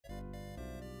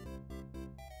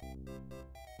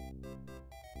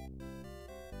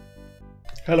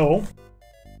Hello,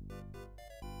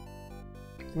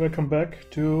 welcome back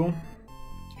to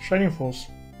Shining Force,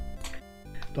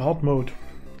 the hard mode.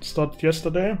 Started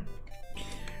yesterday.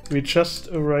 We just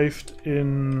arrived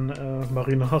in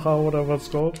Marinara, or whatever it's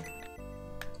called,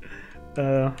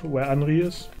 where Anri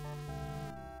is.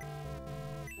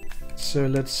 So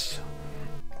let's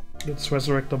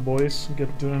resurrect our boys and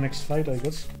get to the next fight, I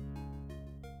guess.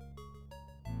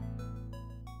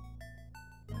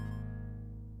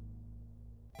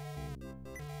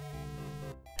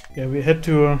 Yeah, we had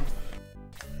to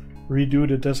redo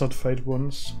the desert fight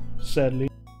once, sadly,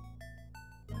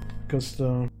 because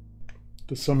the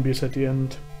zombies at the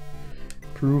end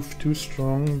proved too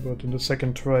strong. But in the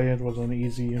second try, it was an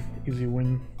easy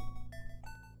win.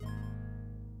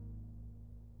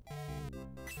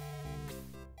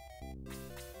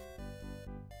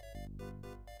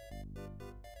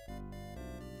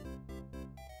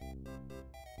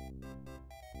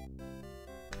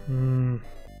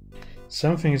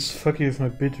 Something is fucky with my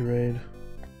bitrate.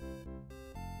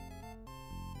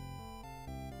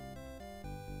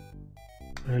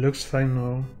 It looks fine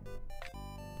now.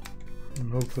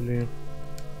 And hopefully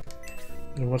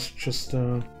it was just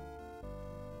a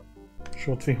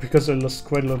short thing, because I lost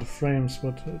quite a lot of frames,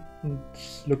 but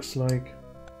it looks like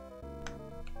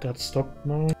that stopped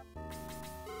now.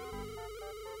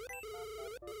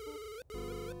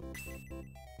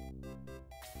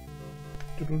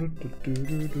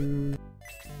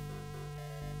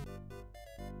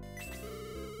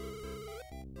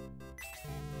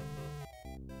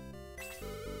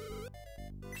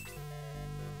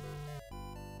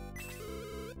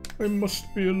 I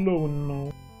must be alone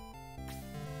now.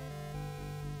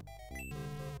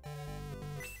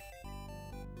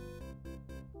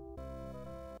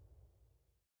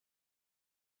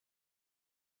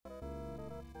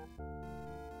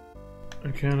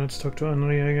 Okay, let's talk to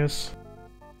Anri, I guess.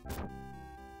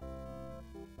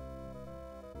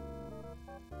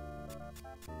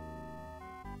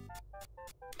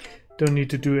 Don't need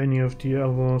to do any of the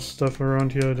other stuff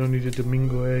around here. I don't need a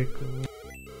Domingo egg or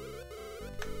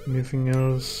anything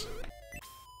else.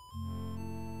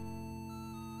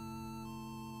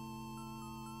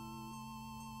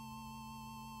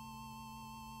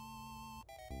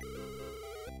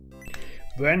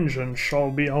 Vengeance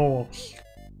shall be ours.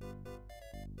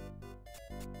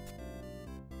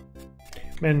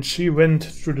 Man, she went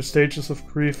through the stages of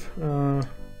grief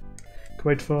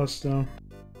quite fast.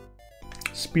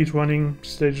 Speedrunning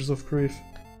stages of grief.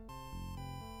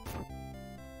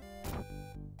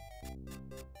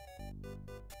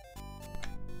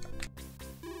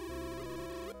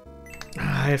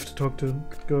 I have to talk to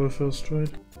girl first, right?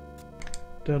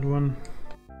 That one.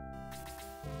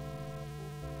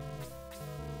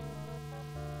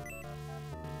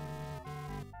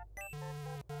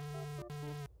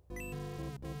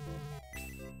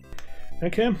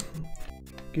 Okay,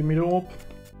 give me the orb.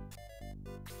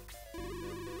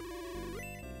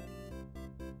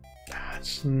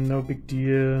 It's no big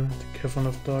deal. The Cavern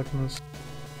of Darkness.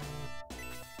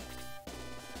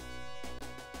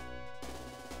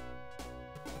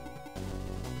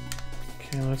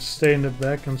 Okay, let's stay in the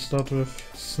back and start with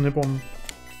Snipperinos.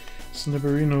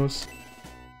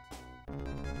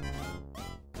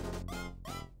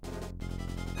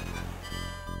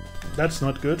 That's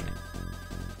not good.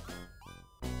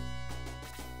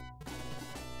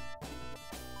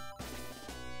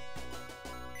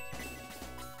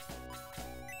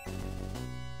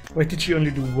 Why did she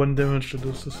only do 1 damage to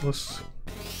this? This was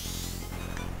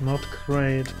not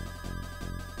great.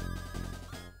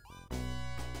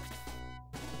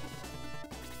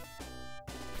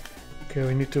 Okay,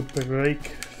 we need to break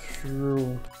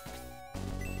through.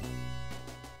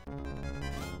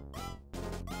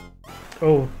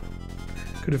 Oh,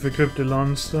 could have equipped the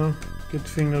lance though. Good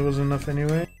thing that was enough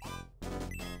anyway.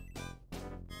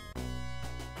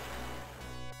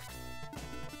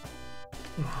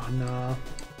 Oh, nah.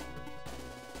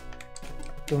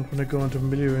 Don't want to go into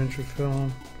melee range with her.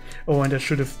 Oh, and I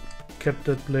should have kept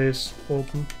that place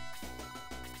open,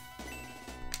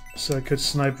 so I could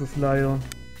snipe with Lyle.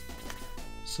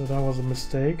 So that was a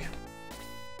mistake.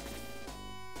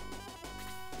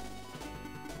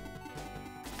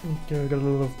 Okay, we got a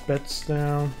lot of bats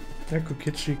there.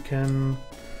 Kokichi can...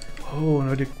 Oh,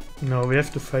 no, we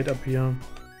have to fight up here.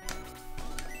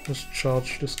 Just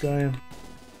charge this guy.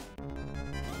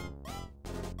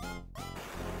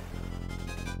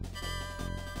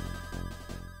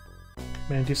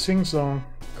 Man, these things are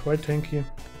quite tanky.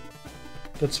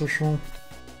 That's for sure.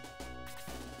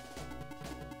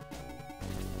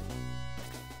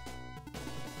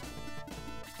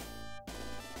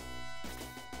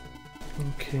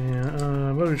 Okay,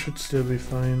 well, we should still be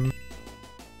fine.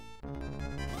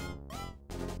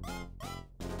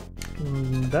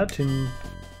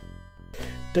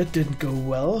 That didn't go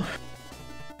well.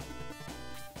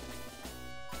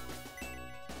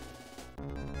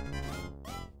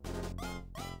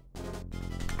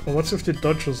 Oh, what's with the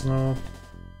dodges now?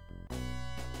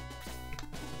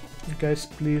 You guys,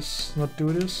 please not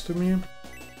do this to me.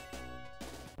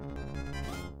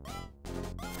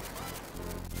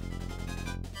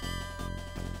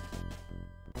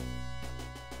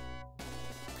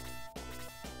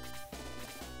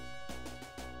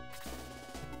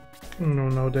 No,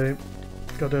 no, they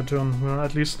got their turn. Well,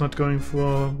 at least not going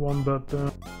for one, but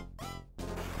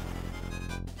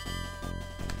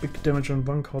big damage on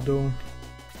one card though.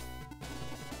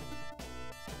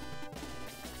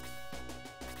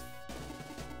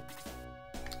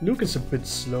 Luke is a bit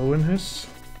slow in his.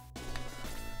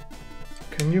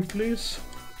 Can you please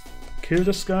kill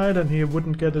this guy? Then he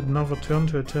wouldn't get another turn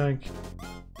to attack.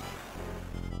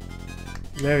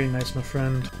 Very nice, my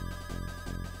friend.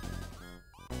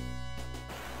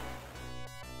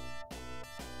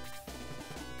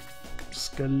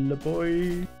 Skella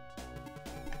boy.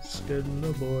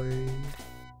 Skella boy.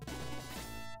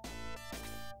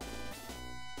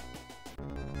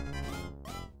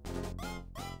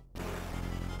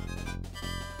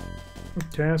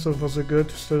 Okay, so far so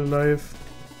good, still alive.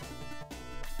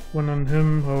 One on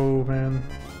him, oh man.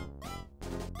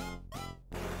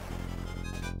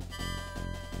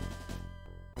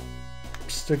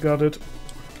 Still got it.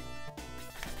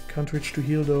 Can't reach to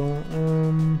heal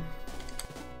though.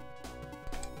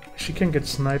 She can get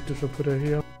sniped if I put her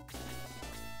here.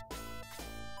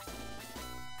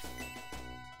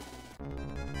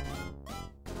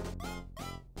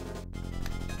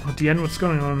 At the end, what's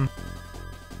going on?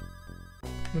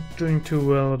 Not doing too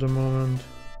well at the moment.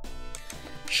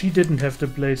 She didn't have the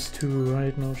blaze 2,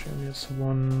 right? No, she only has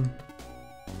 1.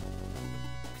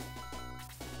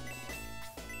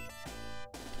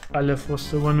 Aleph was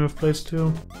the one with blaze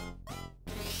 2.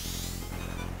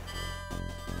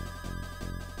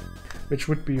 Which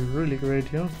would be really great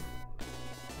here.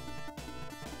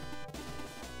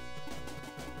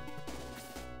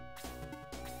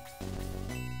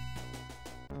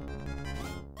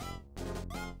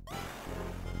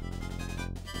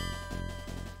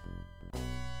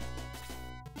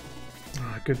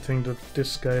 Good thing that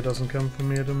this guy doesn't come for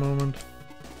me at the moment.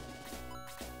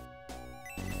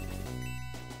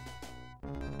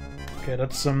 Okay,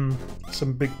 that's some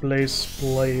big blaze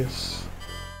plays.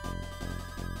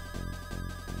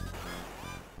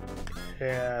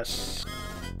 Yes.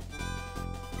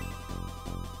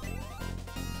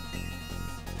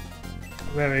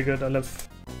 Very good, Aleph.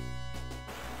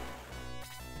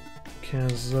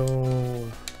 Okay, so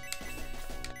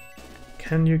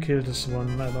can you kill this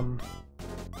one, madam?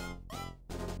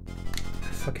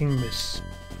 Fucking miss.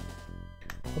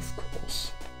 Of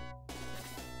course.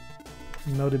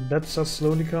 Now the bats are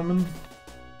slowly coming.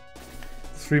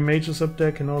 3 mages up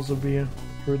there can also be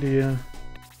pretty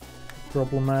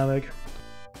problematic.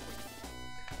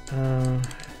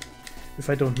 If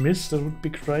I don't miss, that would be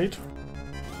great.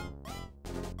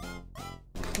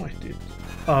 Oh, I did.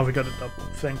 Oh, we got a double.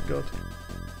 Thank God.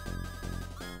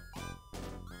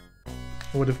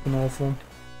 Would have been awful.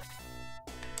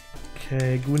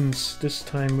 Okay, Gwyn's this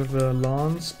time with a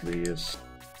lance, please.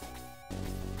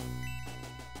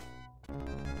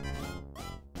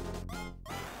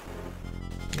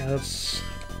 Yeah, that's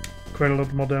quite a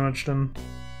lot more damage than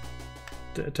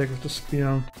the attack with the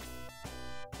spear.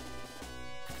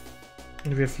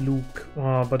 And we have Luke.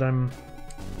 Oh, but I'm...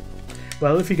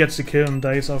 Well, if he gets the kill and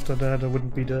dies after that, it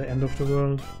wouldn't be the end of the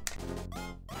world.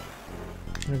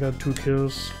 I got 2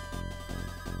 kills.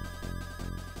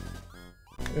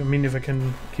 I mean, if I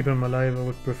can keep him alive, I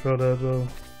would prefer that, though.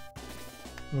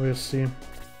 We'll see.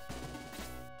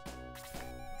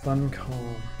 Van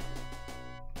Calm.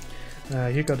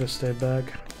 You gotta stay back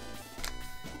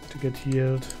to get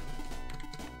healed.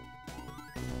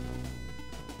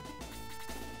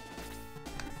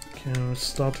 Okay, we'll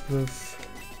start with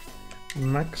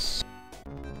Max.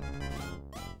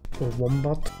 Or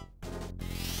Wombat.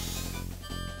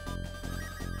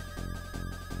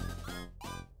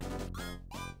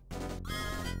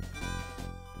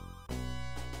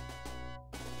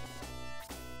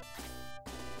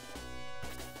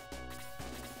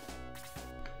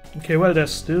 Okay, well, they're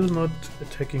still not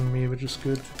attacking me, which is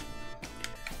good.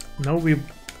 Now we're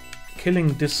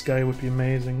killing this guy would be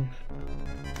amazing.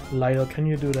 Lyle, can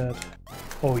you do that?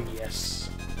 Oh, yes.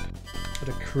 Got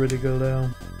a critical there.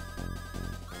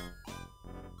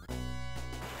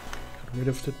 Got rid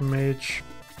of that mage.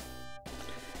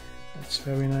 Let's It's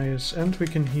very nice. And we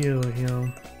can heal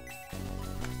here.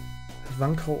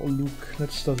 Vanka or Luke?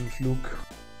 Let's start with Luke.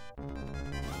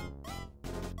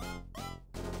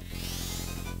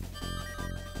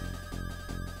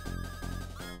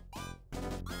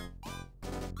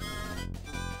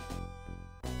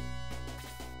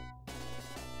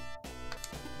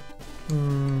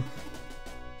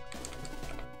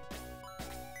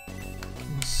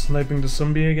 Sniping the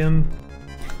zombie again.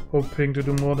 Hoping to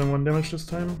do more than 1 damage this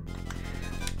time.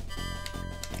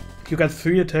 You got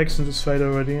 3 attacks in this fight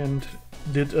already and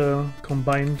did a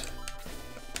combined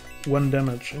 1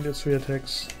 damage in your 3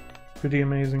 attacks. Pretty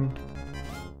amazing.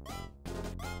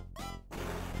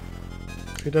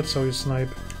 Okay, that's how you snipe.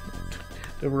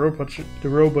 The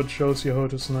robot shows you how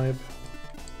to snipe.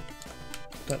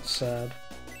 That's sad.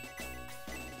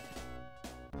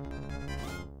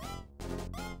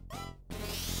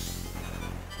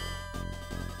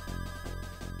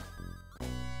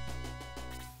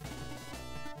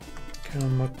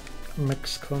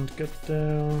 Max can't get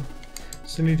there.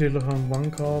 Still need to harm one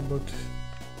car, but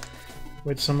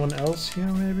wait, someone else here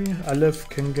maybe? Aleph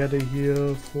can get a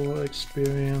heal for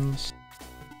experience.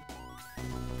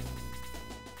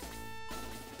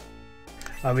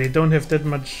 We don't have that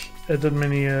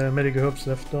many medical herbs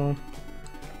left though,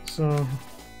 so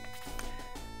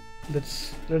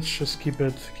let's just keep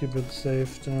it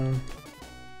safe then.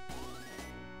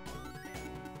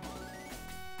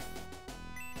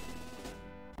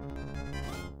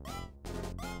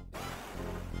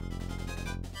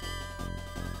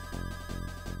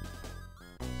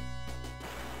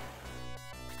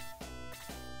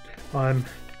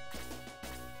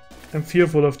 I'm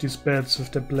fearful of these bats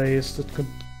with the blaze that could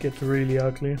get really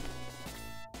ugly.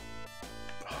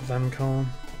 Oh, Vanka.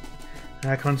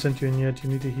 I can't send you in yet, you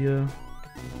need to heal.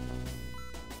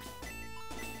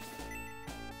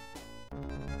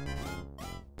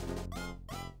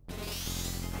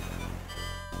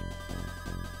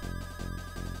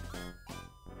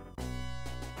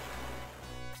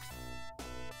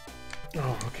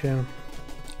 Oh, okay.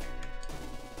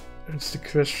 That's the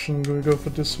question, do we go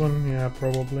for this one? Yeah,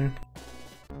 probably.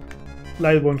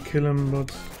 Light won't kill him,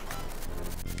 but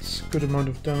it's a good amount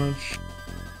of damage.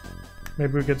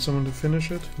 Maybe we get someone to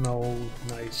finish it? No,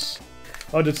 nice.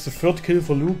 Oh, that's the 3rd kill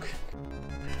for Luke.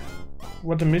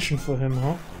 What a mission for him,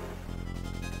 huh?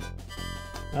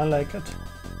 I like it.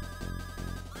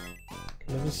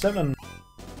 Level 7.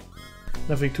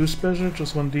 Nothing too special,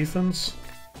 just 1 defense.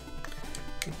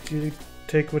 But you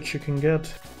take what you can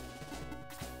get.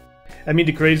 I mean,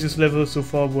 the craziest level so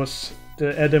far was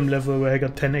the Adam level where I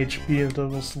got 10 HP and that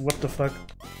was what the fuck.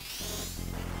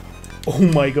 Oh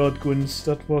my god, Gunz,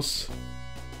 that was...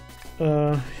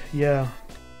 yeah.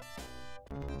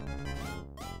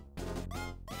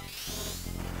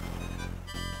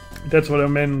 That's what I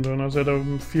meant when I said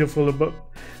I'm fearful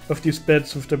of these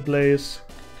bats with the blaze.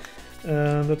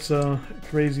 That's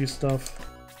crazy stuff.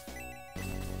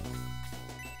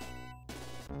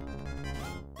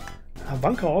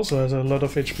 Vanka also has a lot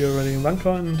of HP already.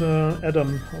 Vanka and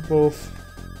Adam are both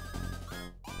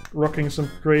rocking some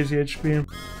crazy HP.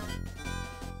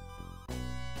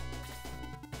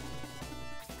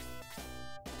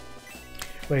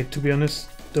 Wait, to be honest,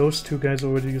 those 2 guys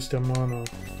already used their mana.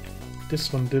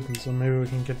 This one didn't, so maybe we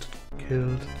can get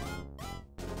killed.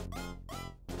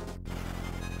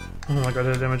 Oh my god,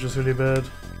 that damage is really bad.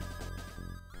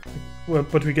 Well,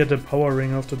 but we get the power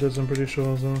ring after this, I'm pretty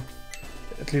sure, so...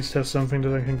 At least have something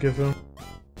that I can give him.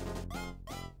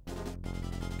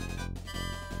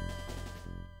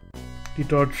 The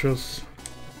dodges.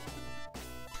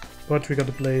 But we got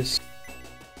a blaze.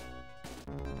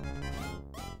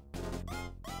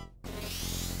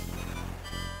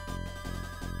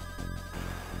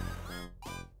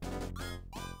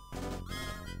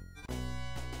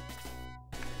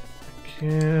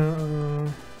 Okay,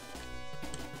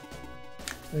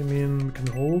 I mean, we can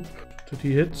hope that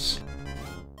he hits.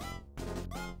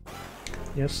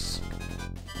 Yes.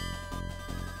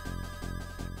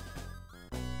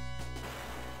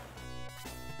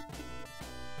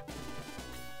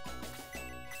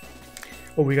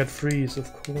 Oh, we got freeze,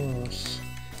 of course.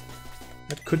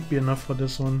 That could be enough for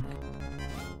this one.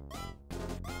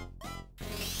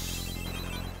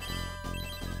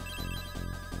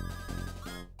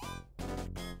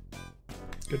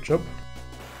 Good job.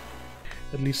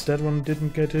 At least that one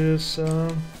didn't get his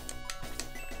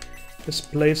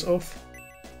blaze off.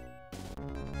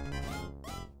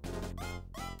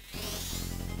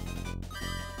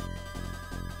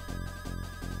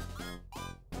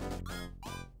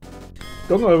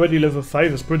 Dong already level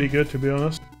 5 is pretty good, to be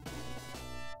honest.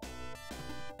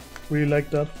 Really like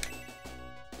that.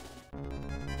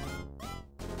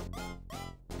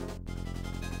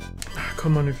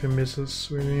 come on if he misses,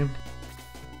 really.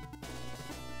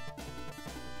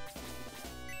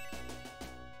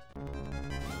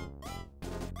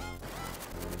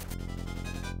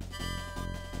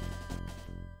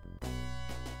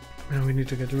 And we need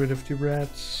to get rid of the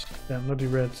rats. Yeah, not the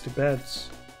rats, the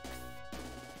bats.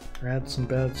 Rats and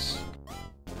bats.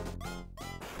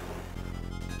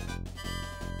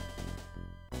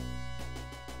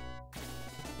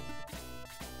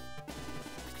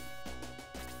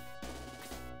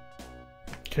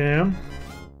 Okay.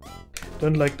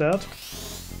 Don't like that.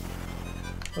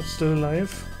 That's still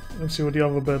alive. Let's see what the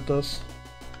other bat does.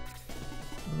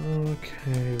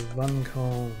 Okay, one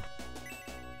count.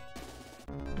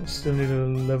 I still need to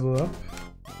level up.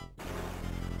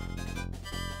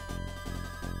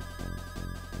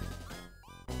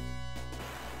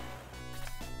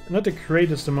 Not the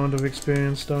greatest amount of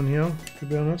experience down here, to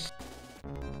be honest.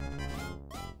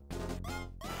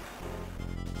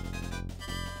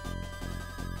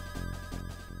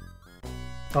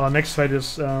 Our next fight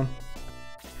is a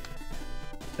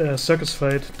circus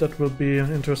fight. That will be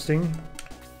interesting.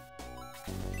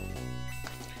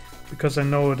 Because I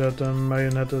know that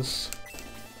Marionette is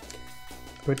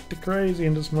pretty crazy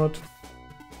in this mod.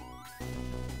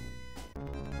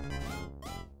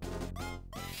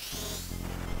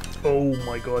 Oh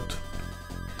my god.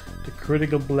 The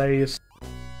critical blaze.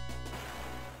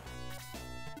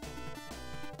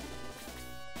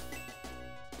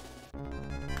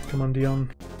 Come on, Dion.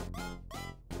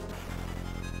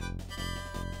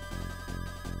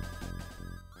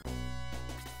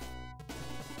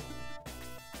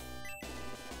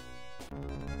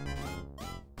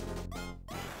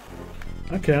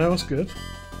 Okay, that was good.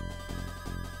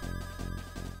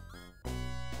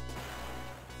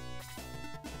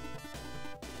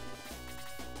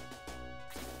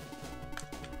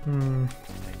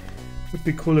 Would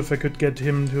be cool if I could get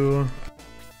him to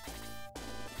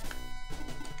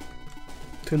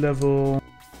level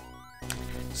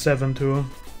 7 too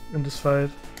in this fight.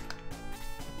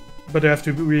 But I have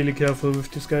to be really careful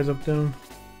with these guys up there.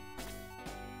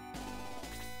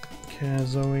 Okay,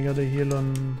 so we got a heal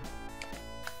on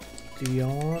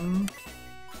Dion.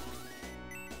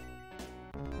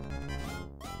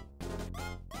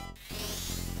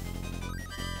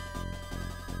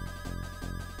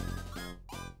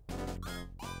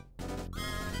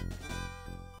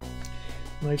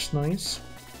 Nice, nice.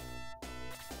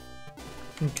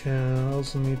 Okay, I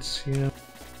also needs here.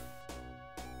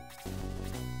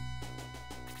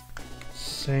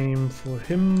 Same for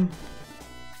him.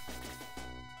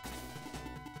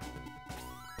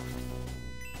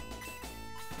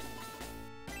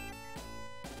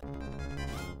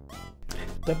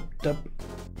 Dab, dab.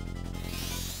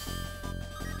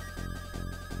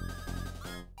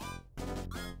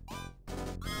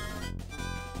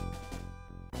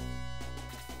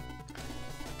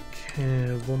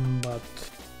 Okay, Wombat.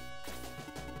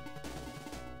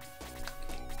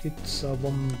 It's a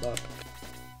Wombat.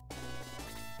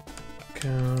 Okay,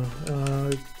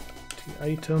 the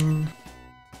item.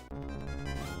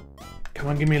 Come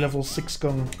on, give me a level 6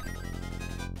 gong.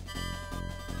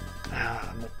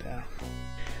 Ah, not there.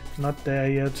 Not there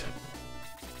yet.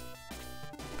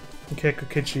 Okay,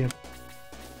 Kokichi.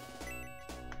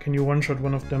 Can you one-shot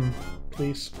one of them,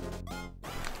 please?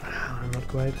 Ah, not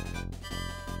quite.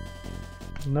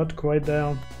 Not quite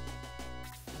there.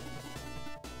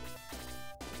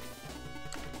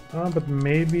 Ah, but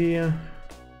maybe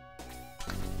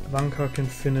Vanka can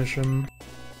finish him.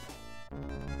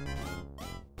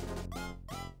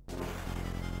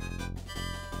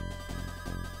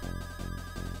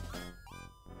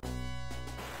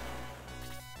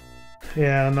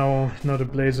 Yeah, now the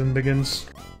blazing begins.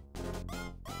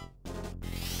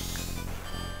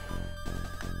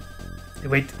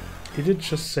 Wait, did it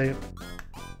just say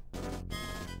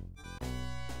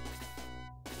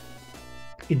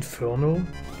Inferno?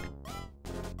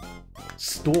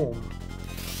 Storm.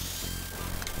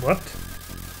 What?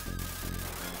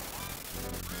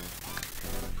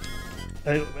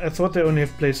 I thought they only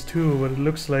have place 2, but it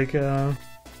looks like I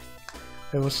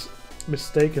was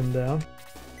mistaken there.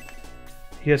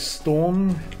 He has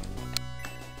Storm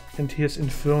and he has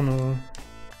Inferno.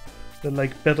 They're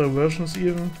like better versions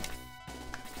even.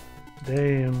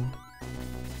 Damn.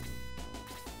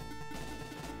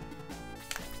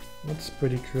 That's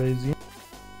pretty crazy.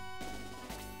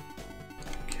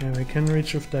 Okay, I can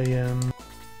reach with Diane.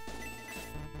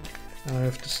 I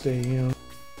have to stay here.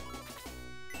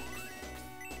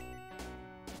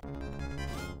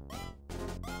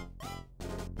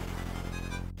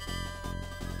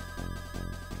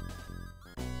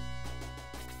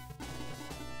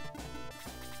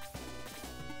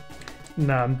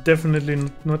 Nah, I'm definitely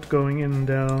not going in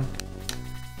there.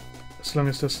 As long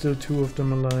as there's still 2 of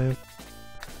them alive.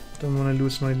 Don't want to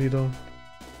lose my leader.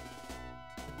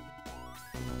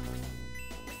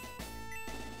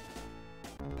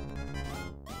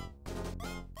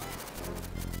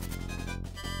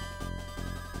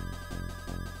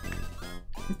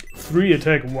 Three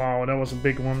attack, wow, that was a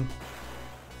big one.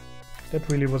 That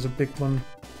really was a big one.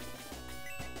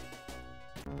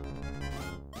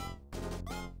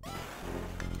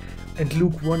 And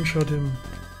Luke one-shot him.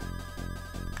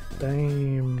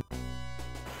 Damn.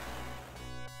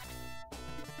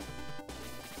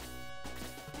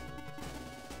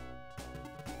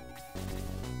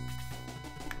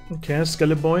 Okay,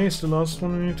 Skelly Boy is the last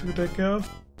one we need to take care of.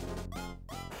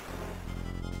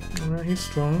 He's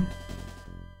strong.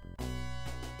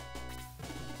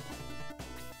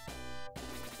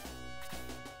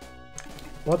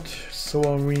 But so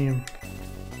are we.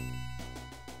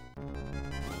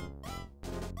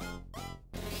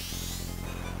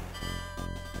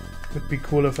 Would be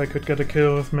cool if I could get a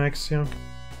kill with Max here.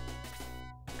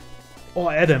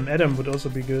 Or Adam. Adam would also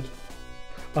be good.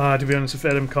 To be honest, if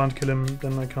Adam can't kill him,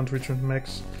 then I can't reach with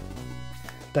Max.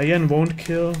 Diane won't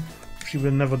kill. She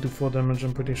will never do 4 damage,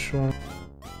 I'm pretty sure.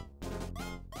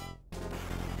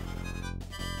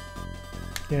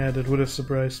 Yeah, that would have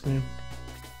surprised me.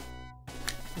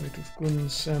 Rate of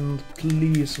guns and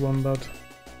please Wombat.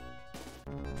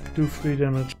 Do 3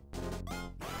 damage.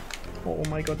 Oh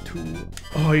my god, 2.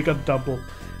 Oh, you got double.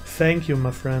 Thank you, my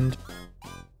friend.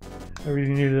 I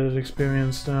really needed that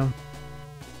experience there.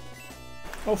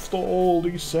 After all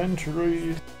these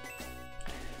centuries.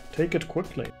 Take it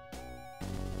quickly.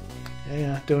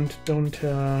 Yeah, don't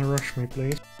rush me,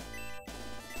 please.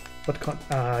 But can't.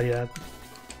 Yeah.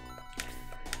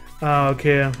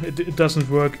 Okay. It doesn't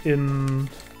work in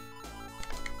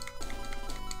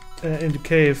the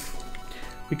cave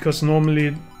because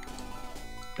normally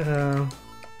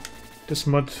this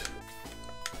mod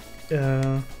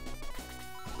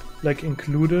like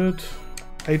included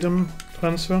item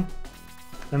transfer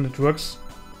and it works,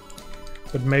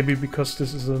 but maybe because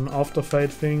this is an after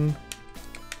fight thing,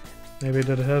 maybe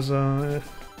that has a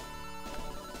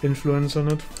influence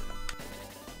on it,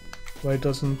 why it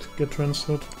doesn't get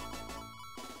transferred.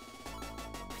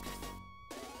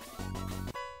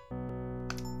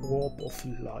 Warp of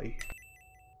Light.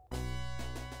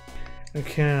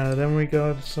 Okay, then we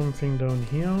got something down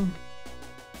here.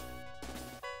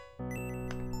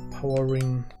 Power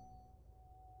ring.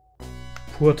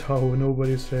 Poor Tau,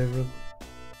 nobody's favorite.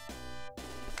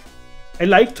 I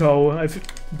like Tau,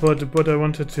 but I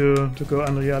wanted to go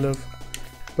under Yalev.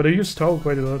 But I use Tau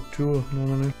quite a lot too,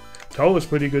 normally. Tau is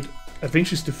pretty good. I think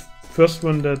she's the first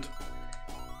one that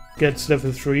gets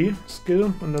level 3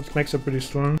 skill, and that makes her pretty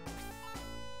strong.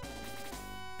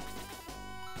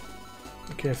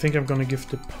 Okay, I think I'm gonna give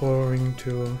the power ring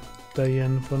to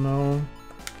Diane for now.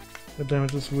 The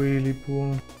damage is really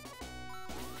poor.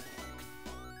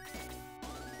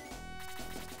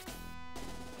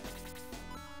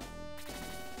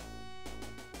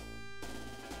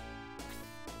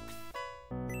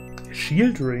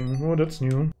 Shield ring, oh that's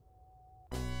new.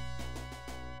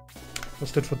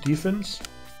 Was that for defense?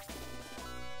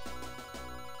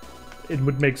 It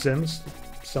would make sense.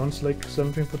 Sounds like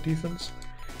something for defense.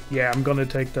 Yeah, I'm gonna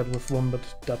take that with Wombat,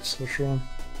 that's for sure.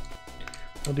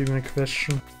 Not even a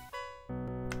question.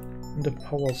 And the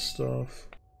power stuff.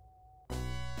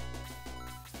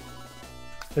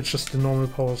 It's just the normal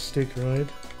power stick, right?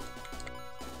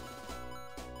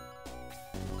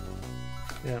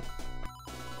 Yeah.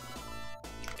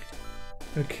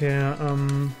 Okay,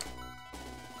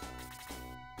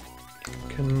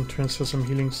 can transfer some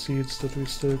healing seeds that we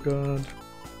still got.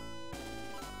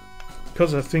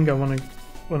 Because I think I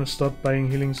wanna start buying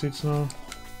healing seeds now.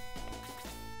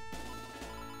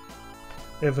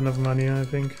 I have enough money, I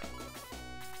think.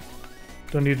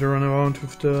 Don't need to run around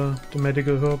with the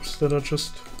medical herbs that are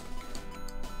just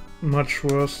much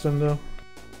worse than the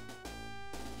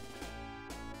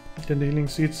healing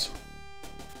seeds.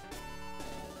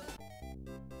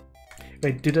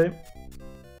 Wait, did I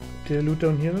loot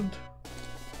down here?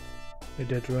 I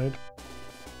did, right?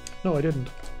 No, I didn't.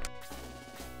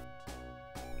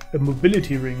 A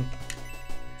mobility ring.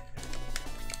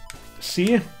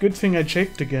 See? Good thing I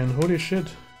checked again. Holy shit.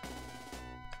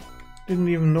 Didn't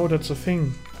even know that's a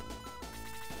thing.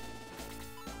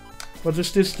 What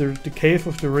is this? The Cave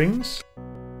of the Rings?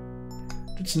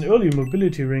 It's an early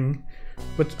mobility ring.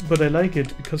 But I like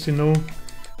it because, you know,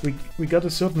 we got a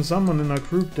certain someone in our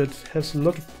group that has a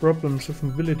lot of problems with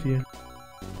mobility.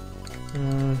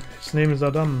 His name is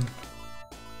Adam.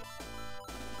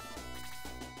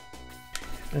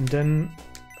 And then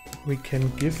we can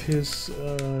give his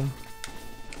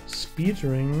speed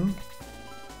ring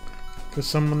to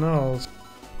someone else.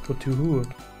 But to who?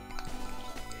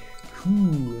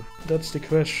 Who? That's the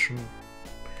question.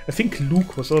 I think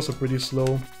Luke was also pretty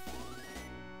slow.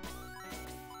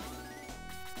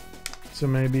 So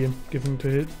maybe give him to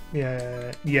hit.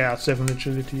 Yeah, 7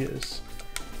 agility is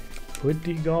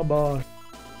pretty garbage.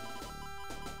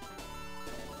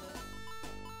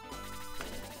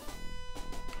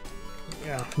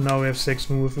 Yeah, now we have 6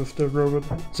 move with the robot.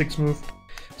 6 move.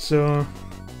 So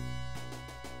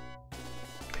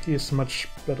he is much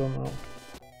better now.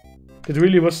 It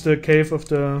really was the cave of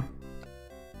the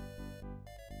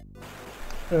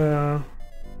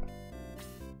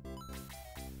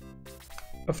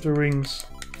rings.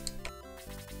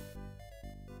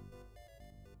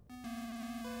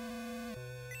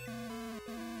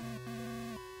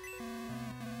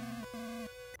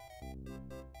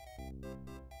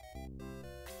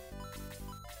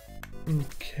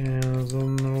 Okay, so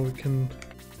now we can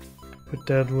put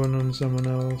that one on someone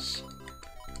else.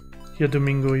 Here,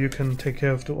 Domingo, you can take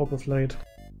care of the Orb of Light.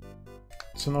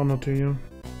 It's an honor to you.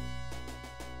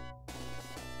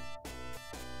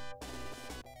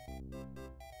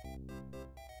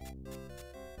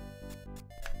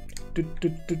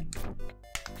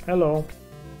 Hello.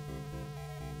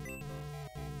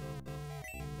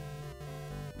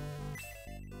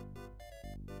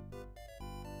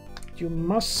 You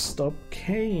must stop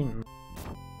Kane.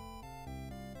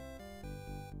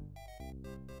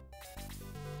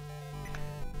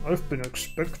 I've been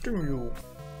expecting you.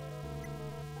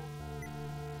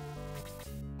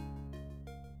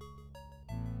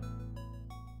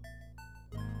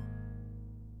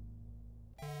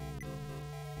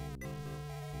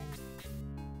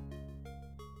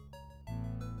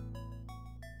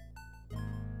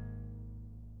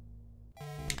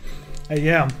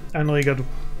 Yeah, Henry got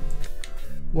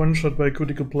one shot by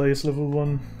Critical Plays level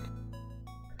 1.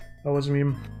 That was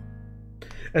me.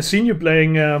 I seen you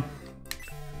playing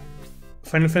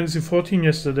Final Fantasy XIV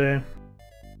yesterday.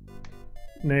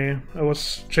 Nay, I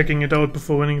was checking it out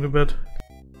before winning the bet.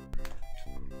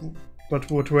 But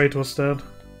what rate was that?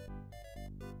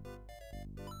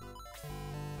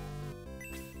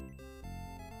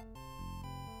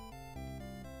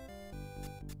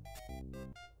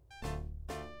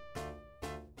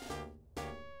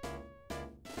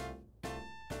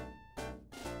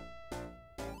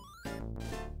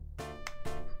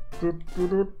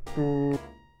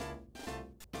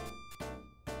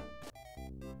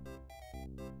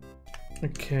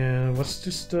 Okay, what's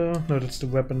this? No, that's the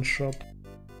weapon shop.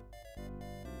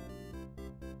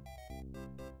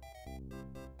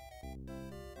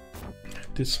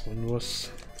 This one was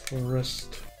for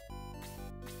rest.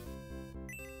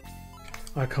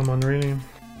 Ah, come on, really?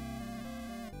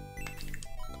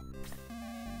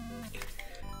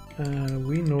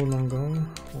 We no longer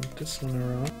want this one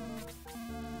around.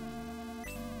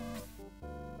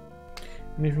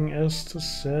 Anything else to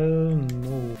sell?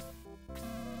 No.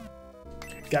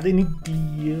 Got any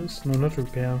deals? No, not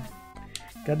repair.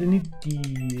 Got any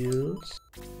deals?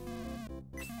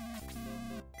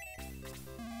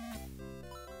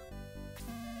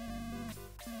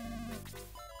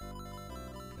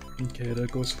 Okay,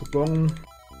 that goes for Gong.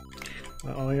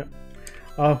 Oh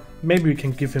yeah. Maybe we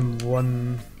can give him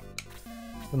one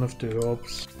of the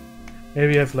herbs.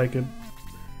 Maybe have like a,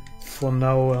 for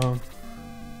now,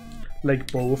 like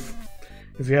both.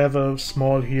 If you have a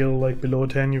small heal like below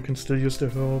 10, you can still use the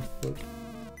herb, but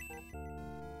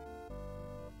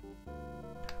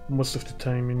most of the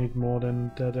time you need more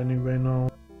than that anyway now.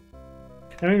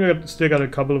 I mean, we still got a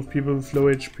couple of people with low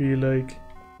HP, like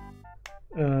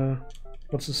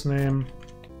what's his name?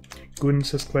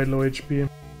 Guns has quite low HP.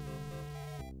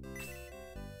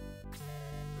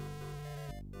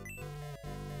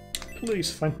 Please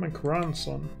find my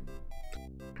grandson.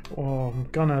 Oh, I'm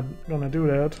gonna do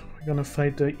that. We're gonna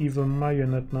fight the evil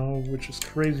marionette now, which is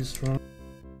crazy strong.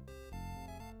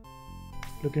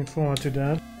 Looking forward to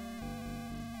that.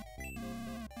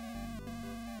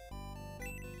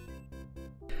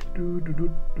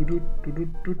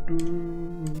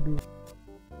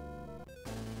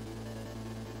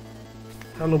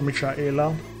 Hello,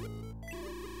 Michaela.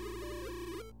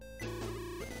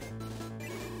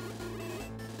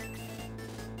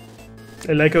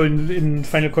 I like how in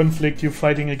Final Conflict you're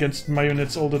fighting against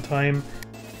marionettes all the time.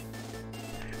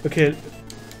 Okay,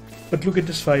 but look at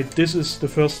this fight. This is the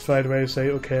first fight where I say,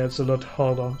 okay, it's a lot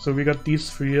harder. So we got these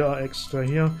 3 are extra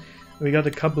here. We got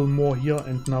a couple more here,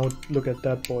 and now look at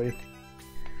that boy.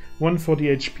 140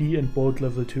 HP and bolt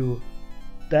level 2.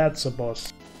 That's a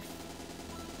boss.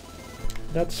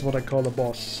 That's what I call a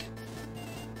boss.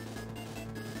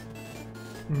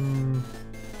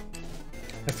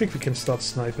 I think we can start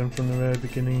sniping from the very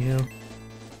beginning here.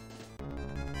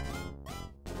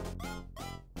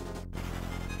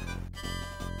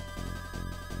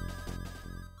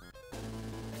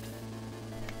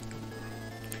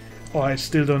 Oh, I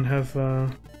still don't have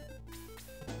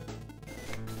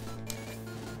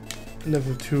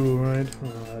level 2, right?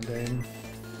 Ah, damn.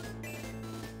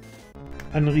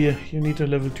 Henri, you need a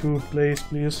level 2 place,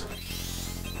 please.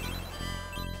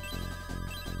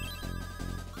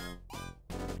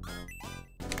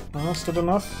 Ah, is that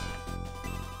enough?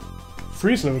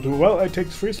 Freeze level 2. Well, I take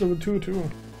freeze level 2 too.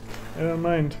 Never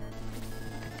mind.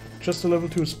 Just a level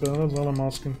 2 spell, that's all I'm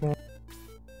asking for.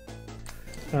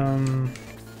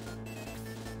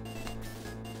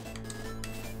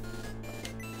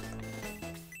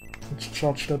 Let's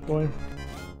charge that boy.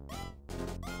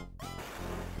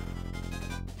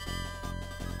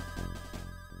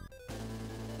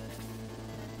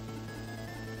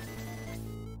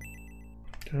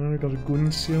 Okay, we got a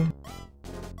Guns here.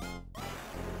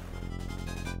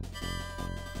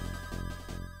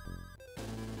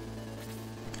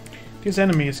 These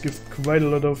enemies give quite a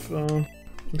lot of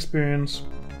experience.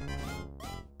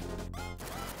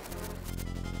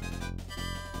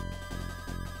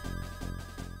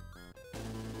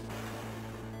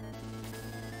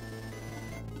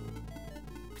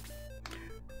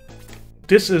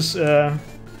 This is a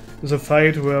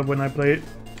fight where when I played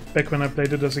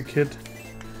it as a kid,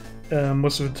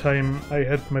 most of the time I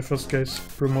had my first guys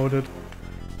promoted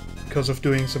because of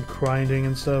doing some grinding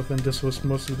and stuff, and this was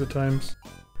most of the times.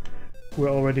 We're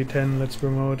already 10, let's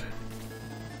promote.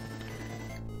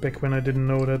 Back when I didn't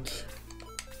know that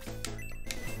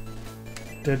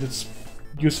it's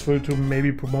useful to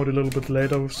maybe promote a little bit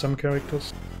later with some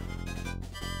characters.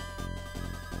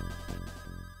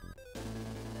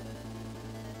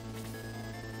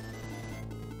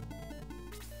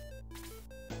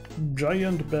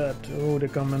 Giant bat. Oh, they're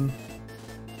coming.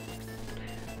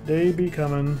 They be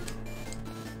coming.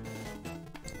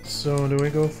 So, do we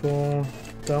go for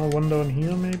one down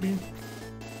here, maybe?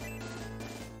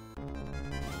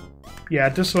 Yeah,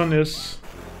 this one is...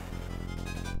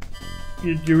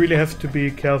 You really have to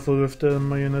be careful with the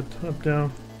marionette up there.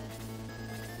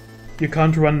 You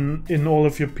can't run in all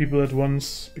of your people at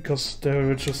once, because they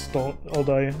will just all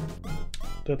die.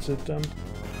 That's it then.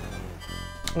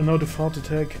 Oh no, the fart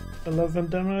attack. 11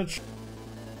 damage.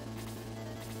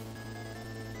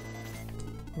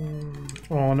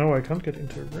 Oh no, I can't get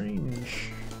into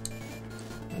range.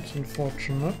 That's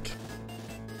unfortunate.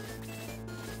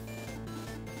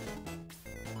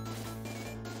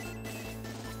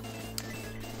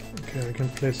 Okay, I can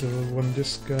place level 1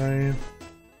 this guy.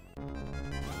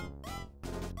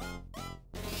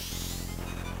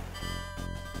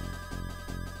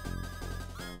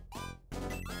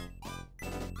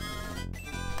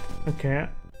 Okay,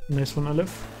 nice one,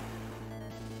 Aleph.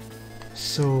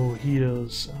 So,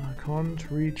 heals. I can't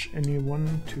reach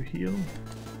anyone to heal.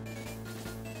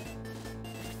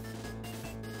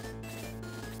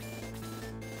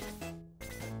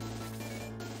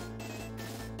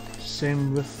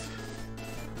 Same with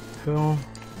her.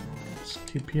 Let's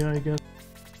keep here, I guess.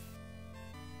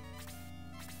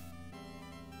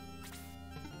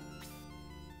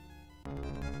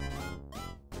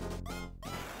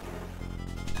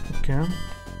 Okay.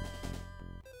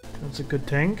 That's a good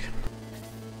tank.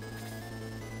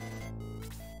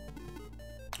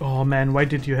 Oh man, why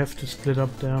did you have to split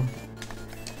up there?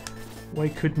 Why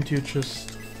couldn't you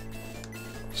just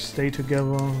stay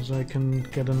together so I can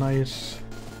get a nice...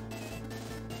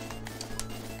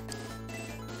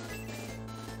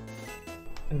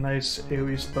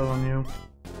 AoE spell on you?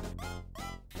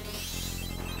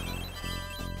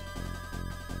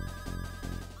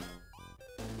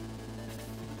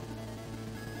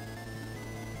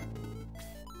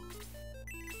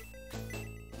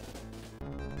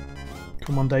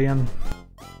 Come on, Diane.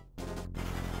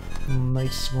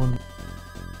 Nice one.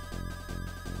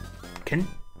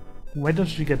 Why does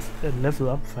she get a level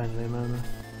up finally, man?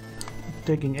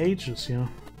 Taking ages here.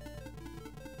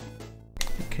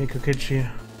 Okay, Kokichi.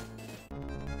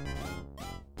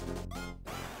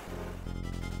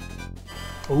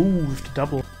 Oh, with the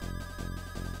double.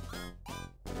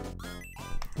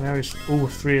 There is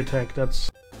 3 attack.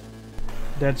 That's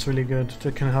really good.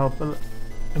 That can help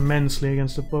immensely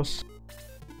against the boss.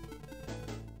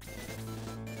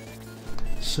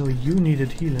 So you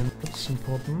needed healing. That's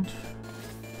important.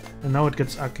 And now it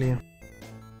gets ugly.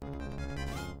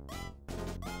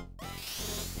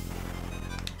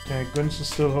 Okay, Guns is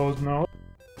still holding out.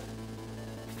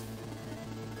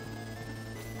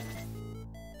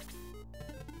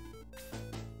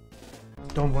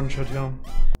 don't one-shot her.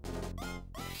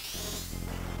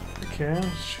 Okay,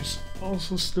 she's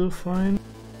also still fine.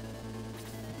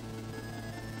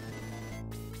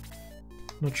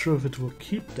 Not sure if it will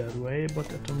keep that way,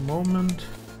 but at the moment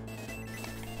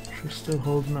she's still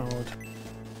holding out.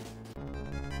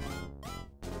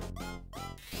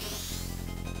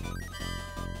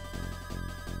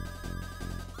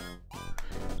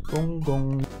 Gong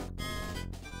gong.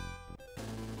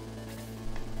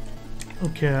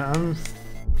 Okay,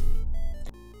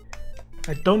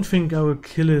 I don't think I will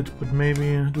kill it, but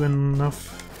maybe do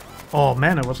enough. Oh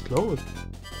man, I was close.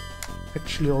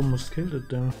 Actually almost killed it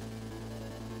there.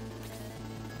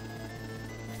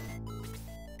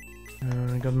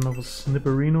 I got another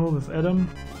Snipperino with Adam.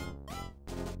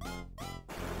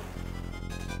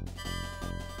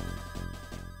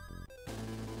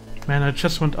 Man, I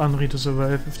just want Henri to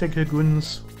survive. If they kill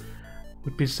Gwyn's,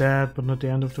 would be sad, but not the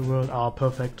end of the world. Ah,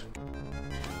 perfect.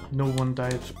 No one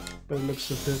died by the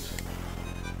looks of it.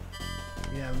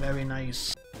 Yeah, very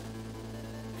nice.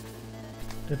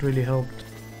 That really helped.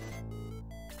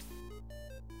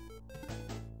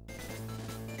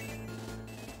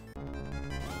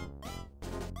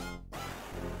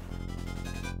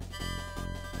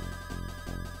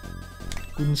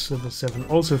 Gwyn's level 7,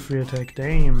 also free attack,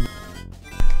 damn.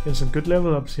 Get some good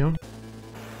level ups here.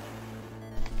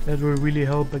 That will really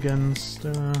help against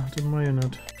the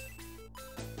Marionette.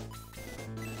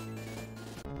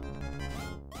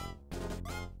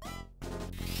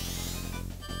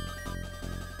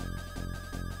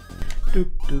 Doop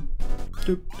doop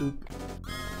doop doop.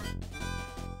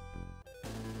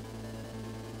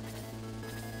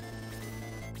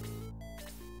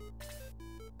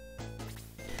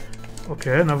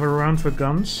 Okay, another round for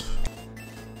guns.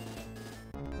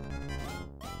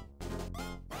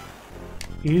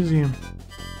 Easy.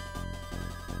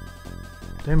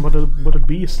 Damn, what a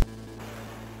beast.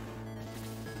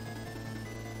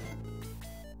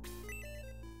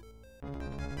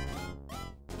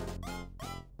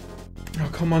 Oh,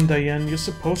 come on, Diane, you're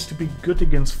supposed to be good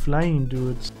against flying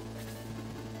dudes.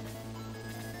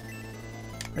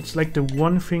 It's like the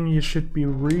one thing you should be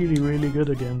really, really good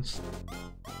against.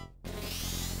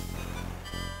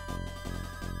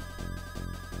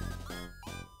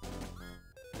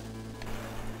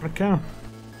 Okay.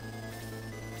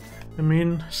 I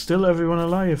mean, still everyone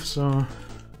alive, so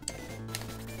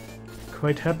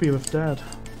quite happy with that.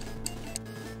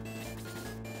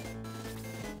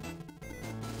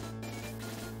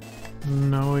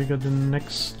 Now we got the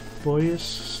next boys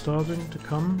starting to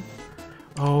come.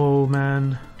 Oh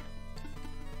man.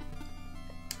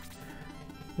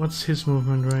 What's his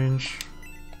movement range?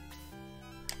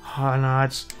 Ah, no,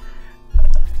 it's...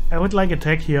 I would like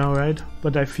attack here, right?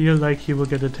 But I feel like he will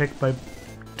get attacked by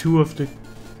two of the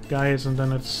guys and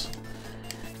then it's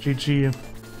GG.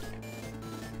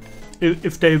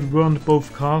 If they weren't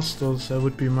both casters, I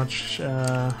would be much...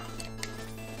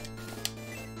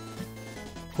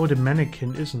 Oh, the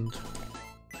mannequin isn't.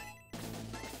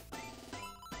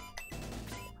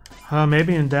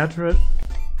 Maybe in that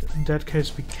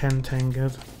case we can tank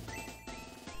it.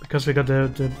 Because we got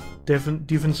the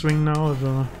defense ring now,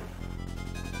 so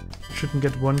shouldn't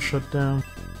get one shot down.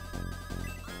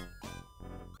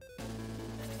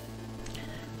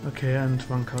 Okay, and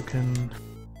Vanka can...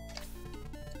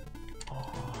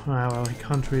 Oh, well, he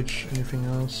can't reach anything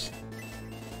else.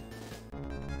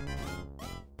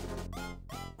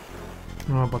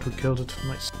 Oh, but we killed it.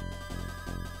 Nice.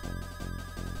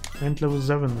 And level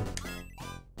 7.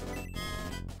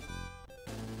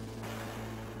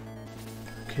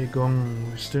 Okay,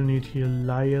 Gong. We still need here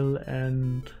Lyle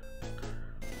and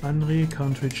Henri.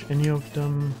 Can't reach any of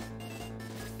them.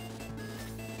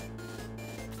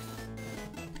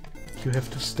 You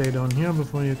have to stay down here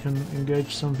before you can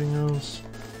engage something else.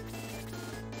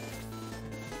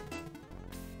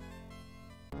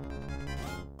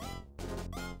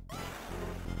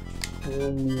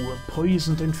 Oh,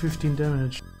 poisoned and 15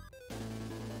 damage.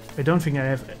 I don't think I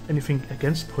have anything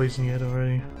against poison yet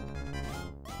already.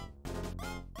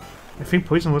 I think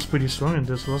poison was pretty strong in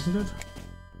this, wasn't it?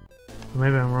 Or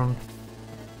maybe I'm wrong.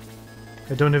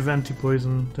 I don't have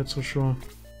anti-poison, that's for sure.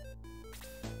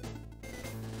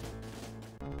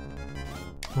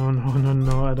 Oh no, no,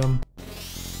 no, Adam.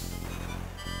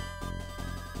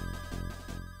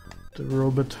 The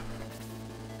robot.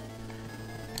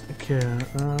 Okay,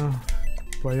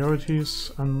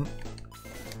 priorities.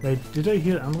 Wait, did I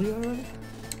heal Henri already?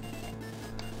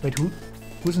 Wait, who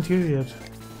isn't here yet?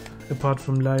 Apart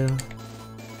from Lyle.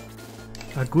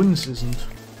 Gwyn's isn't.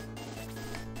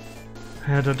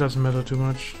 Yeah, that doesn't matter too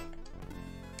much.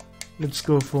 Let's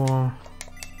go for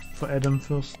Adam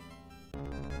first.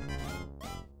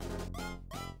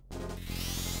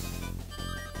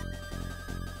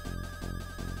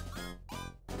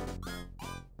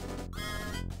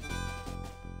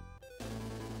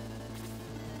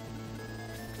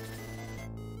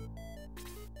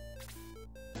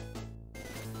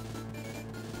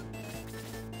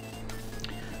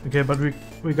 Okay, but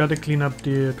we gotta clean up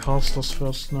the casters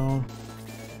first now.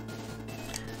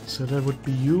 So that would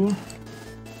be you.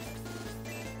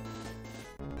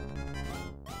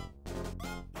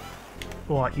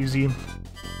 Oh, easy.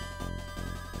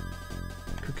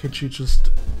 Kokichi just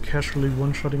casually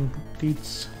one-shotting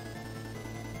bleeds.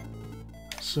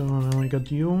 So now we got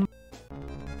you.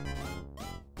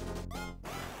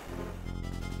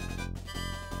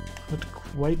 Not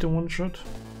quite a one-shot.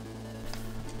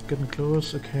 Getting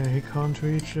close. Okay, he can't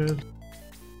reach it.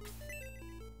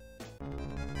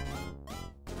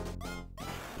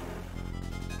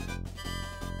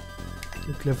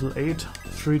 At level 8,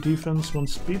 3 defense, 1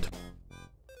 speed.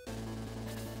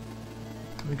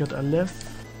 We got Aleph.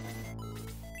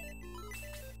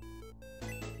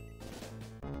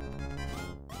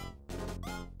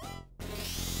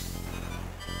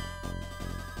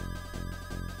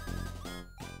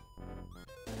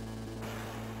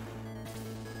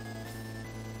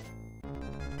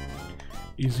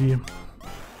 Easy.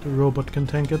 The robot can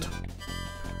tank it.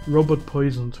 Robot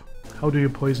poisoned. How do you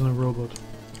poison a robot?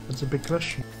 That's a big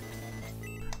question.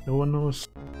 No one knows.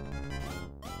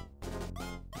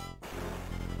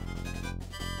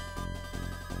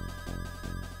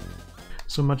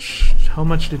 So much. How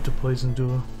much did the poison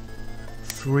do?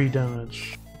 3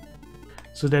 damage.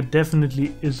 So that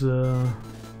definitely is a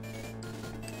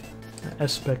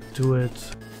aspect to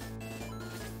it.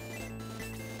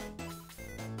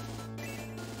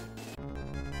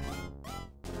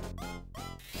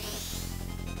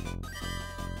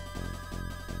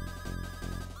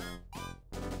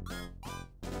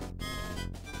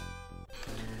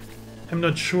 I'm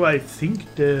not sure, I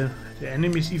think the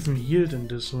enemies even healed in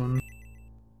this one.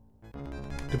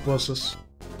 The bosses.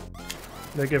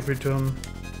 Like every turn.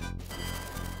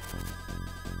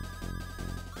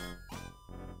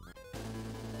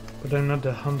 But I'm not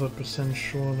 100%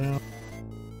 sure there.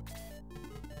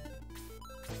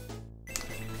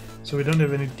 So we don't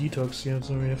have any detox yet,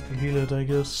 so we have to heal it, I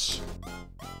guess.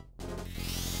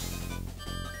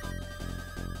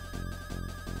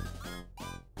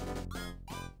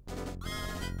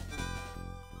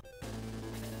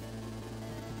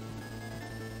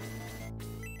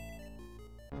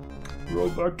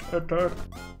 Robot attack.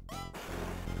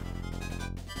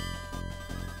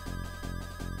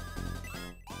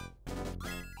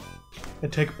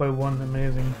 Attack by 1,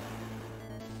 amazing.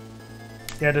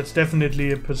 Yeah, that's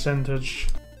definitely a percentage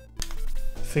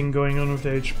thing going on with the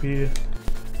HP,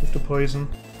 with the poison.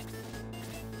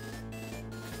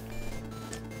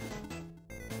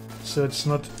 So it's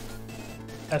not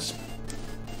as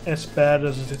bad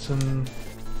as it is in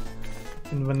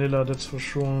vanilla, that's for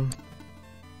sure.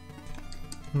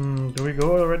 Do we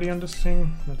go already on this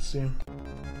thing? Let's see.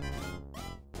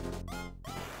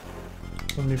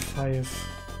 Only 5.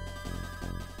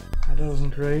 That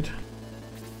wasn't great.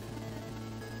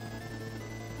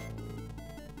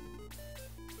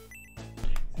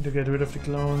 Need to get rid of the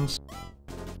clones.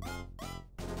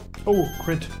 Oh,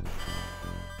 crit!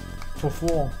 For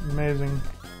 4, amazing.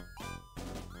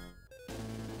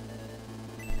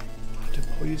 Oh, the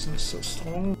poison is so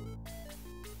strong.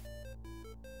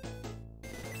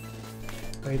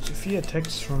 Wait, if he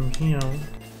attacks from here,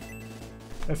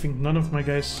 I think none of my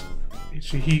guys...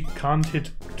 So he can't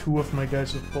hit 2 of my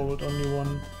guys with bolt, only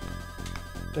 1.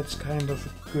 That's kind of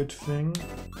a good thing.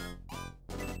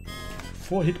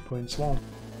 4 hit points, wow.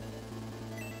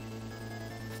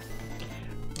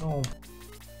 Oh.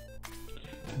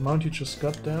 The amount you just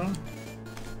got there.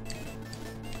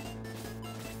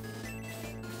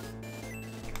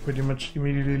 Pretty much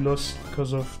immediately lost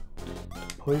because of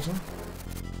the poison.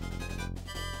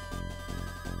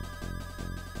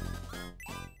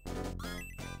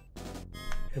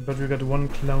 Okay, but we got 1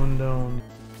 clown down.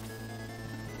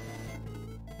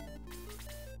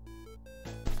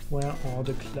 Where are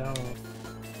the clowns?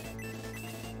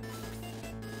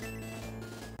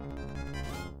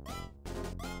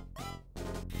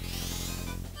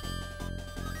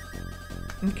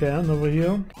 Okay, and over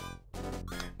here.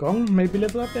 Gong, maybe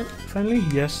level up then, finally?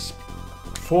 Yes.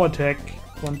 4 attack,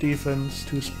 1 defense,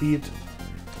 2 speed,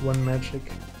 1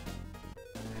 magic.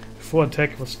 4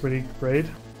 attack was pretty great.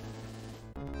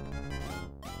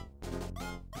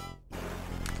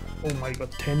 Oh my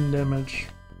god, 10 damage.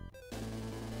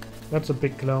 That's a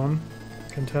big clown, I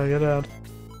can tell you that.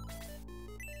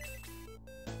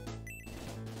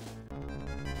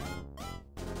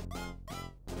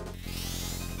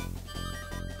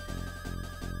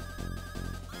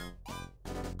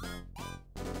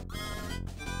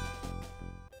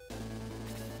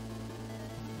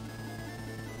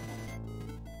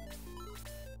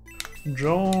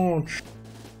 George!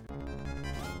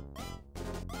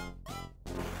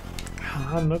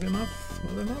 Ah, not enough,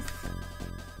 not enough.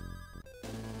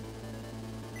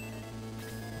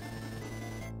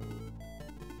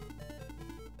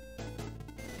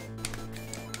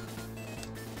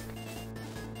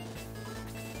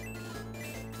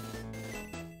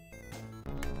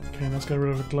 Okay, let's get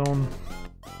rid of the clone.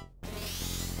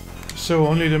 So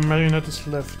only the marionette is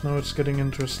left. Now it's getting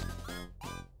interesting.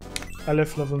 I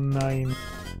left level 9.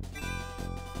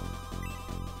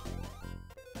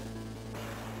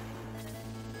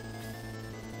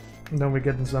 Now we're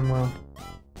getting somewhere.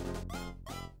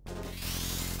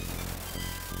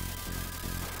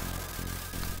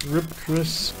 Rip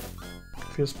Chris.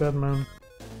 Feels bad, man.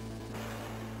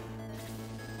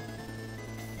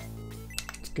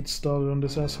 Let's get started on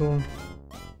this asshole.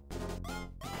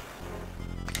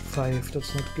 5,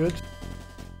 that's not good.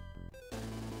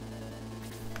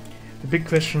 The big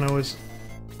question now is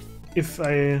if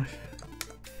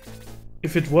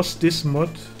it was this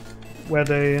mod where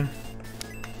they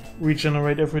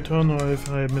regenerate every turn, or if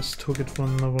I mistook it for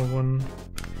another one.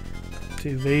 The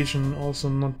evasion also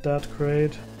not that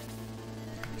great.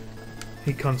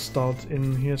 He can't start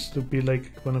in, he has to be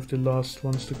like one of the last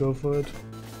ones to go for it.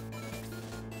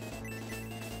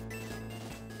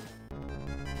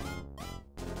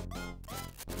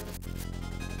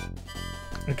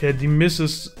 Okay, the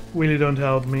misses really don't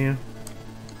help me.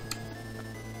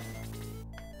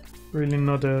 Really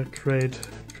not a great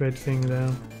thing there.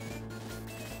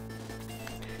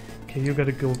 Okay, you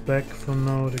gotta go back for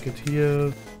now to get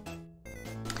here.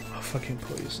 Oh, fucking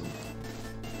poison.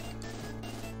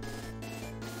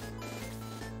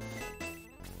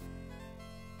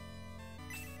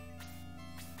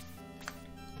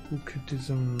 Who could do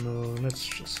some? No, let's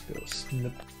just go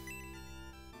snip.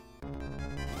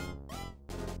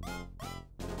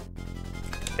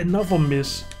 Another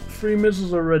miss. 3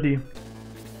 misses already. Are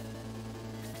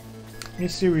you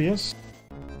serious?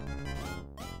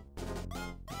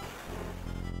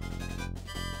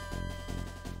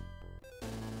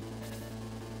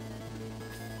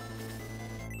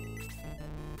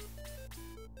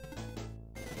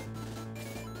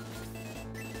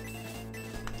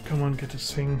 Come on, get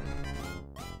this thing.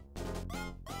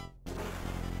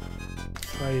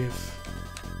 5.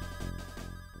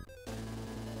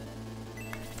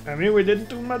 I mean, we didn't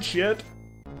do much yet.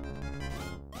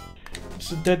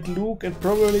 It's a dead Luke and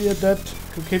probably a dead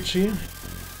Kokichi.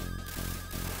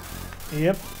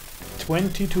 Yep,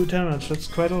 22 damage, that's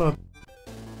quite a lot.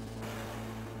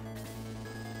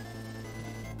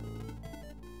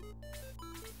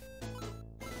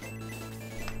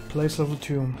 Place level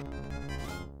 2.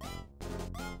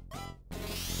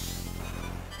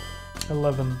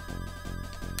 11.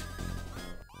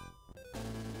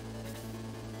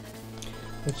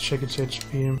 Let's check its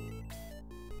HP.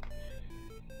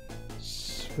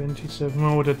 27.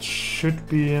 Oh, that should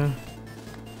be.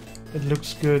 It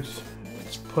looks good.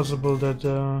 It's possible that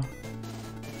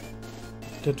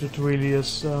that it really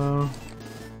is.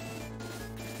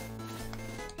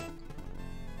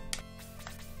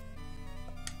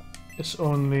 It's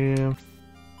only.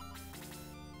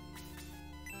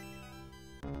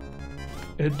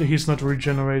 He's not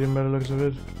regenerating by the looks of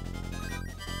it.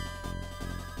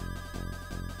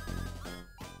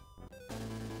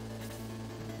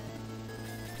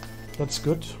 That's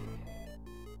good.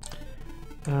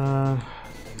 So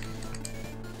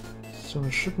I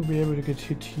shouldn't be able to get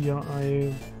hit here.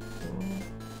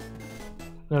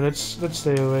 No, let's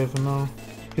stay away for now.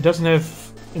 He doesn't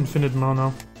have infinite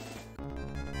mana.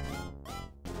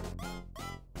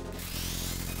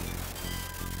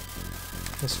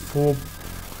 There's four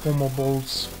more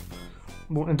bolts,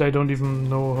 and I don't even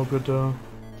know how good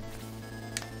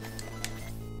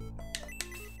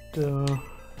the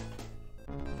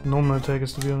normal attack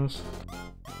is, to be honest.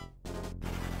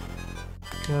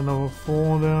 Okay, another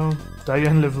 4 there.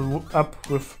 Diane level up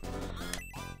with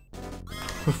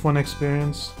 1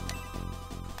 experience.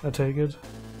 I take it.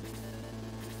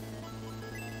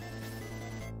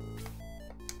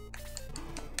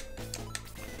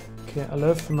 Okay, I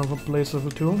left another place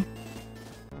level 2.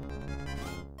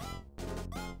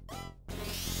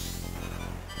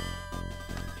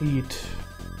 Eat.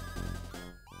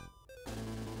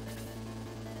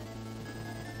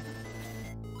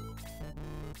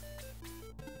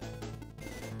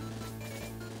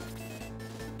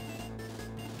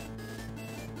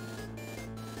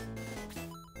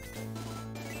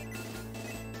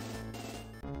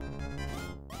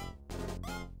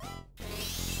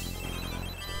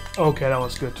 Okay, that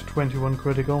was good. 21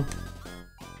 critical.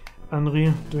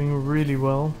 Henry doing really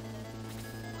well.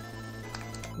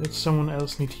 Let someone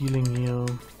else need healing here.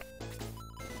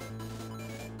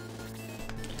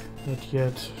 Not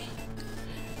yet.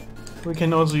 We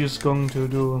can also use Gong to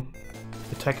do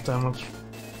attack damage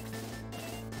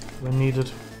when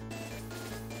needed.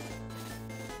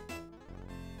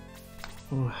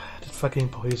 Oh, that fucking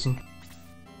poison.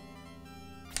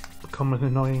 Becoming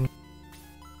annoying.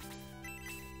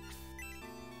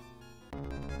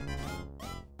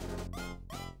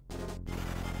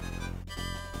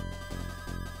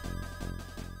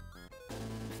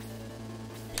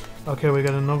 Okay, we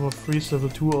got another freeze level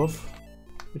 2 off,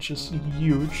 which is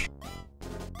huge.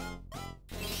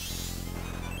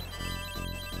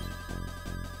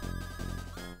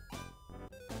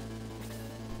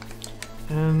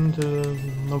 And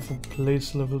another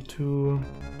place level 2.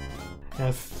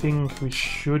 I think we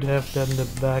should have that in the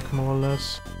back more or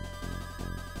less.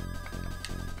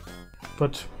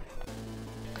 But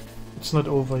it's not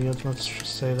over yet, let's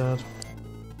just say that.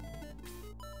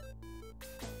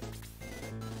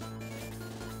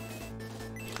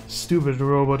 Stupid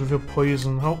robot with your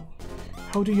poison.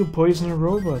 How do you poison a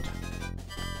robot?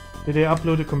 Did they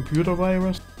upload a computer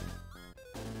virus?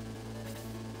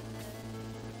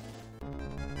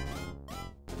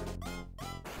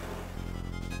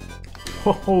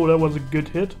 Oh, that was a good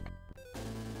hit.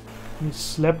 He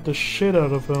slapped the shit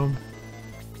out of him.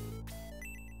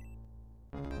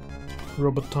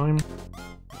 Robot time.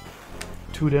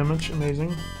 2 damage,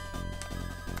 amazing.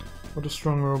 What a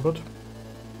strong robot.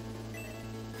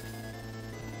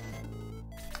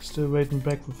 Still waiting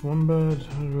back with 1 bird.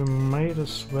 We might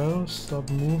as well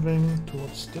start moving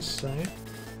towards this side.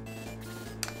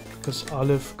 Because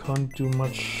Aleph can't do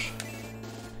much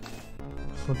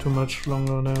for too much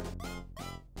longer now.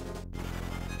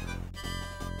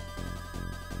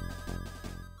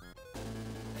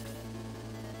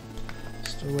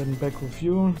 Still waiting back with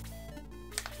you.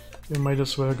 We might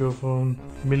as well go for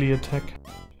melee attack.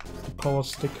 The power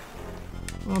stick.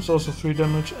 That's also 3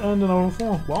 damage and another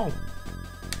 4. Wow!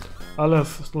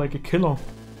 Aleph is like a killer.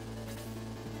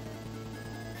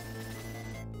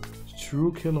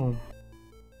 True killer.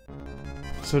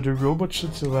 So the robot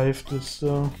should survive this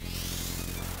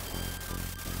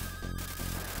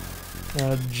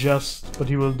but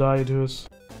he will die to his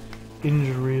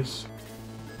injuries.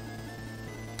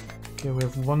 Okay, we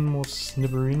have 1 more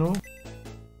Snibberino.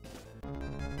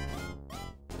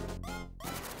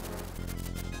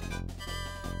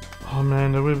 Oh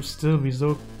man, that will still be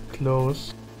so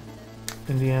close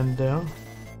in the end there.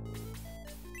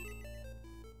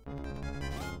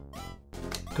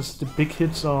 Because the big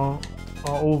hits are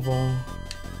over.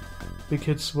 Big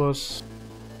hits was...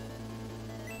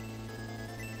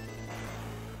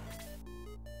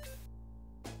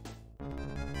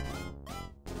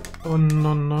 Oh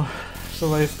no.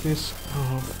 Survive please.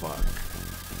 Oh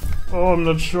fuck. Oh, I'm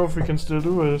not sure if we can still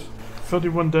do it.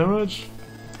 31 damage?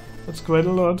 That's quite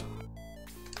a lot,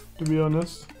 to be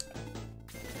honest.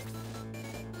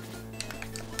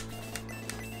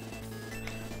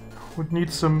 Would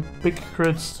need some big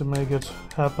crits to make it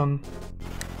happen.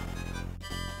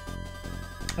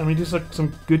 I mean, these are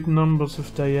some good numbers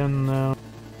with Diane now.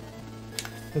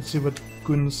 Let's see what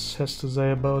Guns has to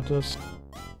say about this.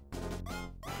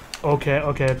 Okay,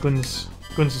 Guns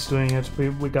is doing it.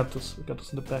 We got this. We got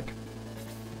this in the back.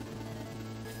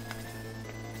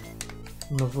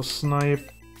 Another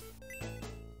snipe.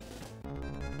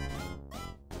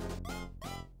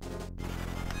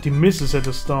 He misses at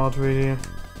the start, really.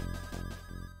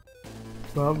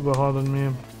 But were hard on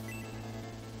me.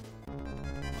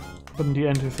 But in the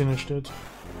end, we finished it.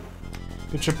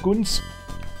 Good job, Guns.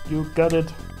 You got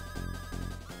it.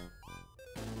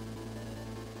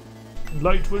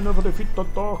 Light will never defeat the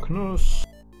darkness.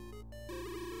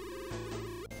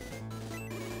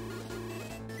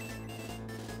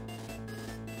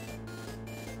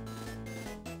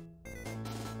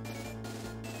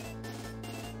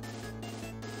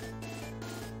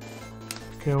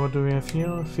 Okay, what do we have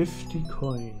here? 50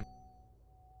 coin.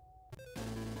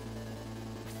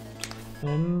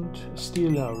 And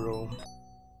steel arrow.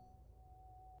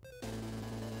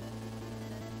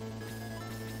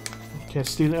 Okay,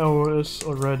 steel arrow is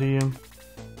already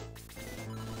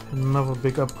another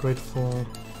big upgrade for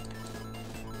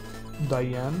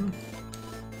Diane.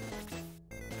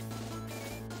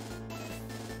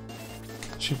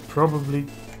 She probably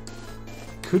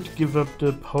could give up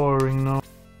the powering now.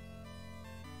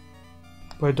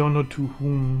 But I don't know to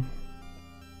whom.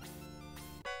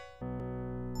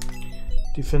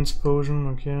 Defense potion,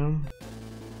 okay.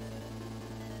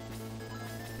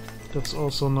 That's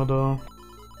also another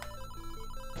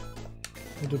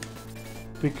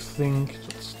big thing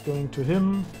that's going to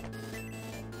him.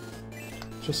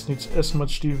 Just needs as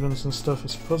much defense and stuff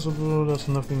as possible. There's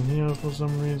nothing here for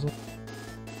some reason.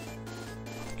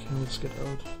 Okay, let's get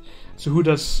out. So who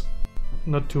does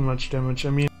not too much damage?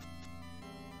 I mean,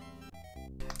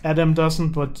 Adam doesn't,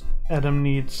 but Adam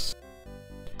needs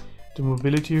the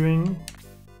mobility ring.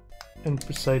 And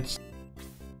besides,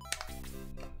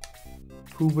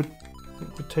 who would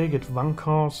take it?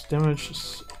 Vankar's damage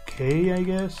is okay, I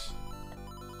guess.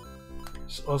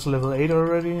 He's also level 8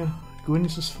 already.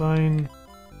 Gwyn's is fine.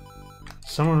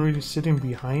 Someone really sitting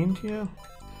behind here?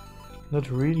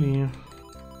 Not really.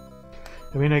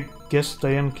 I mean, I guess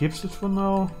Diane keeps it for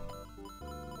now.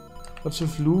 What's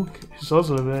with Luke? He's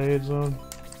also level 8, so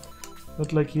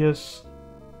not like he has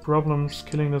problems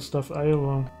killing that stuff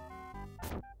either.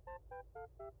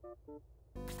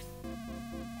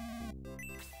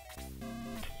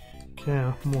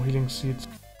 Okay, more healing seeds.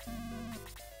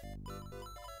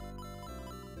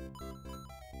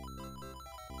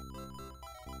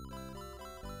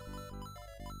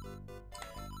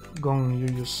 Gong, you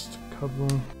used cover.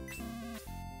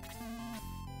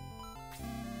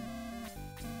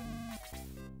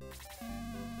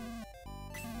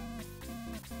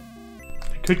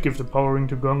 I could give the power ring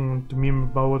to Gong and to meme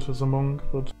about it as a monk,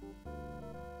 but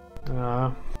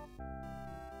I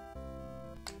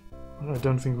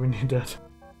don't think we need that.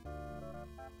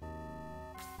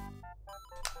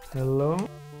 Hello?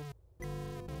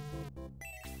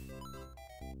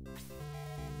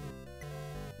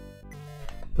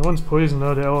 No one's poisoned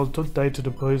now, they all died to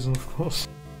the poison, of course.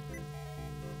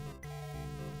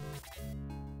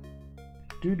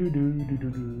 Do do do do do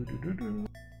do do do.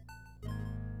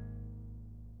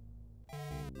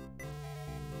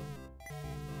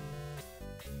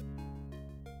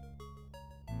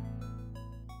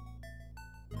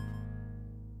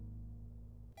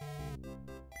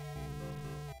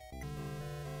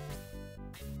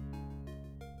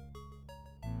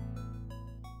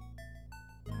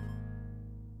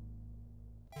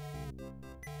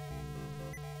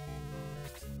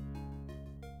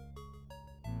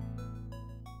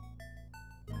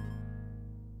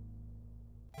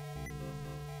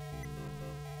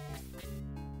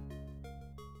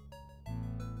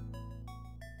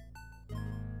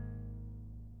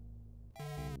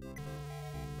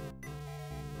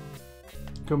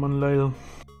 Come on, Lyle.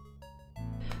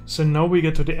 So now we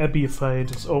get to the Abby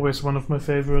fight. It's always one of my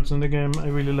favorites in the game. I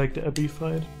really like the Abby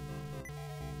fight.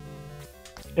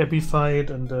 Abby fight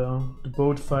and the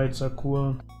boat fights are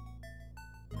cool.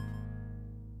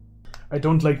 I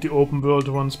don't like the open world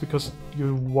ones because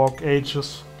you walk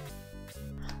ages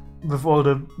with all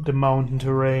the mountain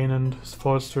terrain and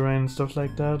forest terrain and stuff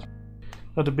like that.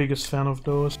 Not the biggest fan of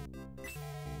those.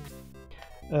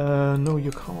 No,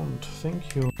 you can't.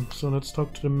 Thank you. So let's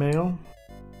talk to the mayor.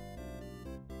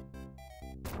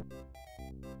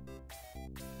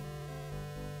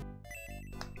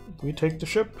 We take the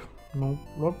ship. No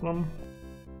problem.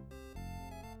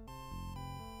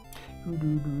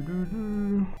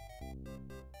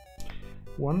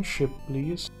 One ship,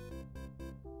 please.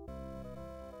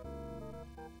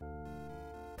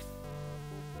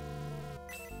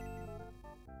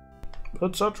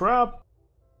 It's a trap.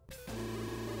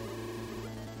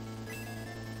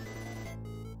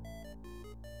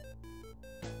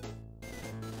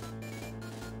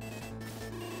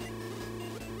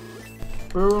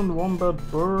 Burn, Wombat,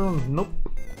 burn. Nope.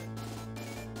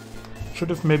 Should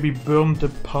have maybe burned the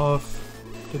path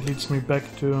that leads me back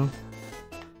to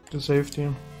safety.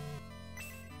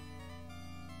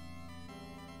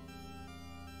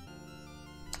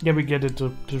 Yeah, we get it,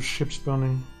 the ship's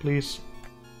burning, please.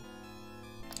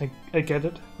 I get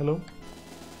it. Hello?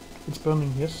 It's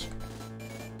burning, yes.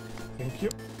 Thank you.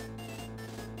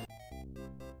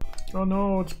 Oh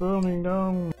no, it's burning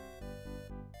down.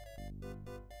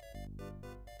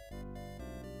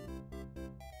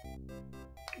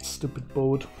 Stupid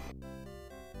boat.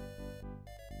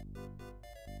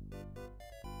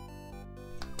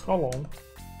 Hello.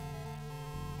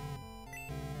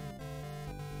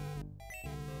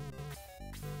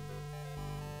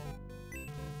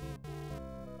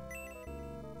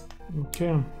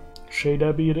 Okay, Shade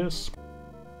Abbey it is.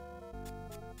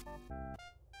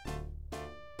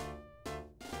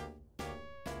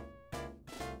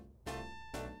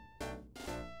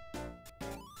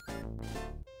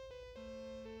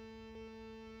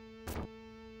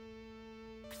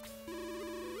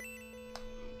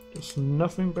 There's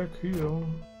nothing back here.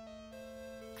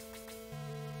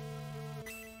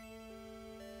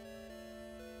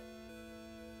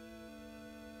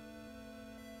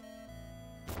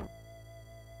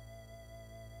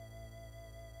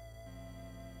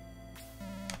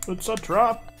 It's a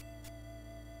trap!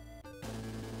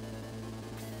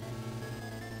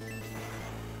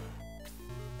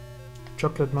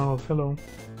 Chocolate mouth, hello.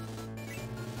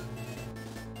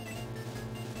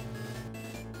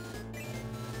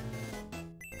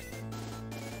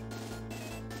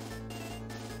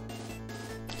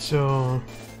 So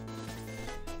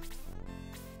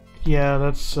yeah,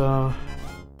 that's an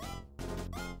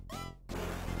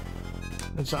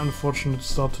unfortunate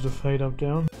start to the fight up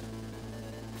there.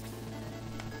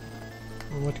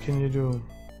 What can you do?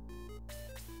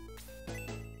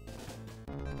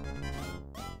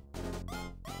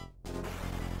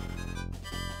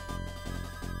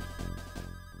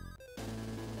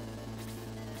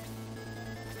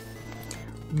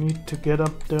 Need to get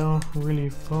up there really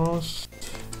fast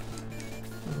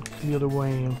and clear the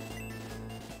way.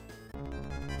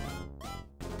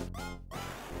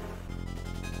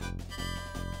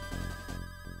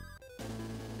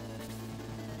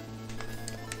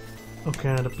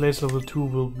 Okay, the place level 2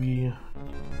 will be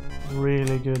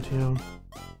really good here.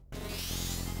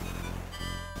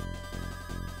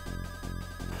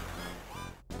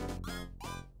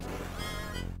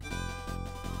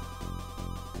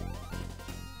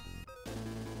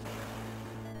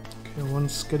 Okay, one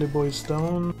Skelly Boy is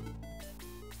down.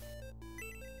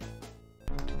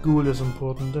 The Ghoul is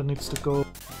important, that needs to go.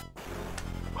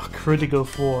 Oh, critical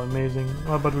 4, amazing.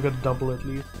 Oh, but we got a double at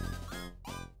least.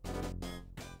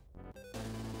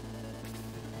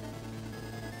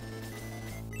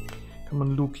 Come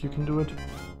on, Luke, you can do it.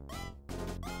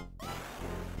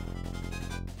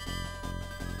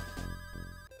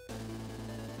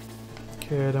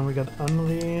 Okay, then we got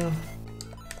Henri.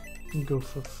 Go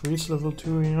for freeze level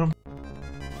 2 here.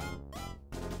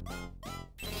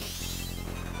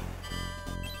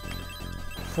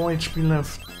 Four HP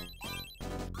left.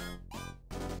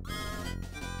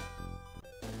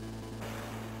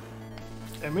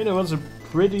 I mean, it was a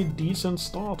pretty decent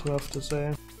start, I have to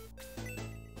say.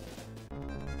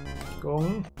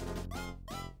 Gong.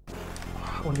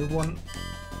 Only one.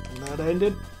 That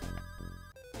ended.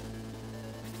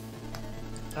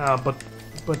 Ah,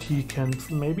 but he can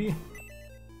maybe.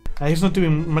 He's not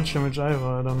doing much damage either.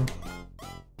 I don't.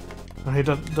 He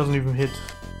doesn't even hit.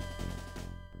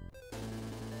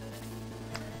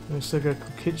 We still got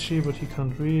Kokichi, but he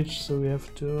can't reach, so we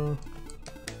have to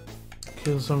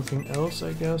kill something else,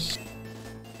 I guess.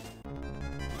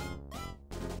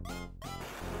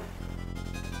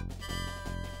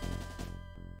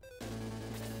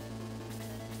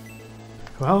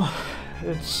 Well,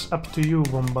 it's up to you,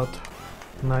 Wombat.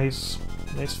 Nice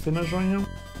finish on him.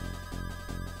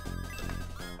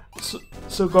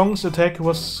 So Gong's attack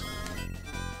was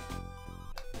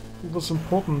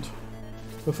important.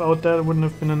 Without that, it wouldn't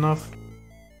have been enough.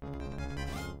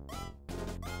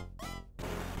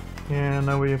 Yeah,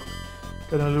 now we're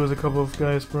gonna lose a couple of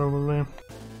guys probably.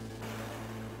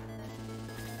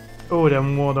 Oh, there are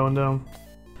more down there.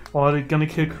 Oh, they're gonna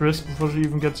kill Chris before she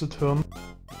even gets a turn.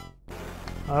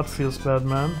 That feels bad,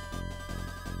 man.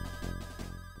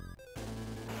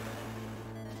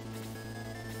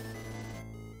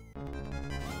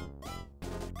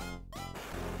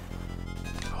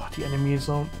 Oh, the enemies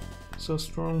are so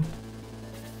strong.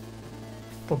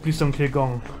 Oh, please don't kill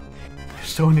Gong.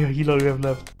 There's only a healer we have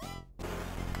left.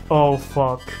 Oh,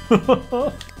 fuck.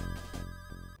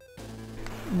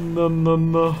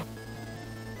 No.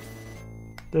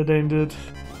 That ain't it.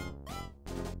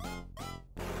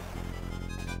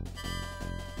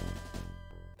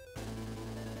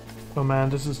 Oh man,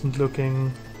 this isn't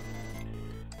looking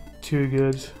too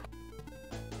good.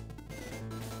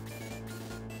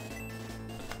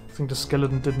 I think the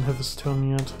skeleton didn't have his turn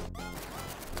yet.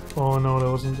 Oh no, that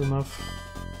wasn't enough.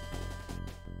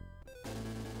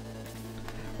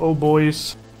 Oh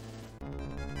boys.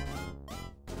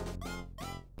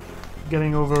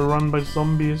 Getting overrun by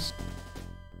zombies.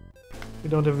 We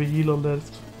don't have a healer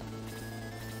left.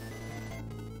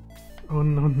 Oh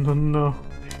no.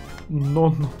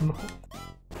 No.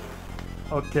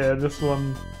 Okay, this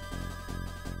one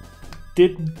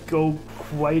didn't go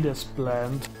quite as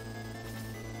planned.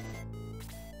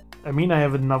 I mean, I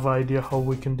have another idea how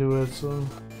we can do it, so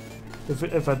if we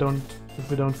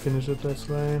don't finish it this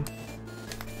way,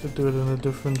 to do it in a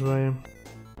different way.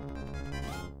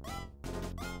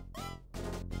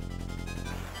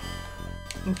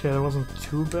 Okay, that wasn't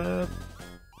too bad.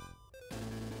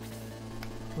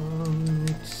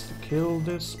 Let's kill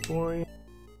this boy.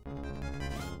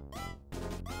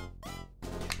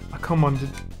 Ah, come on, the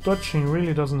dodging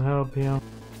really doesn't help here.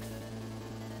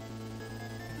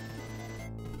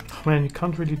 Oh, man, you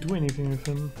can't really do anything with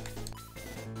him.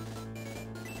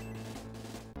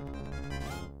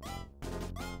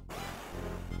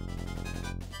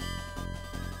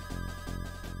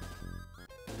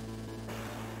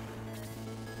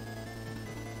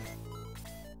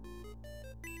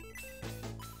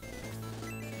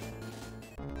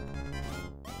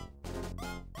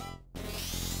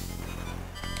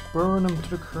 Burn him to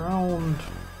the ground.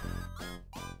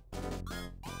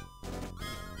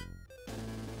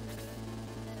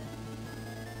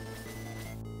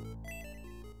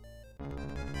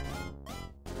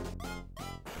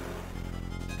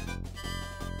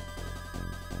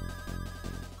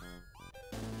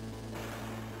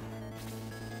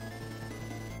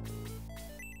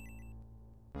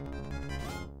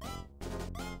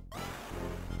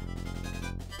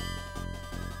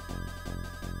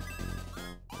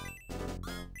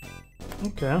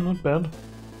 Okay, not bad.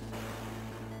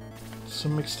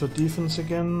 Some extra defense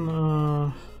again.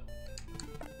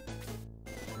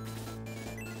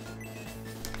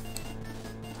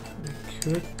 We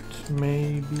could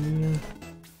maybe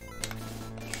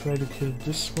try to kill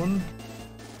this one.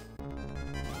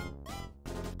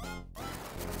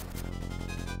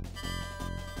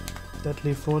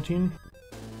 Deadly 14.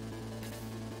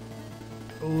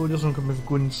 Oh, this one comes with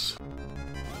guns.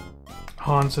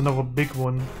 Hans, another big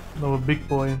one. Another big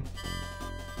boy.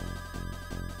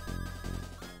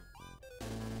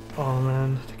 Oh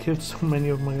man, they killed so many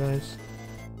of my guys.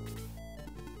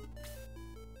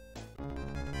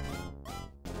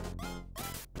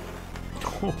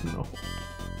 Oh no.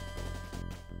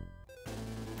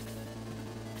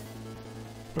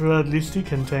 Well, at least he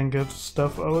can tank his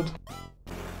stuff out.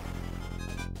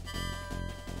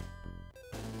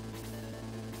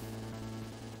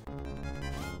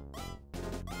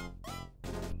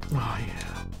 Oh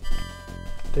yeah.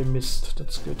 They missed,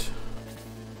 that's good.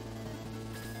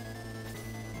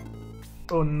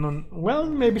 Oh no. Well,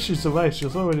 maybe she survived. She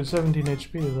was already 17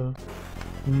 HP though.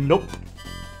 Nope.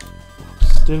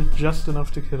 Still just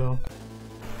enough to kill her.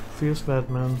 Feels bad,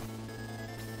 man.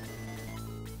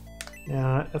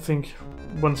 Yeah, I think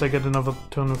once I get another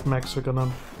turn with Max, we're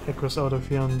gonna Equus out of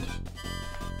here and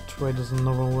try this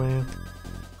another way.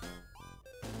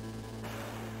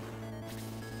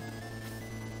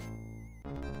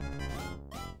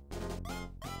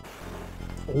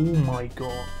 Oh my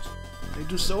god. They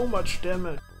do so much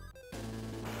damage.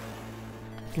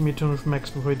 Give me a turn with Max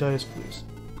before he dies, please.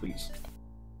 Please.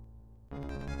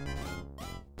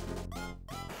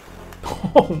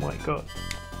 Oh my god.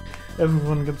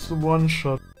 Everyone gets the one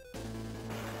shot.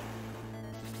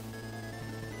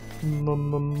 No,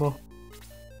 no, no.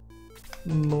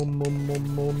 No, no, no,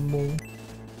 no, no.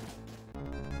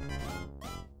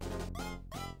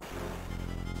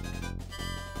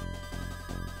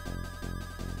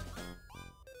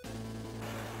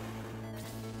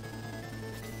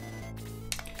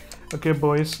 Okay,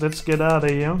 boys, let's get out of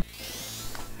here.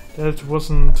 That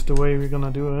wasn't the way we're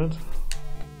gonna do it.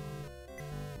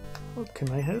 How can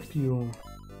I help you?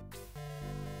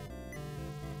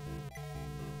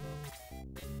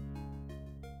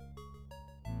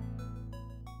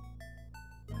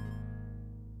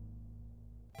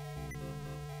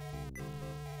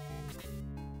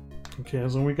 Okay,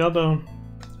 so we got a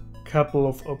couple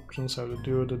of options how to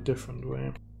do it a different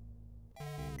way.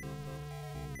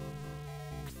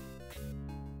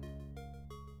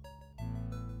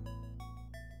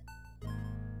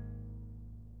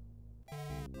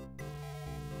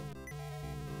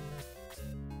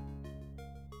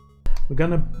 We're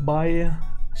gonna buy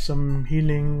some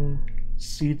healing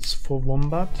seeds for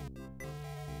Wombat,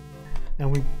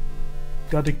 and we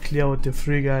gotta clear out the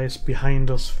 3 guys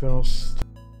behind us first,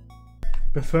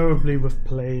 preferably with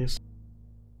plays.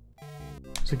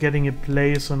 So getting a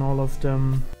place on all of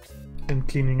them and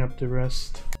cleaning up the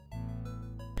rest.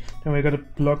 Then we gotta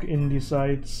block in the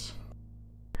sides,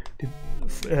 between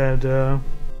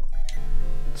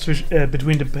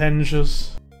the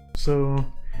benches, so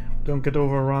don't get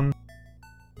overrun.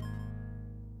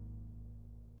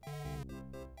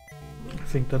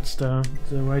 I think that's the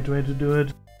right way to do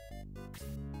it.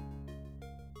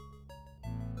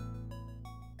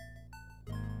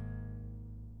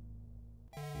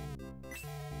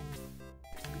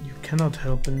 You cannot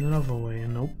help in another way,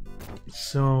 nope.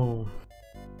 So,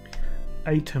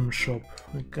 item shop.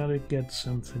 We gotta get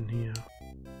something here.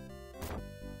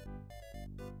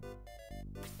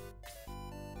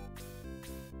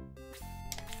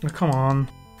 Oh, come on.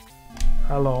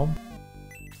 Hello.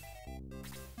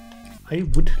 I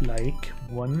would like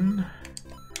 1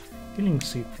 healing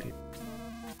seed, please.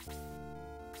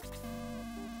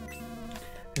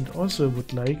 And also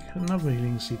would like another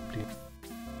healing seed, please.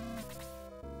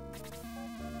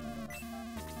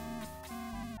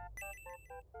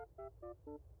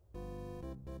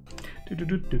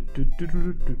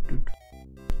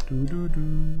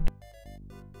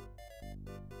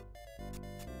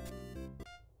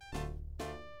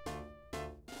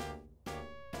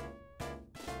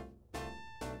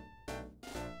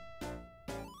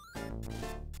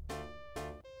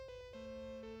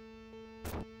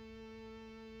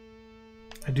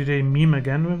 Did they meme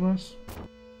again with us?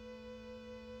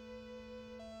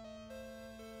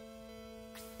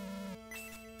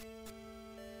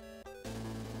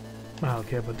 Ah,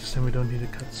 okay, but this time we don't need a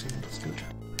cutscene, that's good.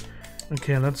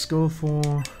 Okay, let's go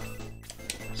for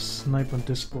snipe on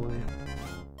this boy.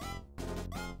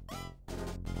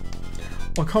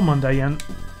 Oh, come on, Diane.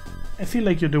 I feel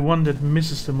like you're the one that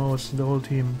misses the most in the whole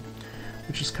team,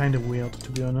 which is kind of weird,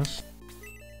 to be honest.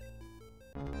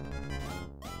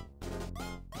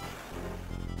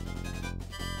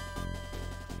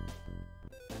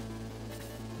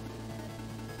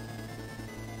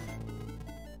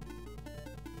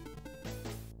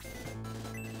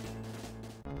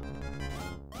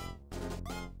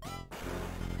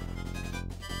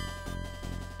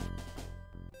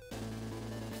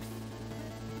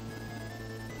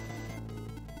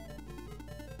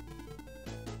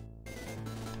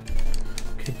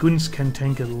 Okay, Guns can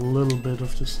tank a little bit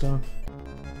of the stuff.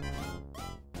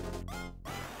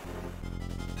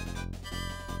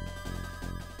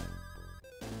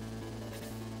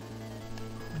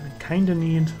 I kinda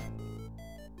need...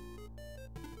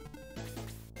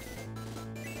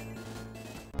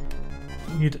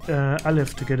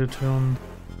 Aleph to get a turn.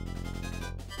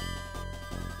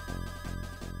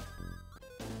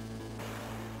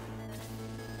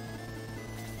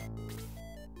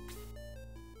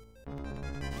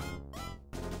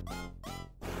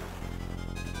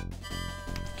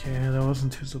 Okay, that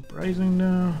wasn't too surprising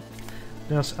now.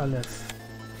 There's Aleph.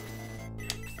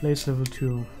 Place level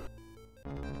 2.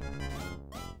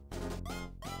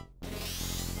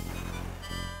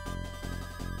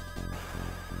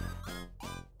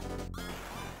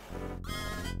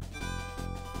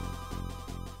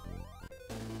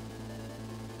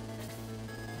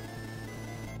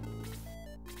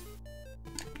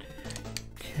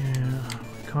 Okay,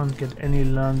 can't get any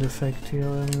land effect here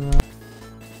anywhere.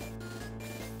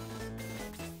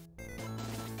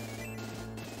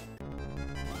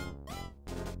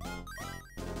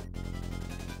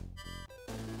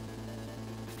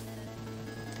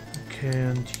 Okay,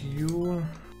 and you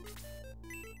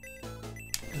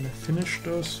gonna finish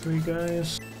those 3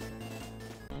 guys.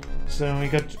 So we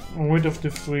got rid of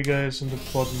the 3 guys in the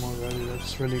bottom already,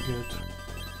 that's really good.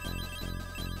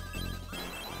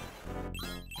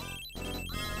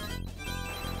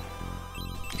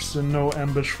 So no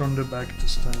ambush from the back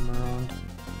this time around.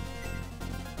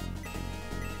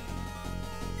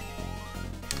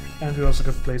 And we also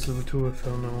got place level 2 with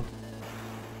her now.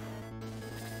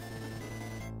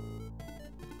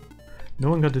 No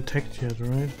one got attacked yet,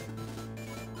 right?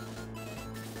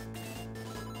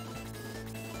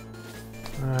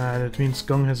 That means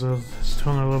Gong has his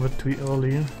turn a little bit too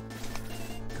early.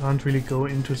 Can't really go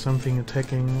into something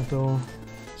attacking at all.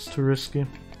 It's too risky.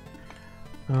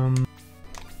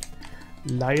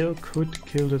 Lyle could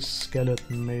kill the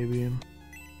skeleton, maybe.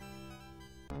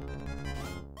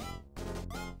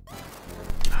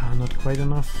 Not quite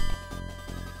enough.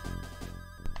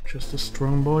 Just a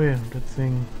strong boy, that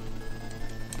thing.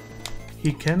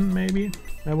 He can, maybe?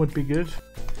 That would be good.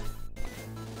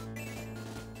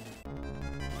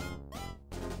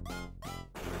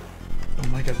 Oh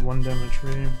my god, 1 damage,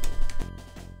 really.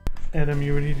 Adam,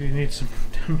 you really need some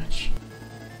damage.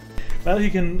 Well, he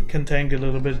can tank a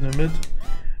little bit in the mid.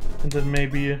 And then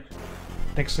maybe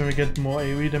next time we get more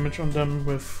AoE damage on them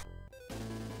with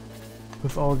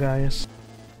all guys.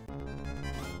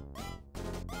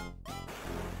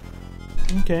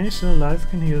 Okay, still alive,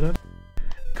 can heal that.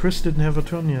 Chris didn't have a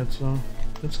turn yet, so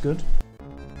that's good.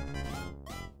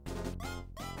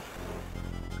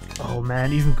 Oh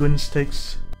man, even Guns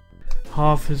takes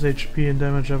half his HP and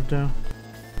damage up there.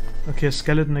 Okay,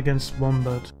 skeleton against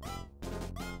Wombat.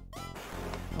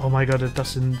 Oh my god, it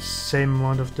does the same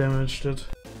amount of damage that...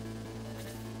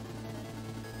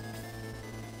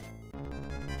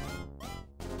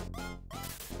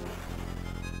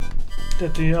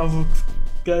 that the other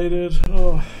guy did.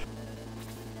 Oh.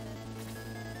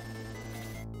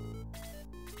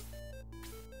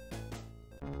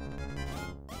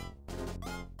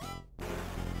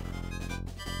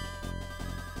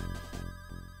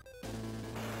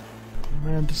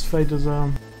 Man, this fight is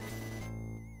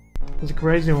it's a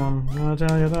crazy one, I'm gonna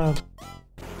tell you that.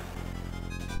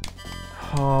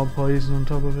 Oh, poison on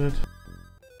top of it.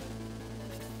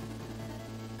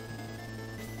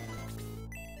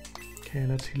 Okay,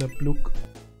 let's heal up Luke.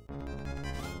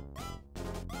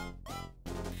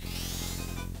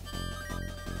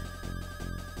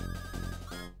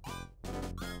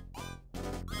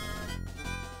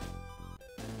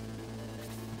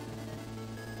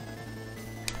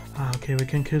 Ah, okay, we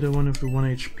can kill the one with the 1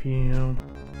 HP, you know.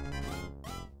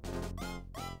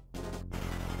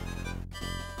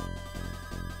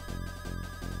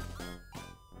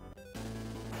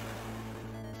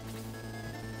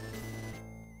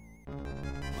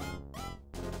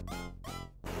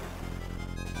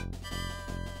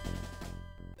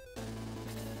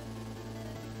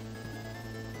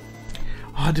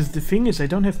 Oh, the thing is, I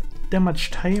don't have that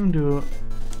much time to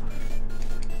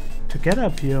get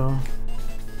up here.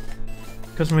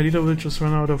 Because my leader will just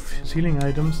run out of his healing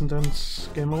items and then it's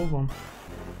game over.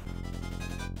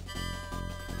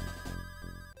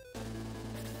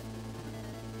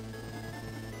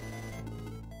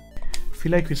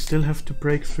 feel like we still have to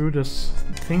break through this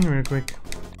thing real quick.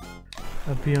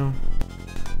 Up here.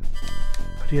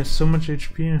 But he has so much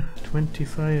HP.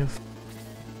 25.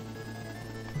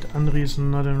 And Andri is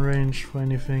not in range for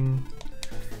anything.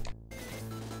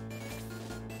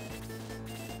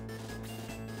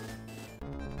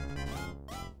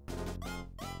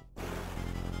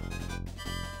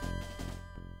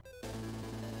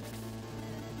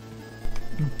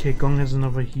 Okay, Gong has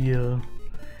another heal.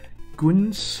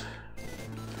 Guns.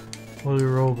 Holy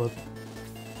robot.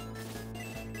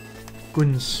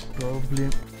 Guns,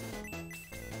 probably.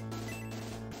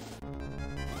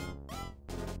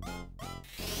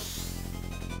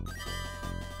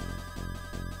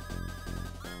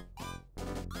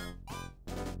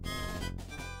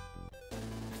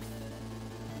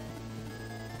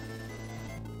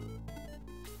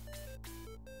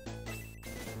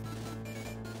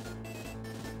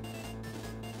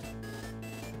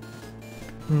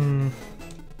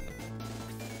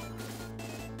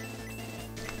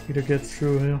 To get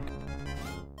through here.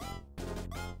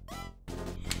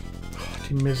 Oh,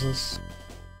 he misses.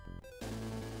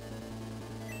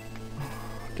 Oh,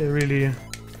 they really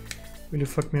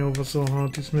fucked me over so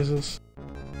hard, these misses.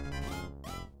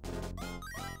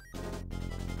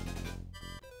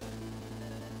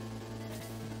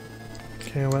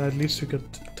 Okay, well at least we got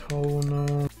Tau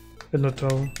now. Not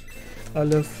Tau.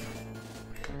 Aleph.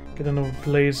 Get another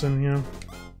place in here.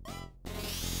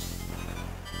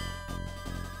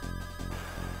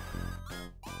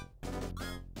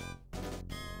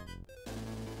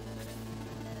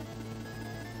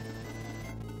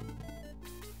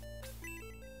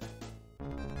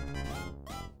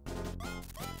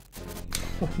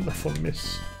 Another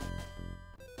miss.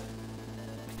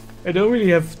 I don't really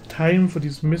have time for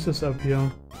these misses up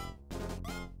here.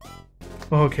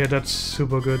 Oh, okay, that's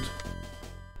super good.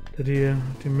 That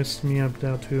he missed me up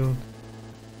there too.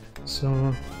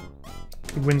 So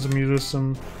he wins some, you lose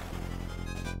some.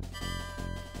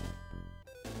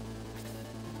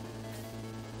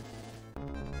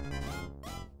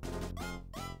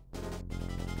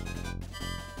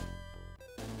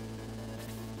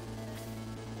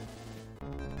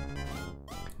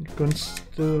 Gun's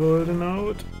still holding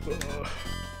out. Ugh.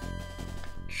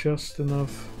 Just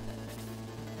enough.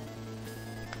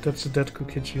 That's a dead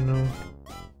Kokichi, you know.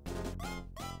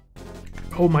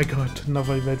 Oh my god,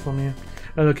 another evade from here.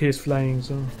 And okay, he's flying,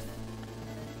 so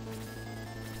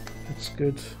that's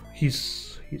good.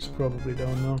 He's probably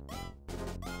down now.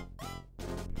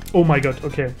 Oh my god,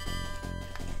 okay.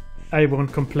 I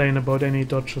won't complain about any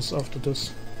dodges after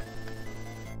this.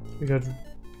 We got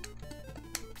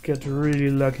get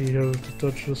really lucky here with the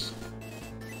dodges.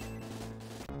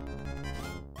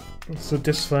 So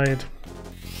this fight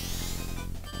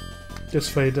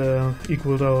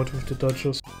equaled out with the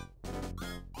dodges.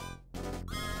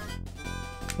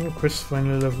 Oh, Chris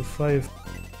finally level 5.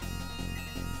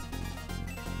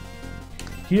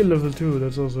 Here level 2,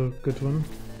 that's also a good one.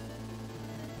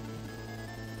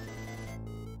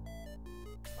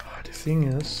 Oh, the thing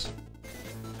is,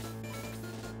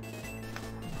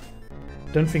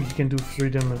 don't think he can do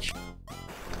 3 damage.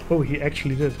 Oh, he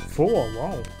actually did. 4,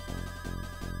 wow.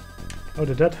 How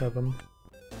did that happen?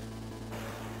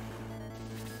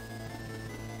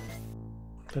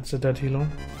 That's a dead healer.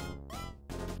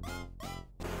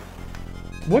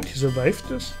 What? He survived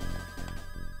this?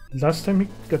 Last time he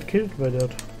got killed by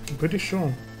that. I'm pretty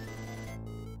sure.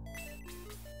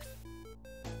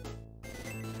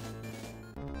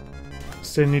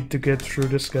 Still need to get through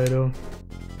this guy though.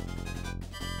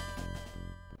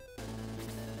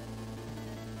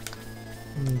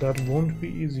 And that won't be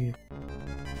easy.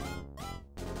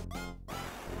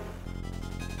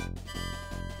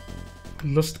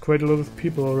 Lost quite a lot of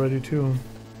people already too.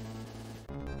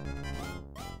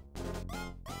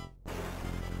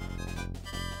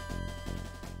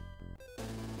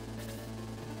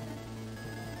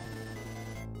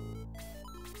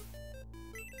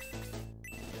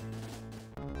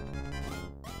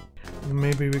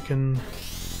 Maybe we can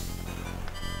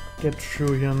get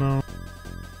through here now.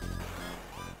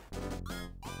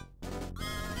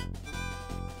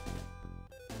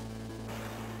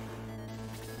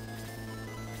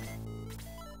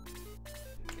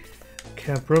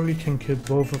 Okay, I probably can kill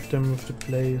both of them with the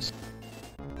plays.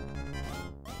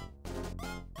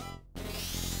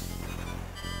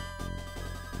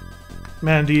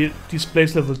 Man, these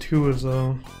plays level 2 is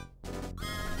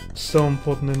so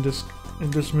important in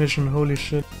this mission, holy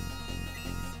shit.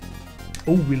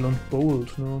 Oh, we learned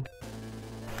Bold, no.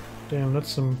 Damn, that's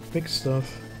some big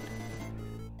stuff.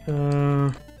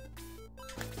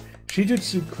 She did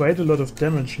quite a lot of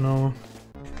damage now.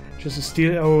 Just a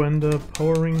steel arrow and a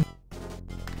power ring.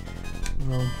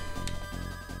 Well,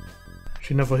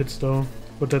 she never hits though,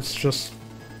 but that's just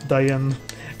Diane.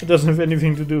 It doesn't have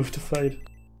anything to do with the fight.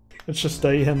 It's just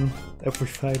Diane every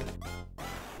fight.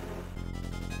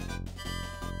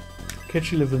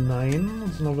 Catchy level 9,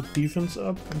 it's now with defense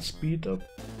up and speed up.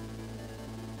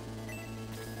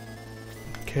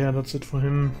 Okay, that's it for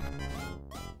him.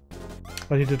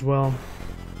 But he did well.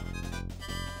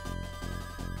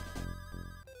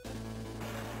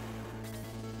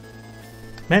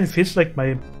 Man, it feels like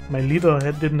my leader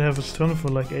didn't have his turn for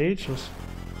like ages.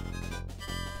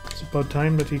 It's about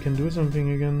time that he can do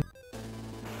something again.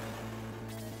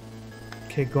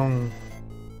 Okay, Gong.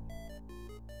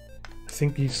 I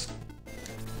think he's...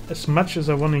 As much as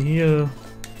I want to heal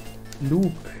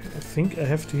Luke, I think I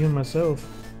have to heal myself.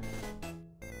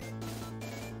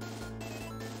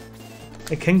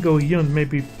 I can go here and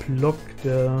maybe block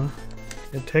the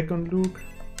attack on Luke.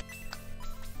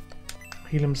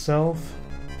 Heal himself.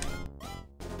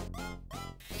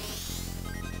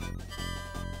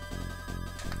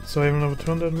 So I have another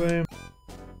turn that way.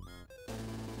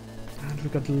 And we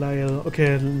got Lyle.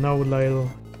 Okay, now Lyle.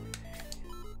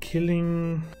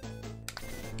 Killing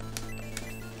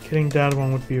that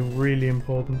one would be really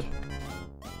important.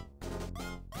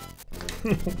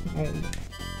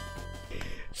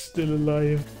 Still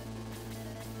alive.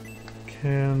 Okay,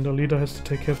 and the leader has to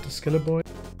take care of the Skeletor.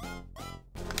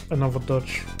 Another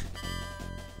dodge.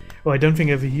 Oh, I don't think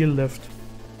I have a heal left.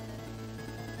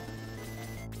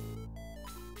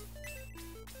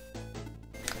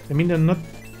 I mean, there are not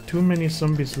too many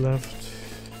zombies left.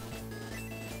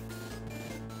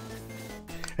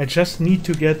 I just need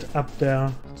to get up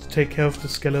there to take care of the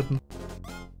skeleton.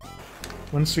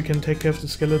 Once we can take care of the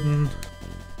skeleton,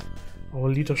 our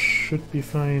leader should be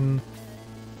fine.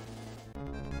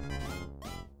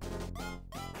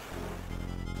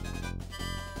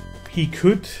 He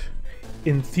could,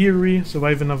 in theory,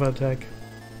 survive another attack.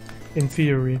 In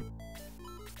theory.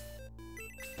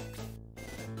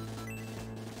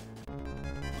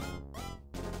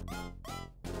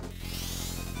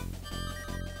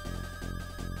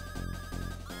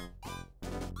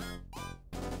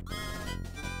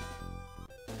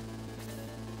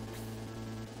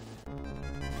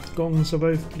 Gong,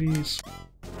 survive, please.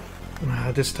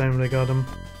 Ah, this time they got him.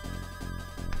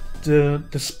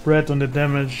 The spread on the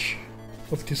damage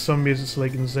of these zombies is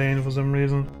like insane for some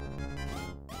reason.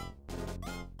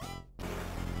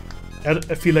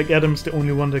 I feel like Adam's the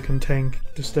only one that can tank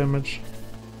this damage.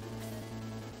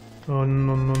 Oh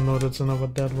no no no, that's another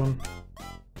dead one.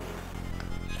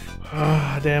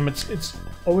 Ah damn, it's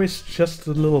always just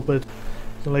a little bit.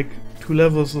 So like 2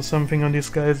 levels or something on these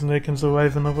guys and they can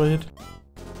survive another hit.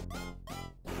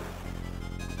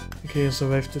 Okay, I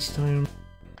survived this time.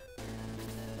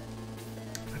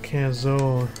 Okay,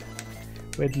 so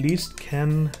we at least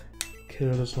can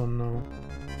kill this one now.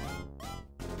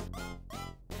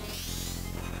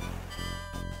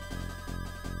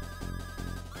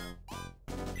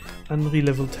 Unreal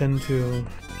level 10 to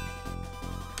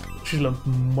Chiland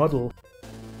model.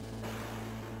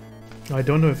 I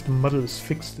don't know if the model is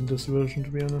fixed in this version, to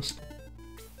be honest.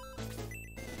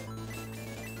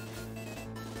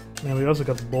 Yeah, we also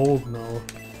got bold now.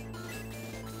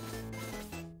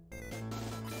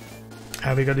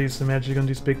 Ah, we gotta use the magic on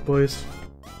these big boys.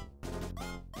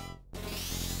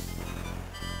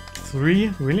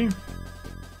 3? Really?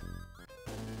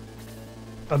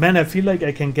 Oh man, I feel like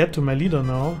I can get to my leader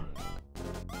now.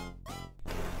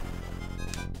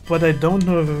 But I don't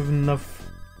know if I have enough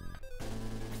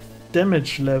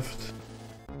damage left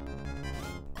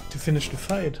to finish the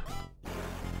fight.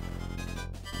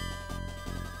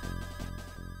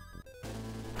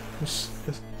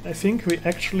 I think we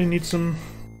actually need some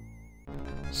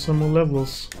more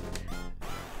levels.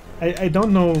 I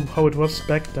don't know how it was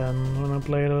back then when I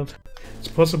played it. It's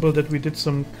possible that we did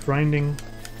some grinding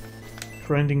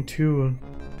too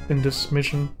in this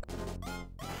mission,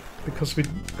 because we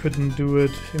couldn't do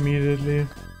it immediately.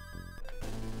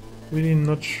 Really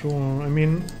not sure. I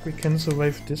mean, we can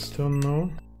survive this turn now.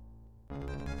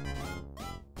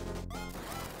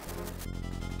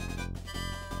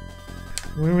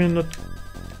 We're not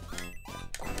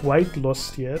quite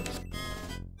lost yet.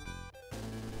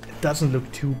 It doesn't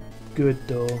look too good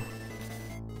though.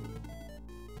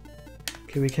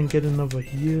 Okay, we can get another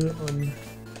heal on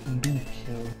Luke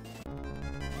here.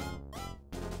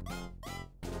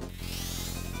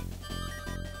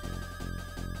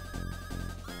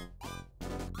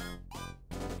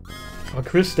 Oh,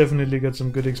 Chris definitely got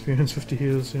some good experience with the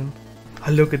heals here.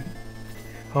 Oh, look at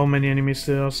how many enemies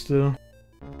there are still.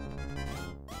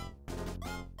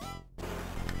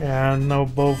 And now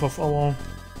both of our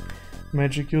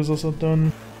magic users are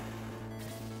done.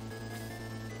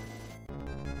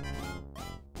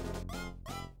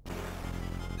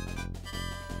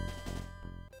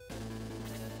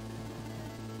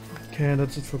 Okay,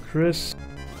 that's it for Chris.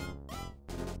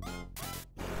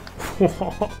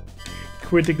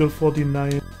 Critical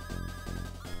 49.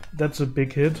 That's a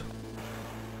big hit.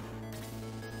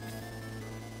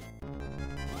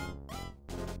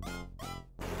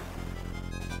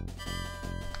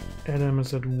 Adam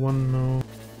is at 1 now.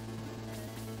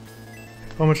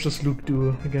 How much does Luke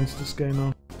do against this guy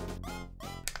now?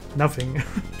 Nothing.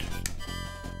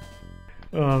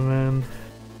 Oh man.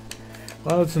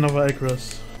 Well, it's another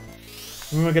Acros.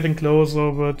 We were getting closer,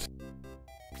 but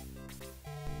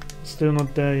still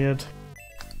not there yet.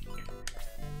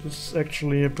 This is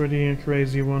actually a pretty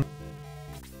crazy one.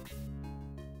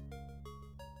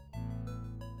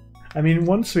 I mean,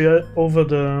 once we are over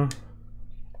the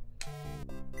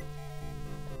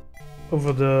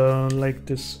like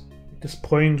this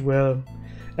point where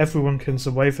everyone can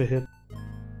survive a hit,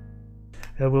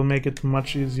 that will make it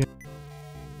much easier.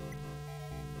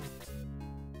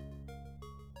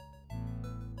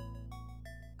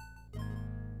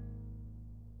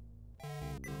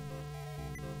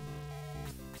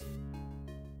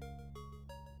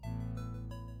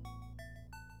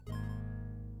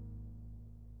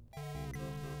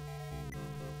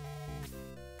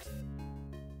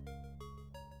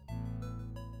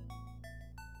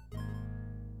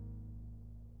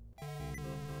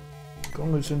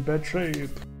 Gong is in bad shape.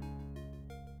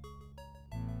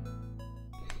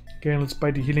 Okay, let's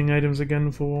buy the healing items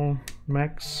again for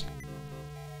Max.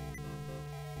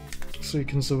 So he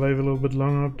can survive a little bit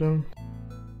longer up there.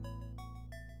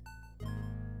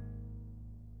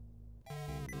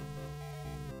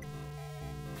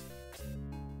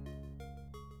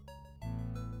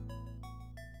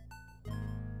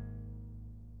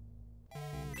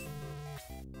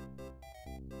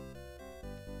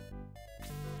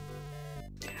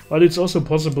 But it's also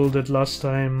possible that last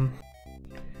time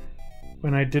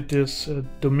when I did this,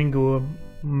 Domingo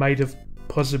might have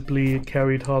possibly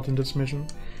carried hard in this mission.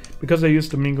 Because I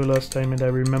used Domingo last time and I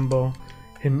remember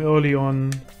him early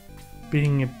on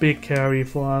being a big carry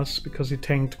for us because he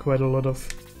tanked quite a lot of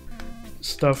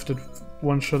stuff that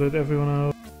one-shotted everyone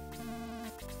out.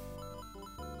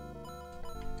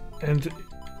 And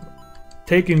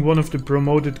taking one of the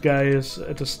promoted guys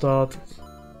at the start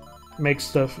makes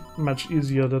stuff much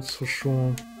easier, that's for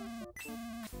sure.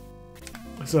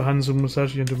 So Hanzo,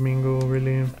 Musashi and Domingo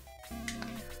really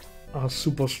are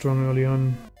super strong early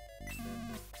on.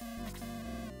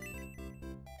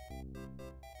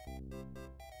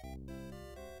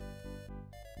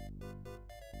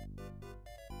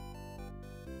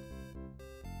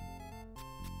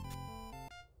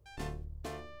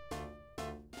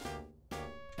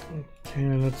 Okay,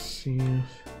 let's see.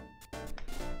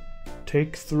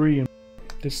 Take 3.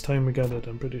 This time we got it,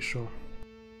 I'm pretty sure.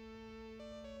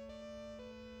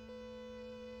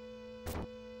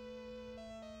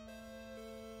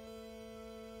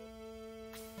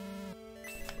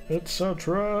 It's a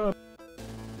trap!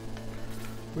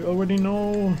 We already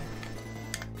know!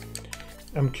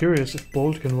 I'm curious if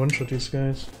Bolt can one-shot these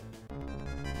guys.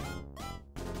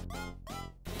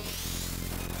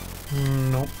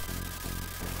 No.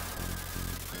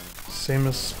 Same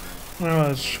as... well, I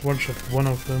just one-shot one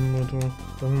of them, but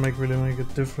doesn't really make a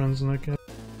difference in that case.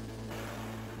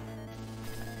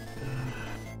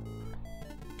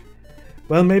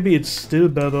 Well, maybe it's still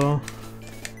better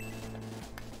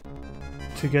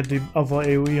to get the other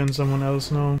AoE on someone else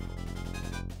now.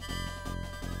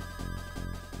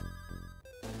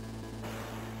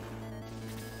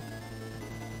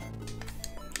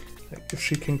 Like, if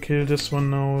she can kill this one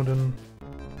now, then...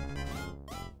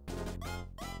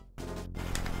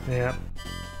 yeah.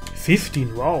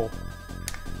 15, wow!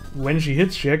 When she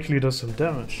hits, she actually does some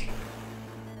damage.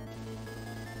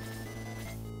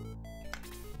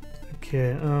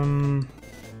 Okay,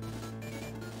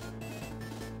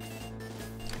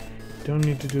 don't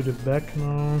need to do the back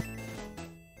now.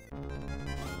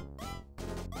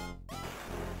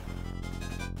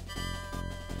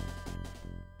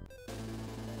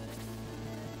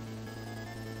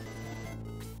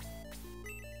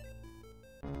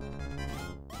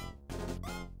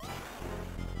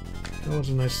 That was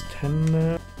a nice 10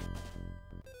 there.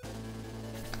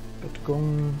 But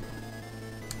Gong.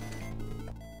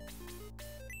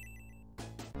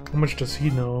 How much does he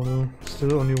now?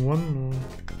 Still only 1?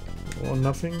 Or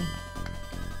nothing?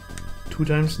 2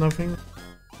 times nothing?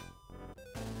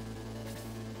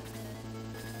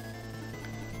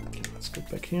 Okay, let's get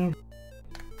back here.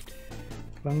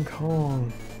 Wang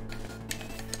Kong.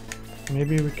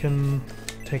 Maybe we can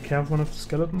take care of one of the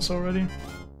skeletons already?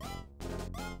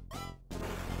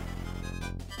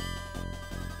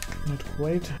 Not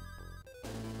quite.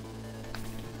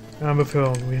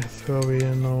 Before we have her, we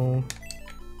now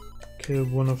kill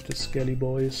one of the skelly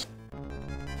boys.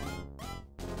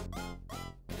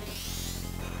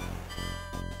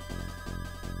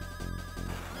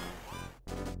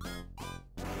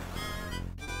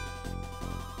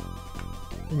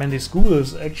 Man, this ghoul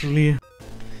is actually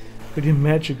pretty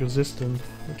magic resistant,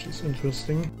 which is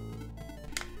interesting.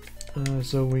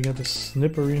 So we got a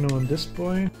Snipperino on this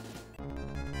boy.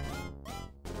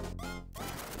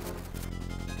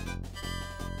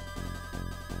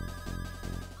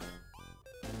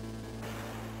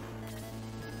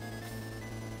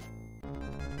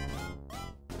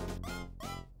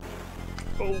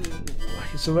 Oh,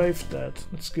 he survived that.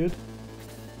 That's good.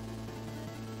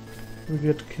 We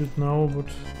get killed now, but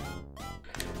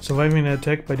surviving an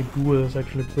attack by the ghoul is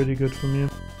actually pretty good for me.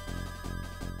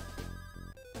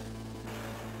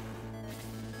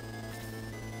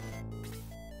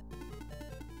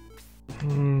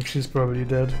 She's probably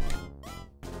dead.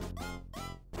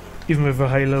 Even with a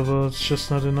high level, it's just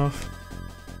not enough.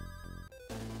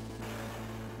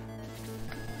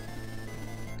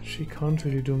 She can't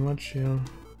really do much here.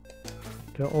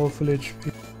 They're all full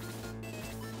HP.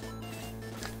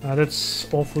 Ah, that's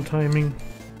awful timing.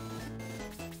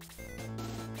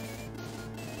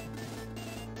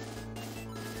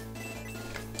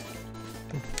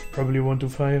 Probably 1 to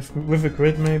 5 with a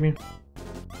crit, maybe.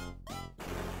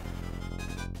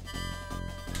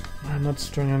 I'm not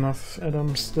strong enough,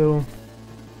 Adam, still.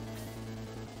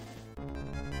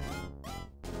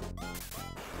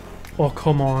 Oh,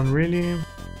 come on, really?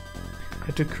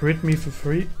 Had to crit me for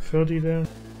free 30 there.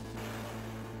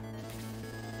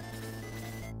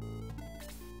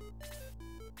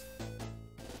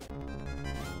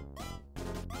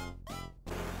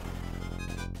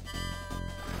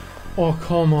 Oh,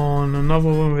 come on, another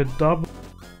one with double.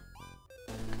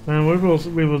 Man,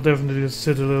 we will definitely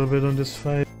sit a little bit on this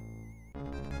fight.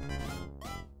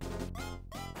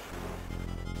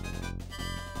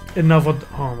 Another.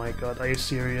 Oh my god, are you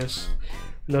serious?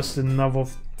 Lost another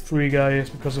 3 guys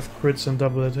because of crits and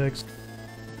double attacks.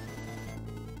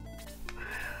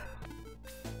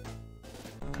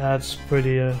 That's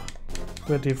pretty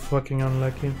fucking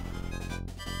unlucky.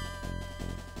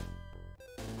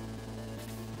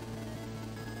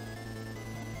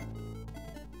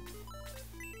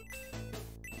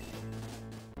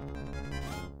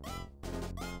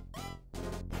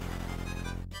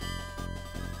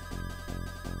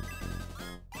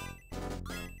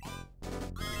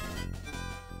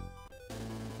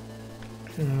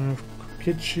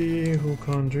 Kitschy, who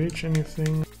can't reach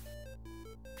anything.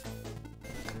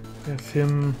 Have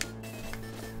him.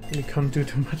 He can't do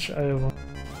too much either.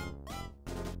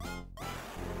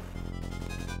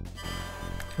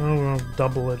 Oh well,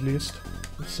 double at least.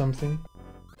 It's something.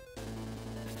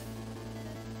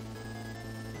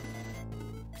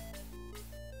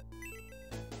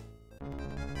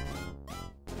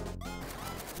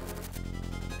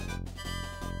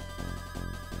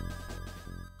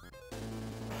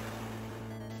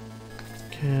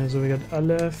 Okay, so we got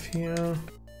Aleph here.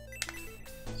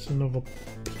 It's another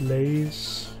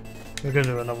place. We're gonna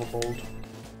do another Bolt.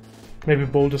 Maybe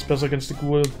Bolt is better against the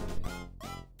ghoul.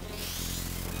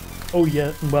 Oh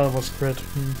yeah, well it was crit.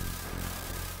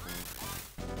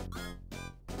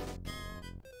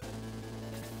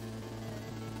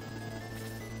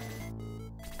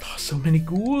 Oh, so many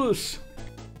ghouls!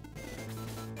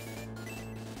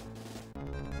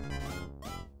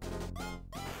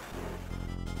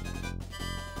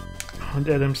 And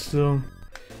Adam still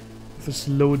with his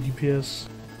low DPS.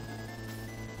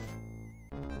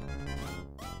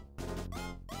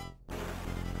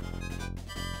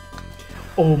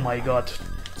 Oh my god,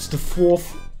 it's the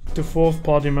fourth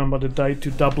party member that died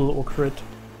to double or crit.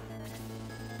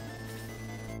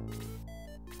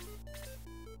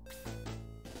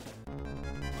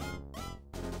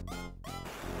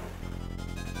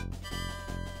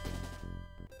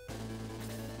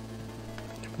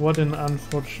 What an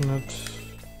unfortunate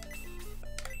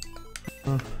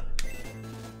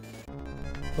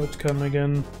outcome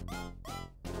again.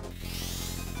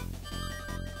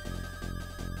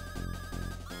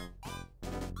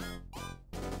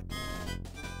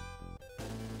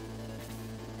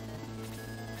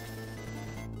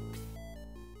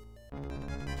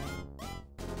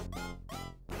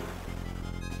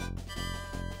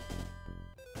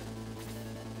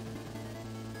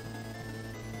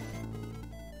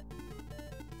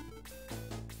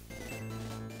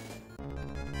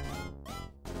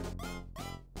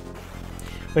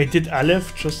 Wait, did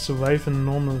Aleph just survive a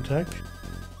normal attack?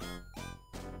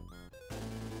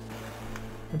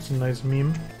 That's a nice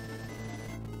meme.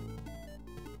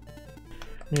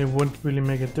 It won't really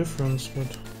make a difference,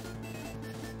 but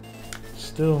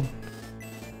still.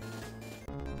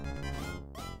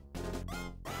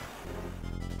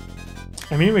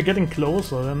 I mean, we're getting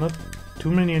closer, there are not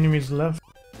too many enemies left.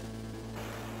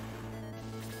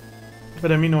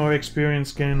 But I mean, our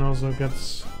experience gain also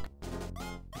gets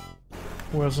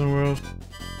worse and worse.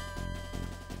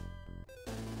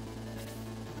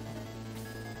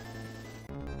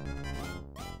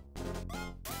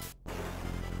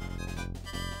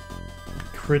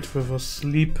 Crit with a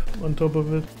sleep on top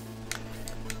of it.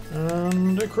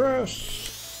 And a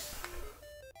crash!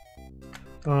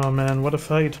 Oh man, what a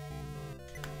fight.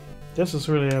 This is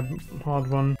really a hard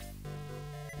one.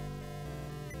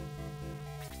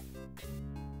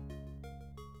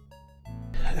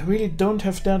 I really don't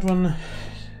have that one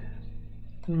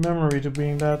in memory to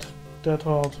being that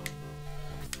hard.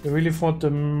 I really thought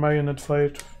the marionette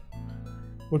fight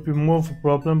would be more of a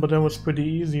problem, but that was pretty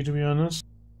easy to be honest.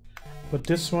 But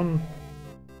this one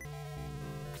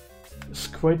is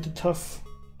quite a tough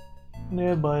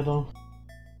nail biter.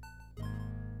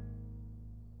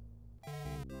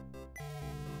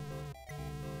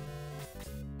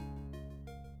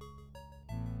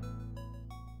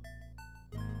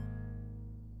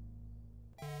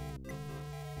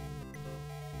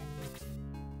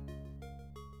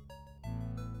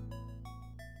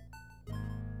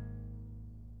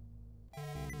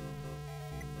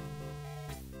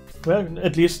 Well,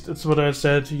 at least it's what I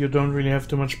said, you don't really have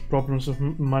too much problems with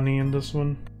money in this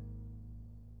one.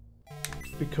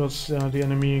 Because the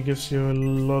enemy gives you a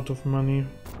lot of money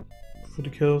for the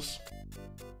kills.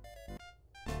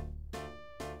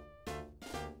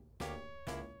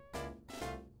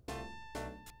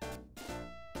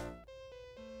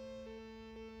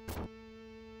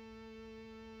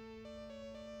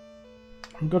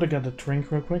 I'm gonna get a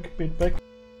drink real quick, be back.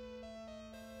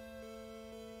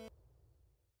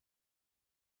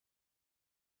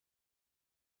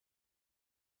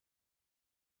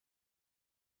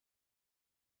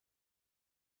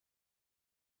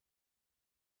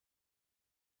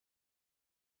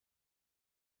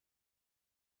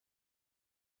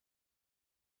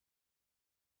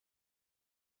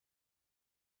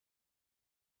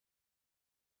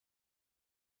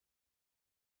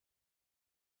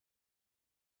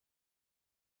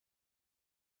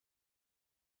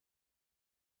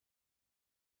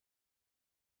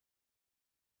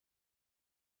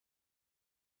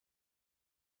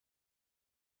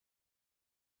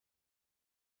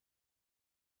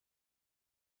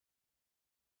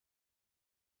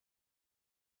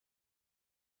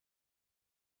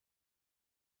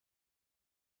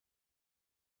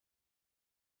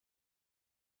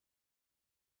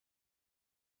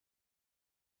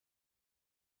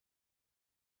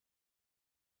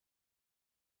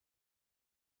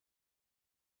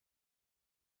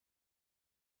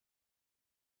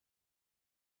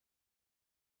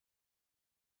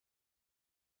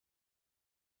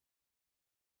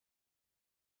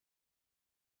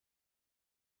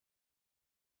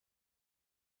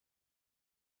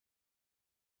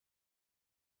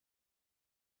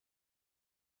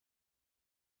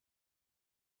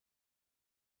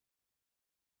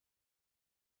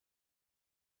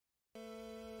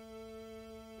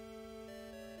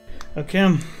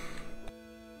 Okay.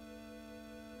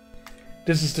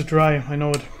 This is the try, I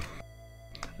know it.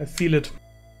 I feel it.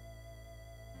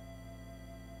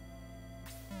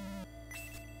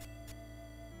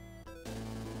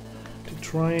 The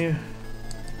try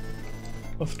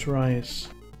of tries.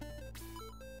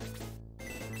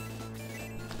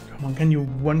 Come on, can you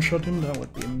one-shot him? That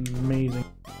would be amazing.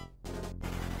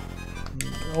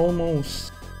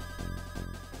 Almost.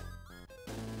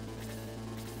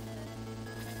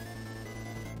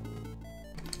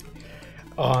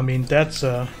 Oh, I mean, that's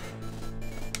a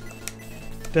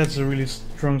really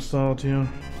strong start here.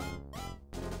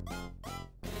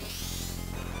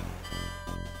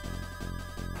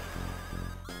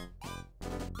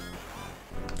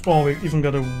 Oh, we even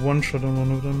got a one-shot on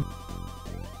one of them.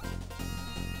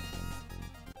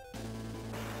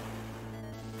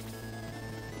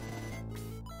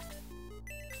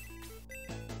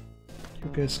 You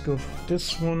guys go for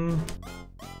this one.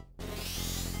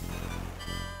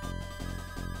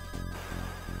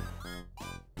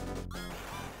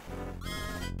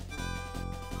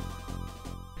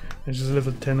 It's just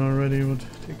level 10 already, but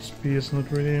the XP is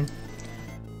not really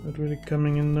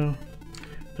coming in now.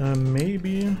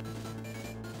 Maybe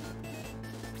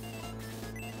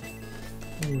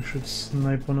we should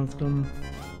snipe one of them.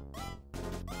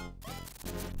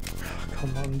 Oh,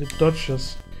 come on, the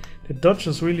dodges. The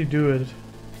dodges really do it.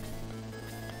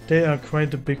 They are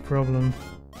quite a big problem.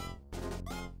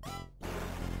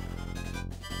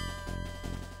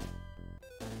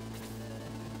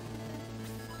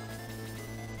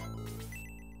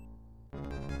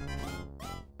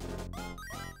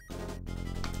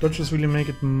 dodges really make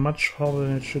it much harder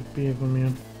than it should be for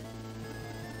me.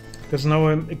 Because now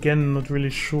I'm again not really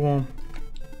sure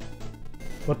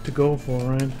what to go for,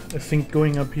 right? I think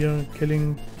going up here,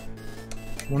 killing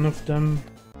one of them.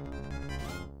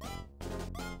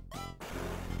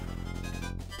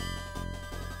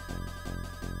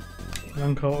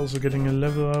 Lanka also getting a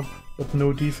level up, but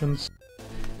no defense.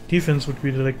 Defense would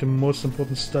be like the most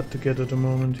important stat to get at the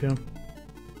moment here.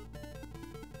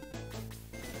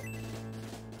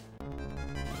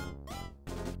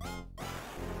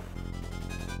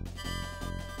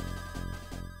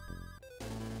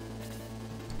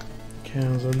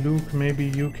 Okay, so Luke, maybe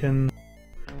you can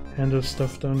handle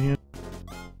stuff down here.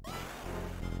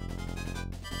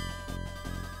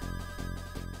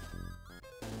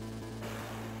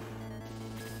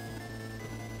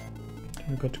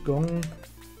 I got Gong.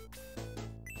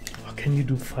 Oh, can you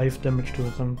do 5 damage to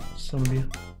a zombie?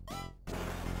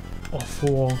 Oh,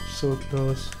 4. So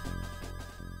close.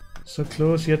 So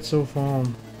close, yet so far.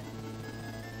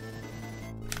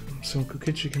 So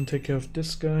Kokichi can take care of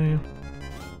this guy.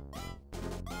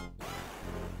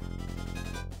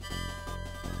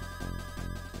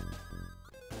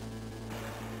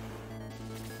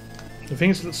 I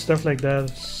think stuff like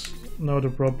that is not a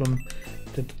problem.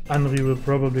 That Anri will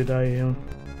probably die here.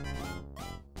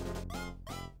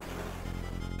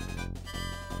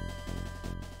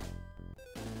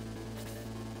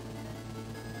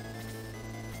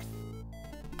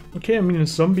 Okay, I mean a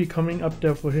zombie coming up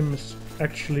there for him is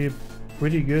actually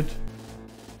pretty good.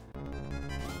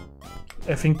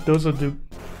 I think those are the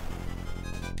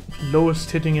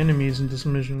lowest hitting enemies in this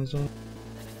mission, so...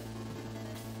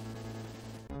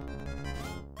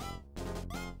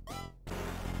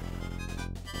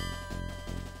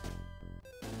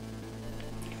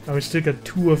 Now we still got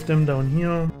 2 of them down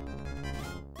here.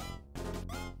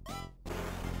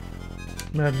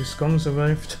 At least Gong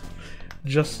survived.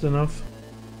 Just enough.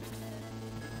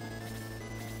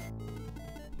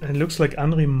 And it looks like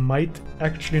Anri might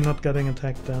actually not getting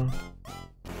attacked there.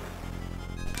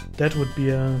 That would be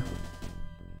a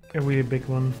really big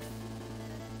one.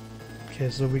 Okay,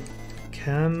 so we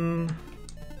can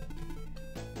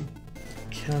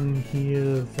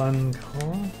heal Van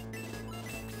Kar.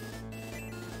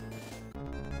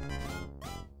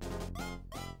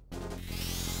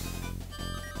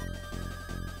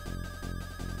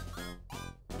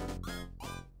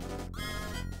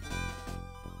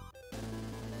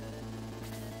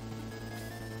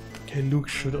 Okay, Luke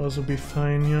should also be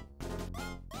fine here.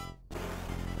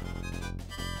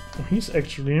 Oh, he's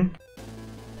actually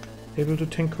able to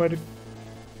tank quite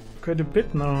a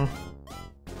bit now.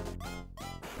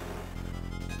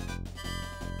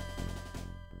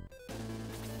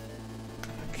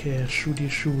 Okay, shooty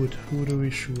shoot. Who do we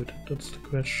shoot? That's the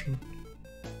question.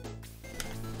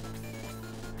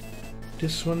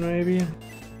 This one maybe?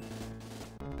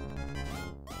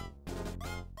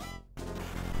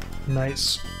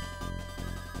 Nice.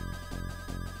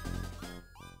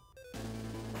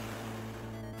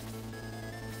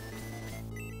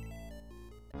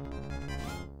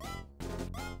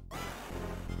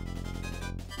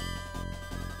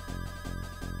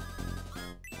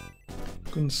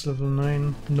 Gun's level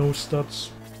 9, no stats.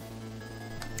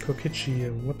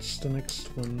 Kokichi, what's the next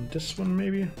one? This one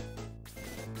maybe?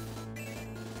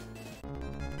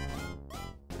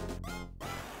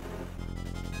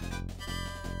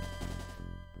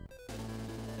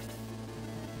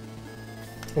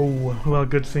 Oh, well,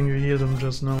 good thing you hear them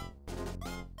just now.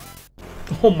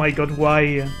 Oh my god,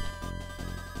 why?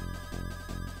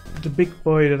 The big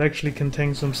boy that actually can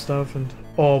tank some stuff and...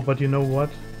 Oh, but you know what?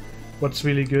 What's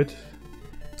really good?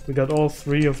 We got all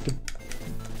 3 of the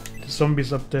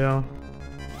zombies up there.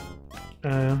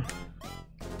 Oh,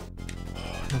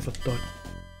 another dot.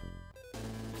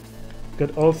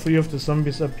 Got all 3 of the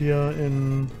zombies up here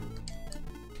in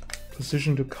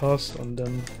position to cast on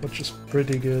them, which is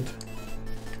pretty good.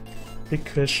 Big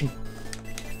question.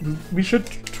 We should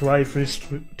try Freeze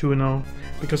 2 now,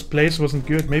 because Blaze wasn't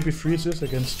good. Maybe Freeze is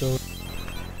against those.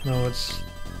 No, it's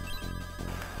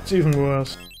even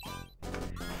worse.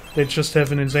 They just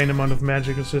have an insane amount of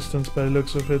magic resistance by the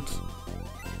looks of it.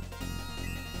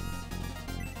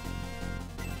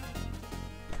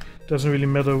 Doesn't really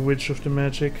matter which of the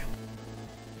magic.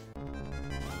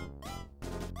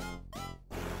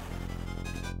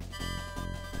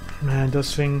 Man,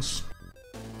 those things.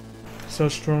 So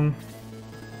strong.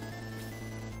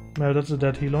 Well, that's a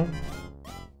dead healer.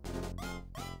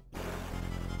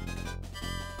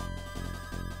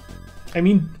 I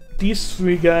mean, these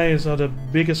 3 guys are the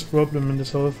biggest problem in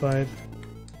this whole fight.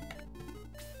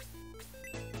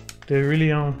 They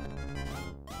really are.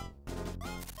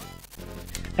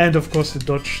 And of course the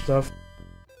dodge stuff.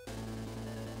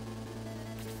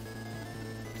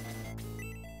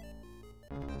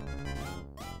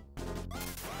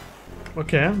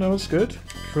 Okay, that was good.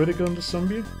 Critical on the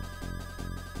zombie.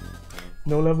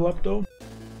 No level up though.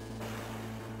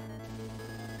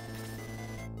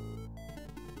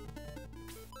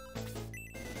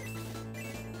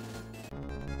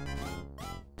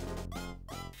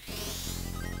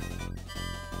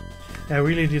 Yeah,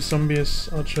 really these zombies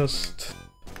are just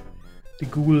the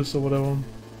ghouls or whatever.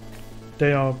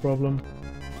 They are a problem.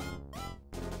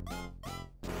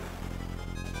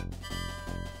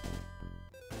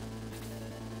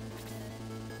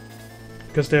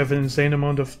 Because they have an insane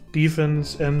amount of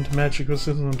defense and magic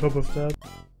resistance on top of that.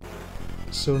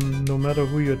 So no matter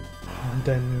who you... Oh,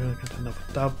 then you're gonna get another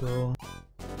double.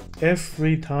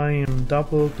 Every time,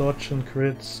 double dodge and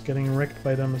crits. Getting wrecked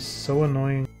by them is so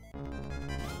annoying.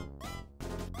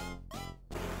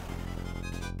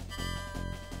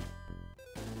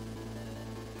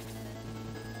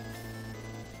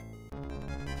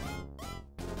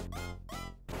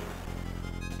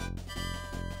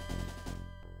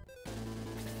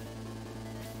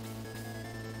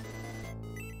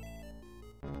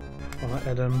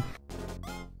 Adam.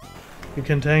 You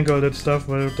can tank all that stuff,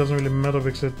 but it doesn't really matter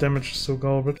because the damage is so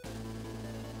garbage.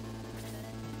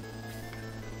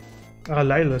 Ah,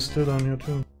 Lila's still down here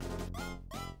too.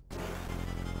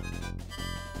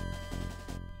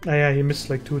 Ah yeah, he missed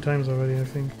like 2 times already, I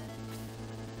think.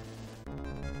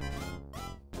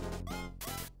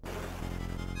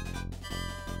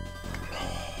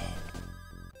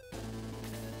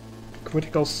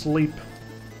 Critical sleep.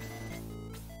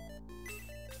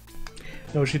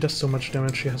 No, she does so much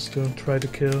damage, she has to try to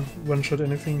kill, one-shot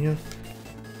anything here.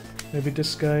 Maybe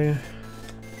this guy.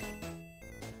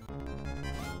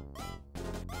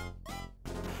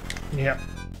 Yeah.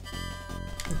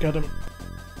 Got him.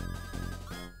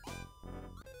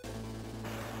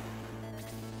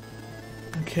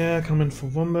 Okay, coming for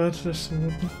Wombat, this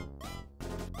one.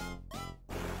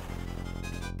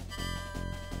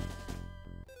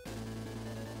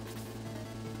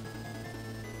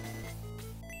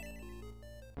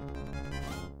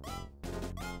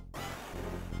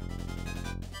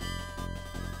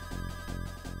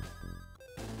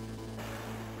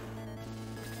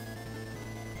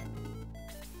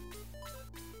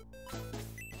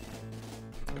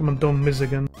 Come on, don't miss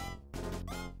again.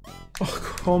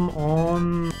 Oh, come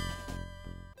on.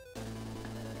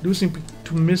 Losing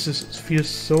 2 misses feels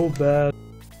so bad.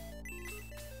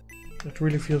 It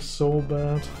really feels so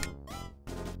bad.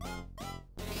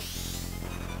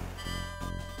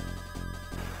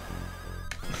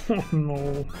 Oh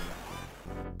no.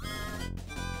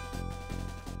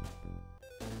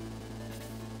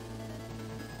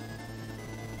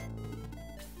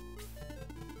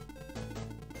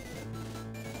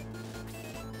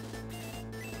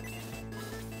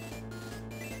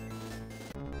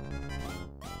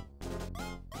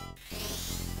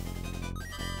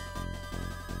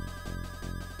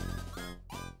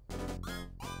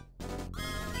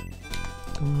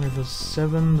 Level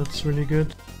 7, that's really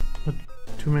good. Not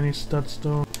too many stats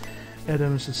though.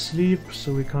 Adam is asleep,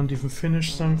 so we can't even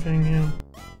finish something here.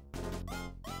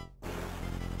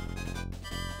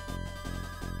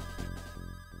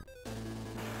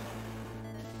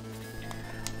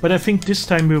 But I think this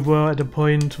time we were at a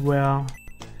point where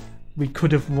we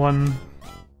could have won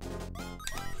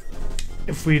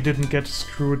if we didn't get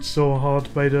screwed so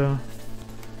hard by the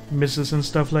misses and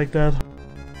stuff like that.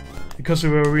 Because we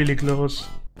were really close.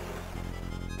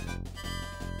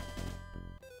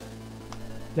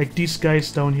 Like these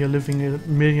guys down here living a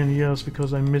million years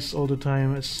because I miss all the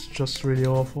time is just really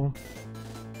awful.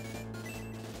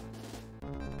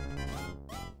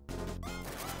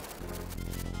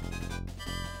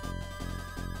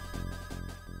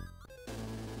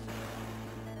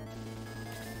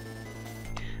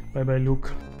 Bye bye,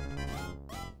 Luke.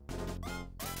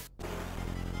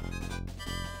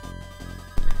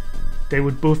 They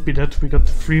would both be dead. We got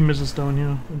 3 misses down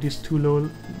here. And these 2 low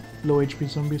HP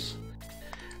zombies.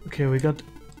 Okay, we got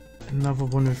another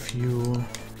one with you.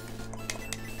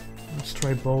 Let's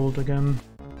try Bolt again.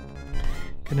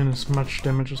 Get in as much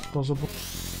damage as possible.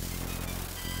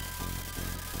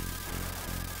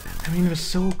 I mean, we're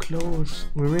so close.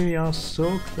 We really are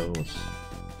so close.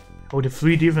 Oh, the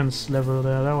 3 defense level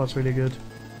there, that was really good.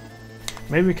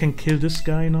 Maybe we can kill this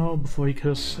guy now before he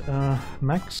kills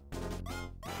Max.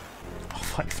 Oh,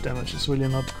 5 damage is really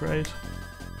not great.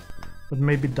 But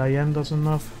maybe Diane does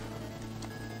enough.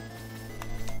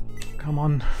 Come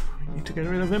on, we need to get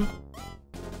rid of him.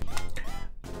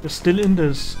 We're still in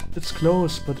this. It's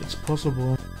close, but it's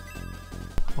possible.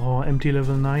 Oh, empty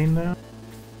level 9 there.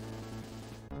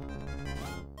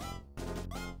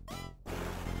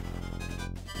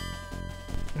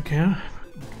 Okay.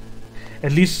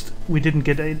 At least we didn't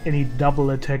get any double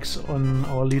attacks on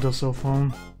our leader so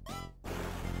far.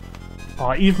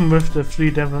 Oh, even with the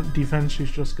 3 defense she's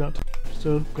just got.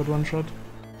 Still got 1 shot.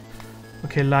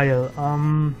 Okay, Lyle.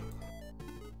 1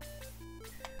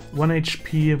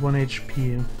 HP, 1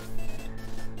 HP.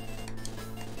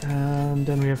 And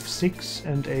then we have 6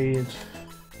 and 8.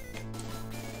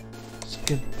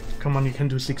 Come on, you can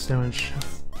do 6 damage.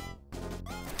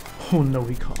 Oh no,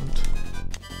 he can't.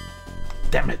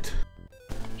 Damn it!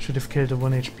 Should have killed the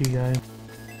 1 HP guy.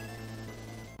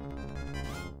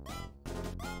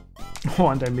 Oh,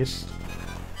 and I missed.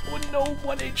 Oh no,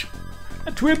 1 HP.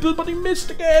 A triple, but he missed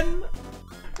again!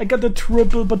 I got a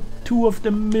triple, but 2 of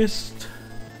them missed.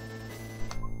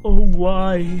 Oh,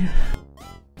 why?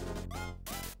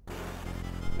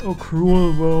 Oh,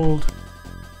 cruel world.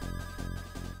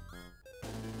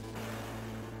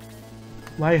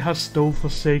 Why hast thou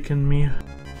forsaken me?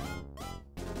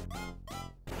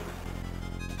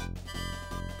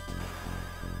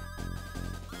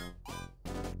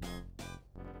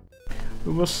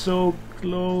 It was so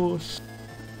close.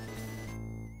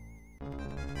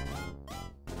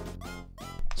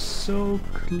 So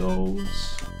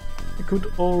close. I could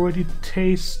already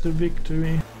taste the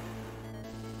victory.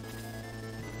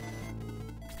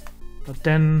 But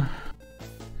then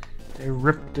they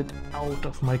ripped it out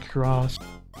of my grasp.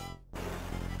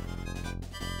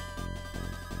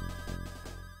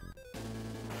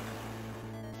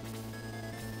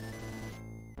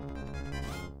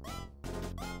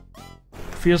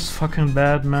 Feels fucking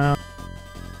bad, man.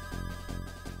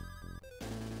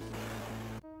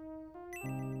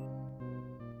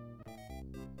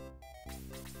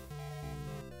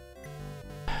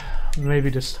 Maybe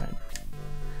this time.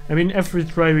 I mean, every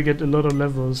try we get a lot of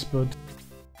levels, but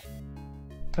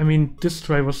I mean, this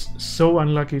try was so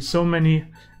unlucky. So many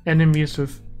enemies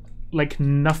with like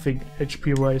nothing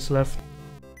HP wise left.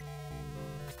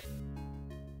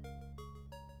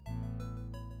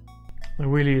 It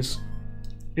really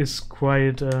is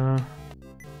quite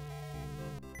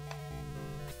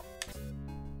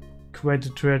quite a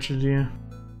tragedy.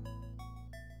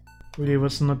 Really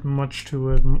was not much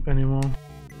to it anymore.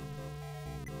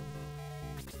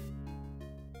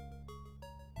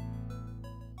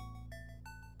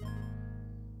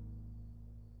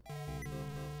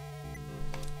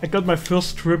 I got my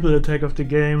first triple attack of the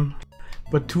game,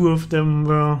 but 2 of them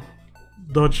were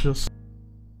dodges.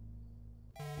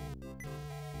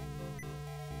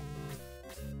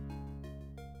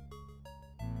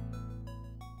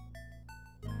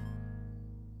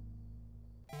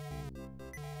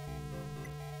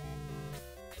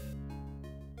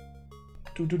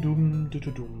 Do-do-dum,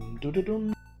 do-do-dum,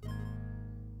 do-do-dum.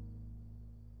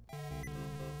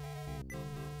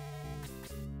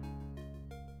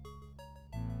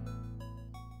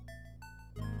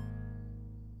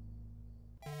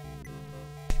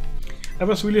 I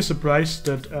was really surprised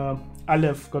that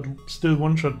Aleph got still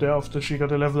 1 shot there after she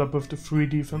got a level up with the 3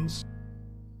 defense.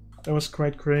 That was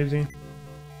quite crazy.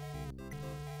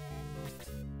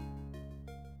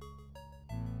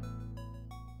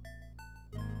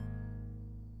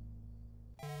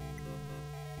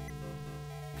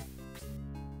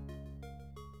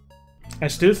 I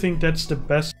still think that's the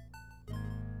best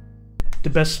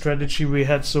strategy we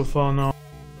had so far now.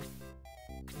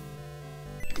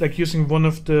 Like using one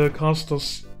of the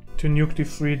casters to nuke the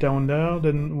 3 down there,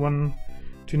 then one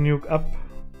to nuke up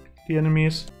the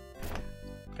enemies.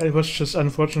 It was just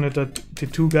unfortunate that the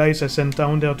 2 guys I sent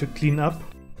down there to clean up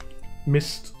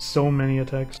missed so many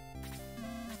attacks.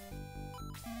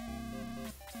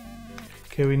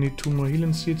 Okay, we need 2 more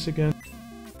healing seeds again.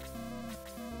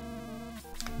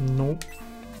 Nope.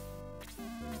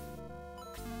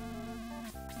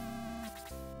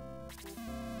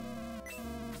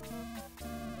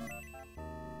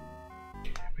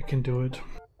 We can do it.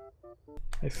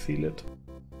 I feel it.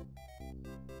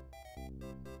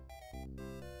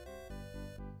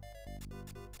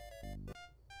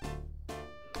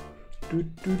 Do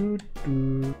do do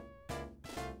do.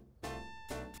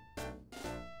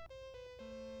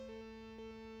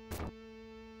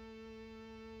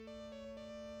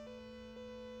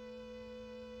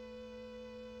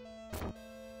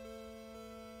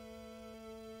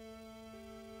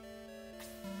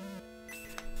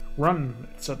 Run!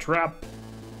 It's a trap!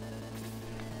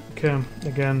 Okay,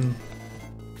 again.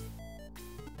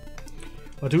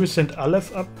 Or do we send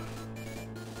Aleph up?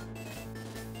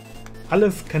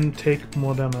 Aleph can take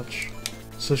more damage,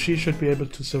 so she should be able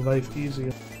to survive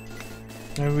easier.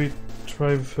 Maybe we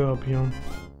try with her up here.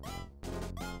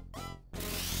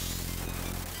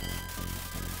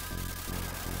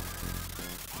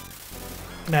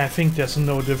 Nah, I think there's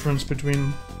no difference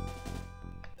between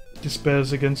the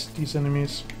spells against these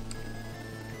enemies.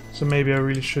 So maybe I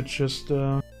really should just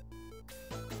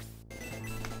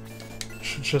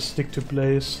stick to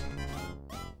Blaze.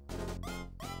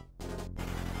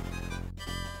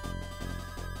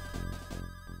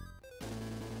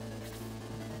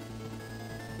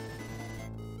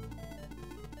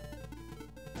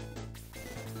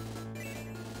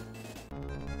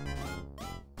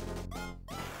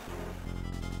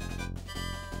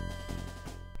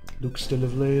 Luke still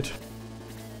live late.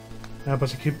 Yeah,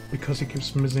 but because he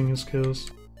keeps missing his kills.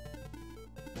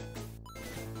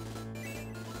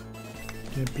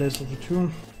 Okay, Blaze level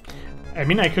 2. I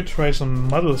mean, I could try some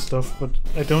model stuff, but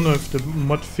I don't know if the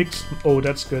mod fixed... Oh,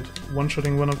 that's good.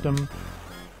 One-shotting one of them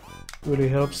really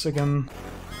helps again.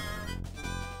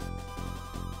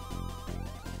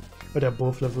 But they're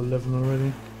both level 11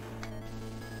 already.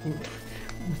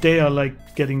 They are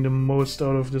like getting the most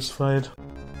out of this fight.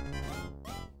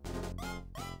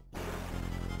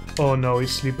 Oh no,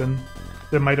 he's sleeping.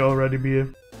 That might already be it.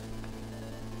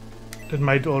 That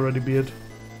might already be it.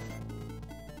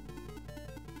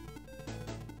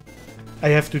 I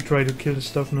have to try to kill the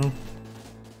stuff now.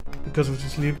 Because of the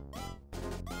sleep.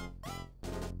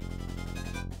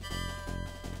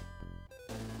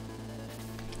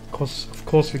 Of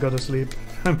course we gotta sleep.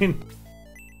 I mean...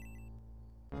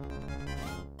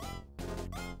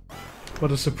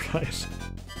 What a surprise.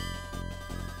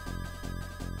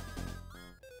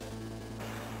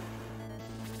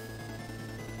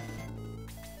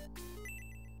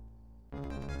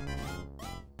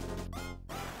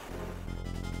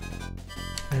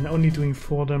 And only doing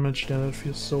 4 damage there, that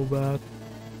feels so bad.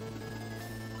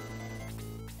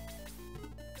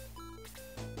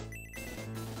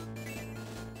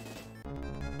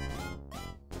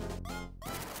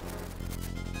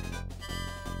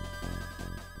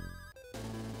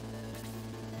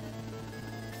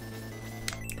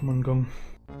 Come on, Gong.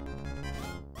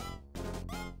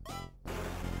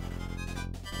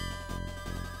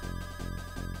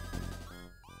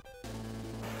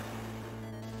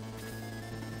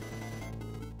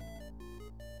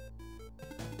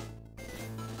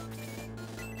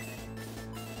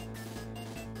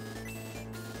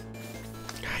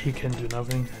 He can do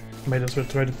nothing. Might as well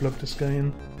try to block this guy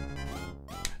in.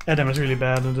 Adam is really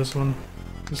bad in this one.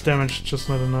 His damage is just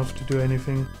not enough to do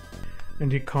anything.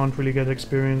 And he can't really get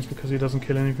experience because he doesn't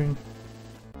kill anything.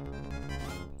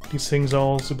 These things are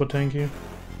all super tanky.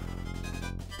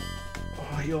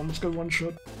 Oh, he almost got one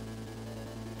shot.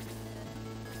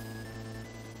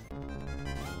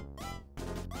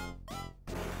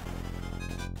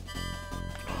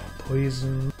 Oh,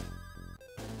 poison.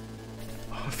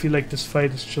 I feel like this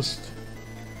fight is just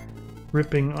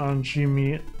ripping RNG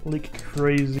me like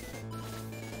crazy.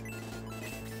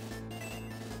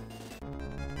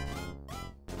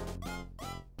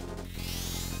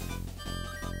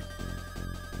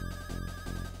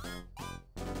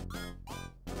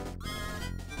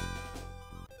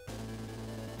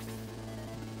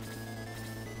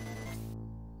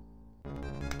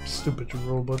 Stupid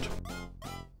robot.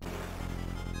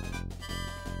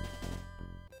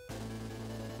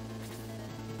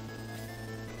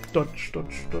 Dodge,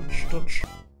 dodge, dodge, dodge.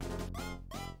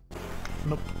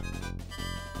 Nope.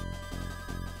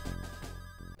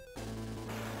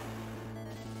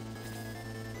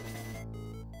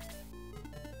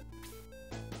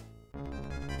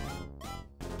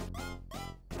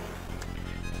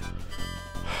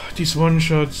 These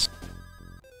one-shots.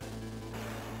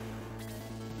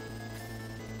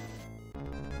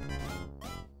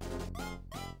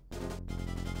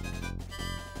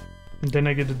 And then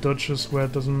I get the dodges where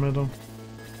it doesn't matter.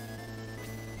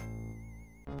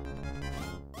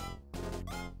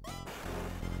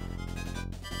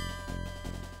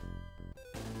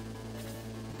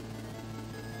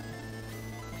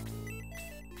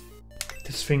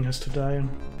 This thing has to die.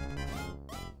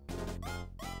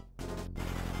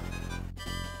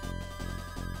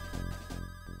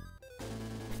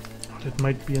 Oh, that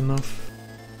might be enough.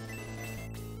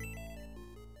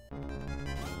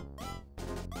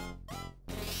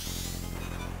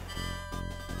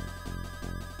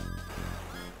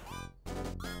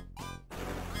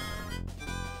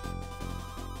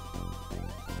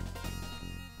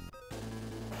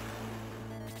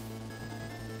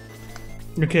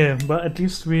 Okay, but at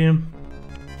least we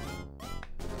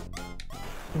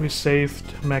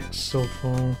saved Max so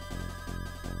far.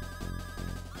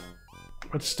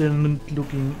 But still not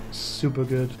looking super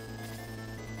good.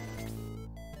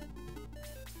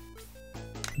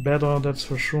 Better, that's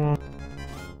for sure.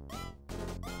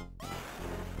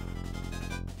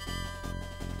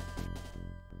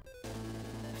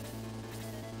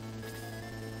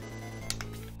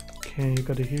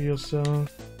 gotta heal yourself.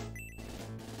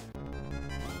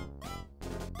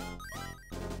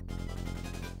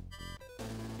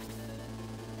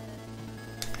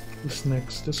 Who's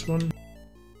next? This one?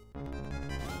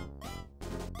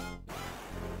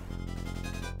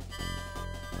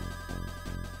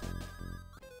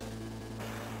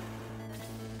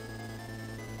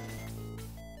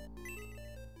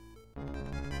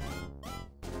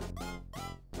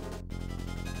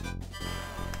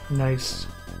 Nice.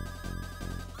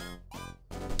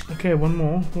 Okay, one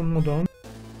more down.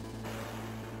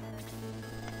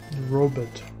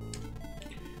 Robot.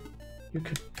 You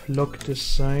could block this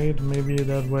side, maybe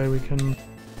that way we can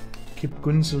keep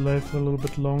Guns alive for a little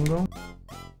bit longer.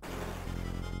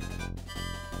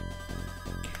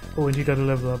 Oh, and he got a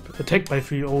level up. Attack by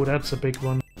 3, oh that's a big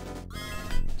one.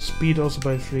 Speed also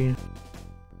by 3.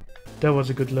 That was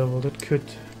a good level, that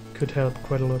could help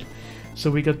quite a lot.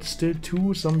 So we got still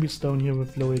 2 zombies down here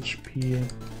with low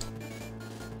HP.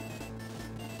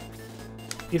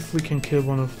 If we can kill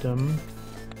one of them,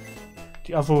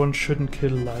 the other one shouldn't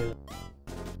kill Lyle.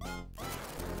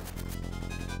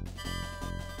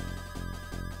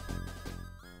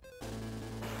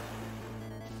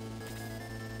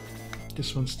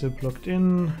 This one's still blocked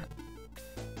in.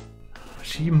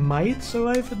 She might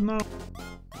survive it now.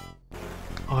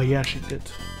 Oh yeah, she did.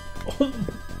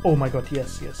 Oh my god,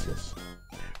 yes, yes, yes.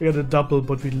 We got a double,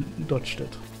 but we dodged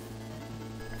it.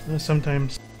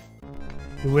 Sometimes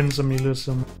you win some, you lose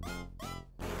some.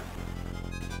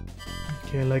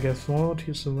 Okay, like I thought,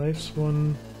 he survives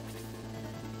one.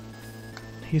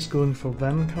 He's going for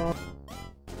Vanguard.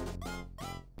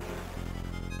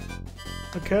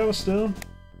 Okay, we're still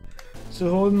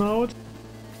holding out.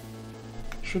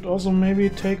 Should also maybe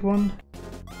take one.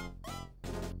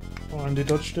 Oh, and they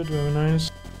dodged it, very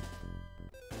nice.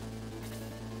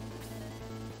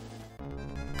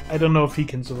 I don't know if he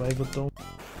can survive it though.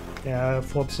 Yeah, I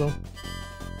thought so.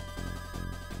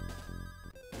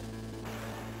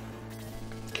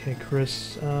 Okay,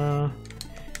 Chris,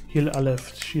 heal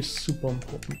Aleph, she's super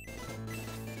important.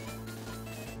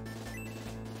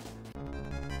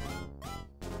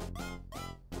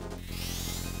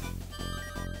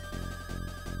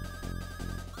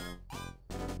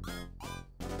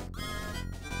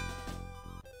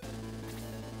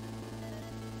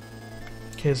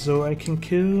 Okay, so I can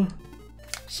kill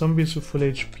zombies with full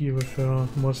HP with her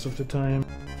most of the time.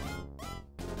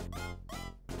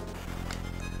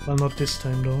 Well, not this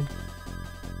time though.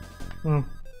 Well,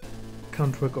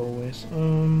 can't work always.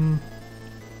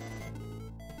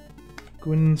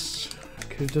 Gwyn's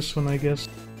kill this one, I guess.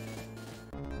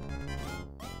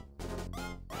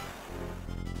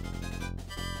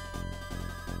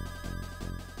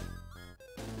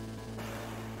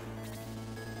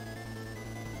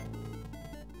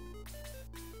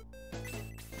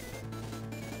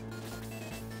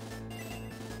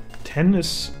 Ten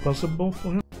is possible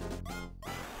for him.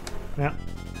 Yeah.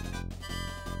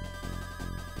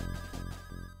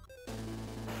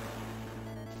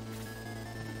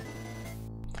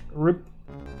 RIP.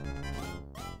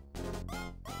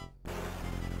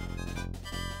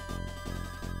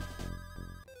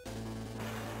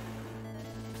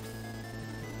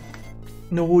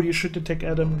 No, you should attack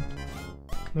Adam,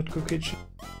 not Kokichi.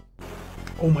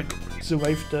 Oh my god, he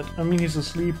survived that. I mean, he's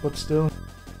asleep, but still.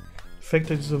 The fact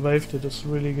that he survived it is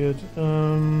really good.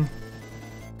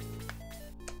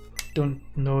 Don't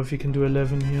know if he can do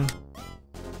 11 here.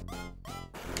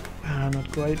 Ah,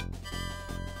 not quite.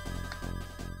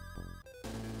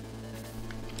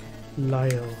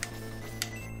 Lyle,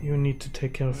 you need to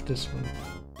take care of this one.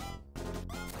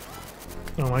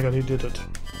 Oh my god, he did it.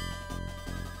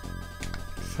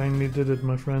 Finally did it,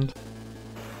 my friend.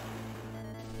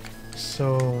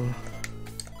 So,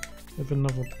 we have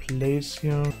another place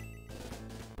here.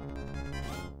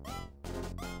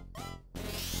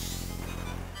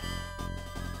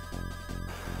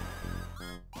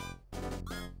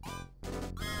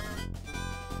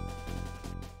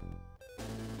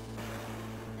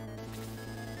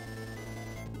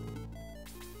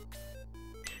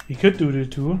 He could do the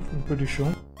 2, I'm pretty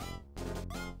sure.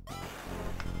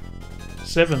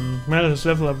 7. Well, his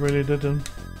level up really did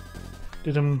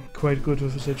him quite good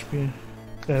with his HP.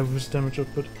 With his damage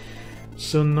output.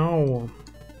 So now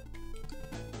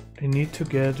I need to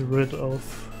get rid of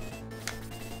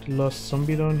the last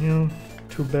zombie down here.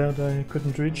 Too bad I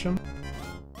couldn't reach him.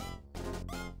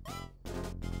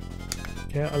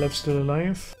 Okay, Aleph's still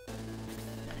alive.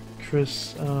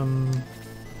 Chris,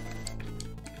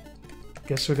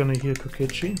 guess we're gonna heal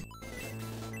Kokichi.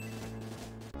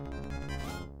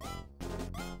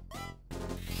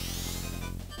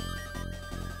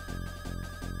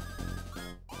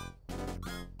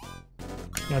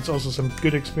 That's also some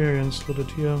good experience for the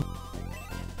tier.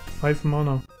 5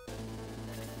 mana.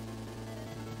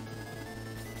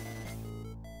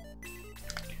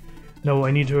 No,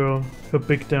 I need her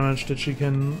big damage that she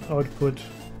can output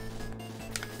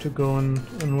to go on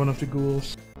one of the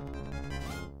ghouls.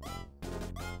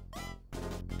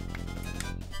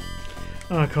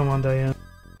 Ah, come on, Diane.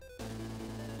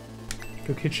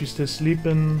 Kokichi's still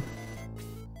sleeping.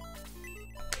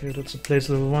 Okay, that's a place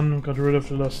level 1. Got rid of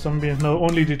the last zombie. Now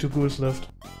only the 2 ghouls left.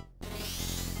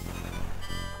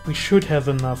 We should have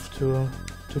enough to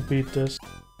beat this.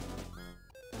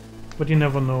 But you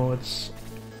never know, it's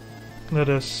not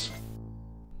as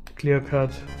clear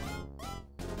cut.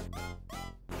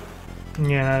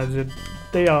 Yeah,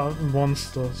 they are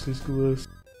monsters, these ghouls.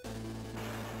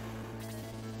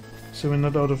 So we're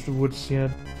not out of the woods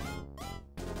yet.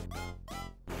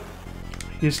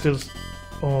 He's still...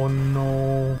 Oh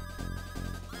no.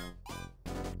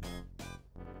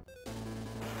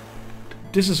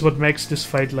 This is what makes this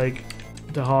fight like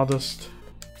the hardest.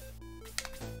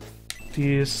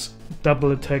 These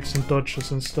double attacks and dodges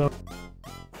and stuff.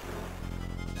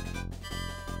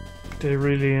 They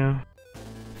really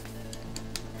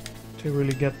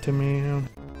get to me. Yeah.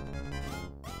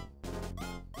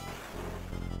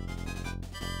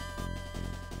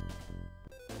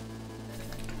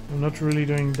 I'm not really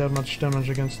doing that much damage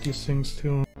against these things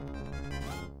too.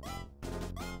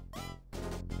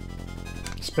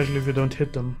 Especially if you don't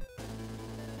hit them.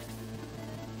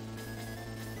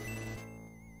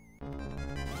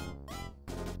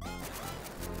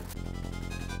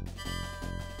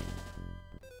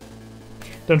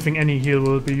 Don't think any heal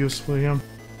will be useful here.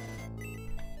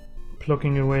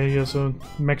 Blocking away here so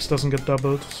Max doesn't get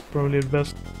doubled is probably the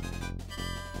best.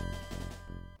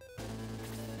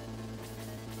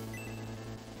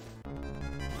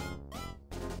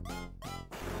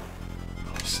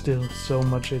 Still so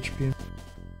much HP.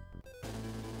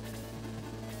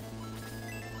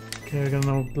 Okay, I got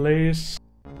now Blaze.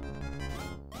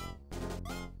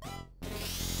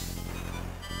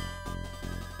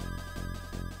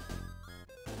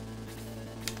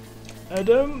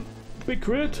 Adam, big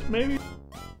crit, maybe?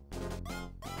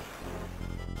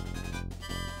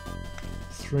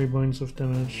 3 points of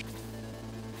damage.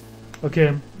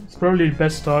 Okay, it's probably the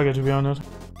best target to be honest.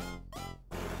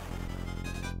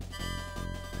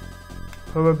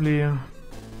 Probably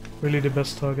really the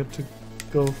best target to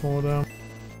go for there.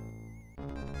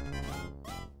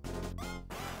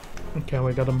 Okay,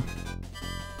 we got him.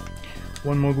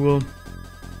 1 more ghoul.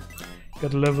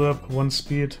 Got a level up, 1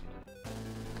 speed.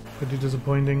 Pretty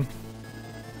disappointing.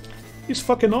 He's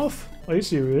fucking off! Are you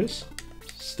serious?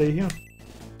 Stay here.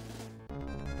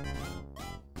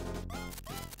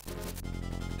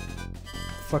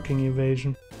 Fucking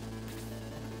evasion.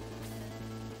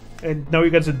 And now he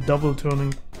gets a double turn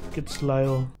and gets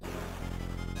Lyle.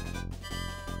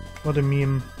 What a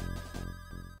meme.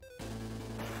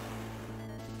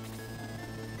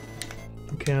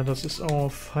 Okay, this is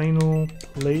our final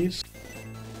place.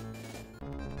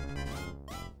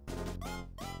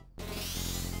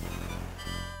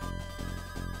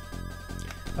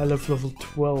 I love level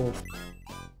 12.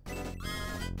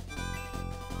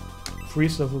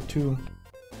 Freeze level 2.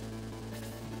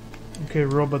 Okay,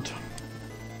 Robert.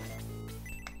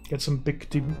 Get some big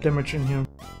damage in here.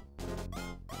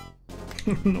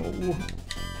 No.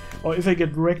 Oh, if I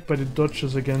get wrecked by the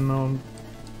dodges again now, I'm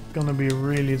gonna be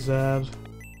really sad.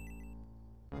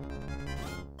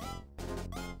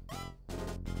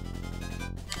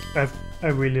 I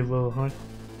really will, huh?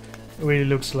 It really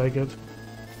looks like it.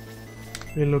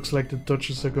 It looks like the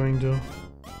dodges are going to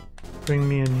bring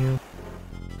me in here.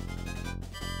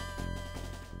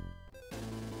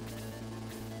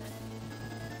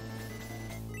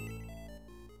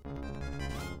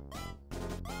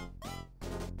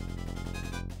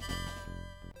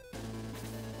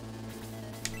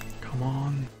 Come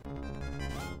on.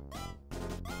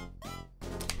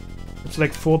 It's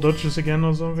like 4 dodges again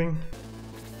or something.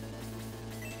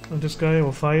 On this guy,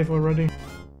 or 5 already.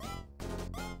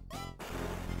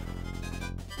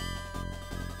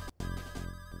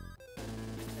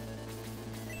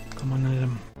 Come on,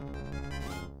 Adam.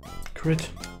 Crit.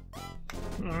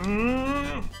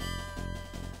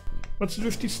 What's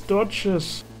with these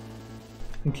dodges?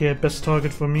 Okay, best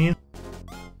target for me.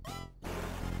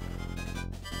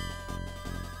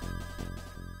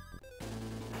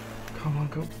 Come on,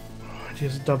 go. Oh, it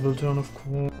is a double turn, of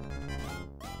course.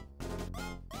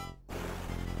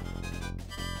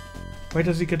 Why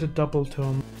does he get a double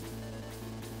turn?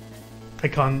 I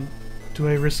can't. Do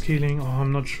I risk healing? Oh,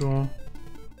 I'm not sure.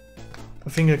 I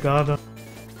think I gotta.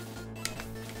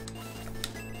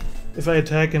 If I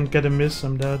attack and get a miss,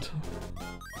 I'm dead.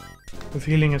 With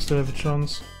healing I still have a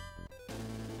chance.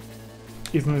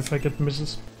 Even if I get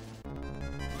misses.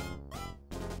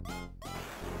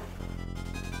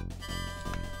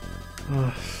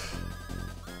 Ugh.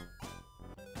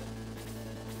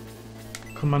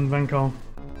 Come on, Vanko.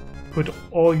 Put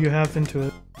all you have into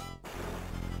it.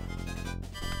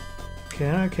 Okay,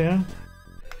 okay.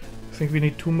 I think we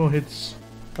need 2 more hits.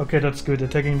 Okay, that's good.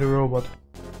 Attacking the robot.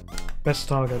 Best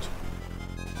target.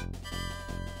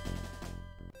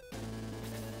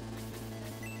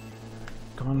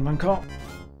 Come on, Vanko.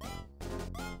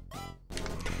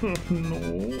 No.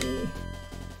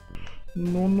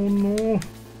 No, no, no.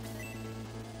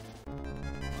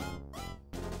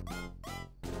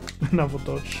 Another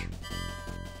dodge.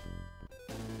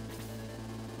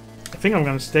 I think I'm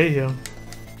gonna stay here.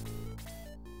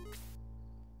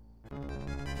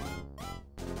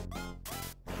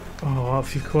 Oh,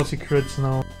 of course he crits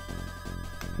now.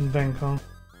 In Vanko.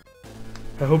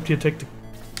 I hope he attacked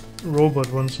the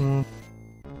robot once more.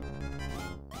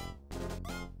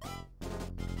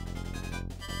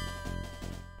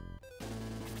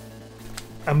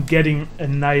 I'm getting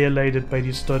annihilated by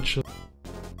these dodges.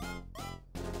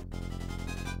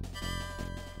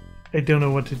 I don't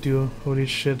know what to do, holy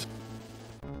shit.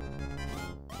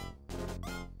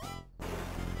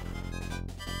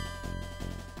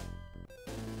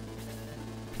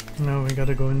 No, we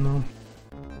gotta go in now.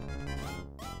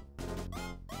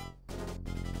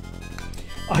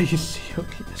 Are you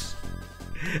serious?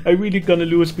 I'm really gonna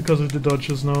lose because of the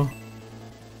dodges now.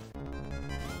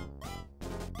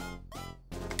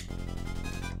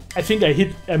 I think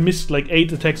I missed like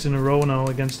 8 attacks in a row now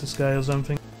against this guy or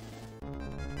something.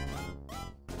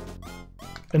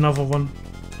 Another one.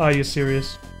 Are you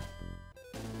serious?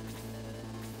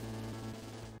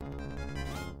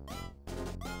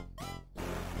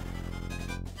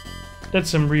 That's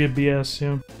some real BS,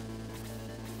 yeah.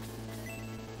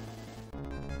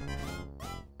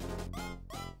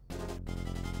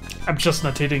 I'm just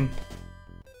not hitting.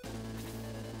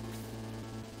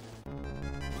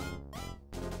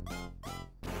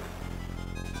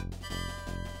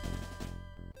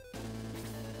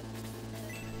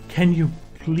 Can you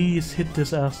please hit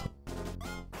this ass?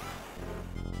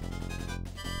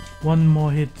 One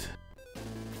more hit.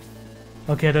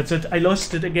 Okay, that's it. I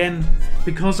lost it again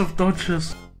because of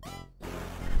dodges.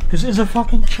 This is a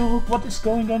fucking joke. What is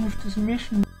going on with this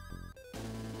mission?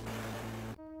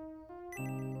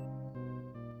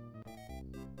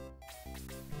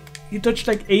 He dodged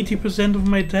like 80% of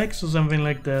my attacks or something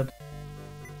like that.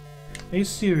 Are you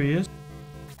serious?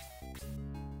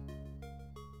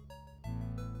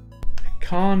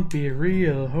 Can't be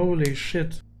real, holy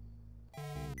shit.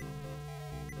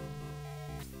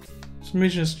 This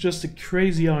mission is just a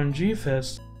crazy RNG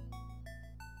fest.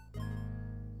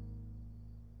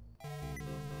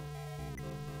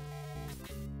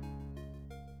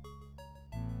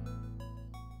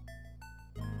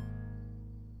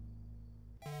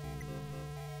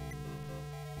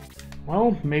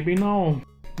 Well, maybe now.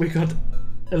 We got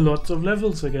a lot of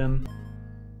levels again.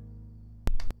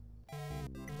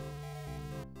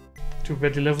 Too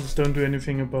bad the levels don't do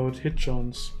anything about hit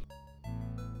chance.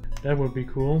 That would be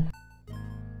cool.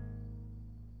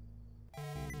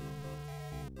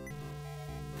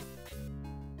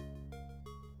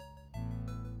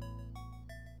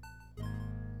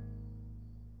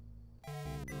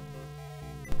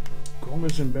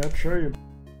 Gomez in bad shape.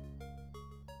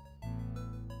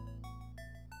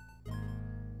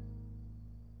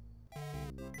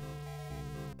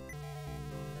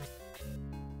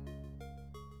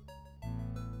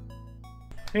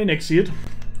 Hey Nexied,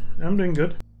 I'm doing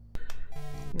good.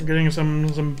 I'm getting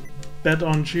some bad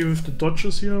RNG with the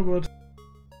dodges here, but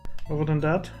other than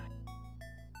that,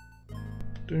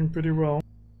 doing pretty well.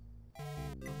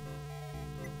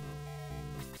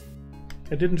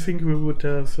 I didn't think we would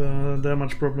have that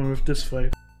much problem with this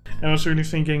fight. I was really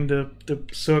thinking the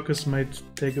circus might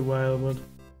take a while, but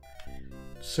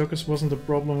the circus wasn't a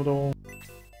problem at all.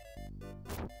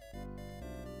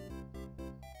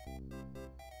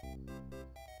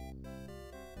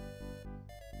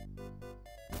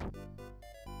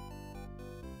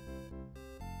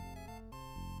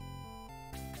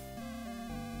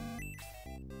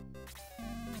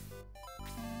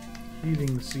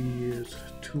 Healing Seed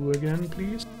 2 again,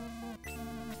 please.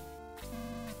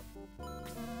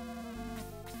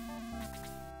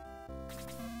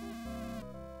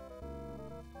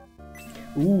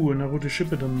 Ooh, Naruto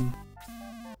Shippuden.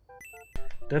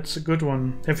 That's a good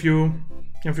one. Have you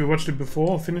watched it before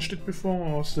or finished it before,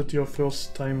 or is that your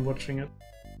first time watching it?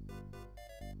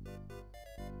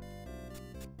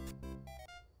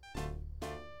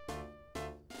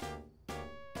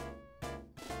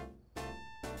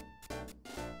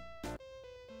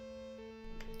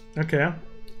 Okay.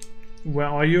 Where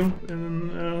are you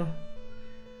in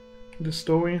the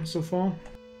story so far?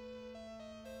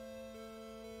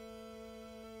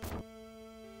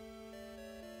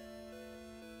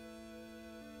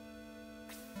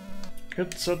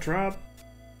 It's a trap.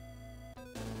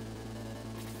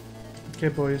 Okay,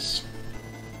 boys.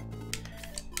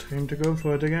 Time to go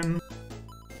for it again.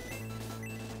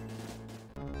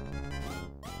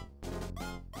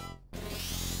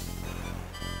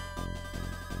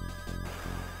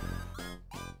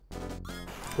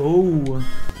 Oh!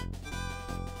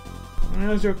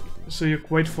 So you're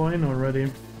quite fine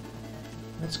already.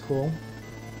 That's cool.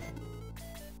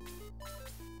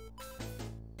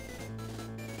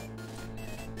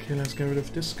 Okay, let's get rid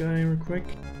of this guy real quick.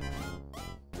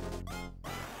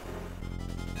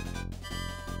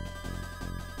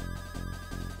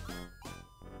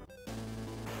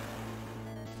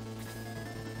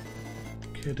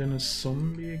 Okay, then a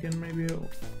zombie again, maybe.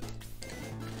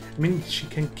 I mean, she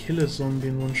can kill a zombie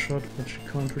in one shot, but she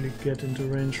can't really get into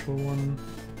range for one.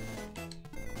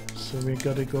 So we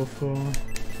gotta go for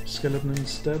skeleton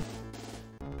instead.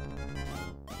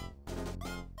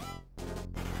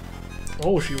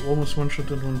 Oh, she almost one-shot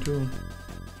that one too.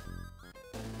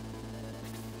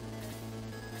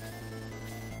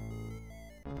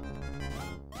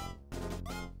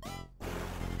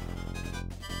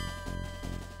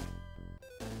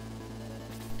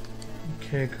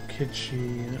 Okay,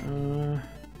 Kokichi.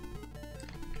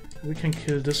 We can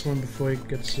kill this one before he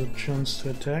gets a chance to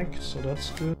attack, so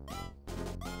that's good.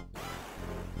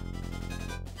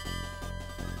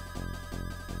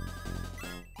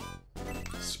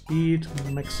 Speed,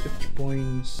 max hit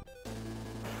points.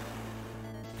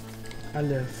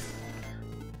 Aleph.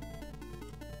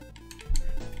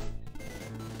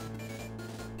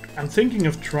 I'm thinking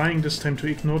of trying this time to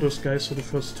ignore those guys for the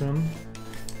first turn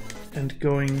and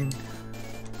going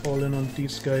all in on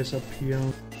these guys up here.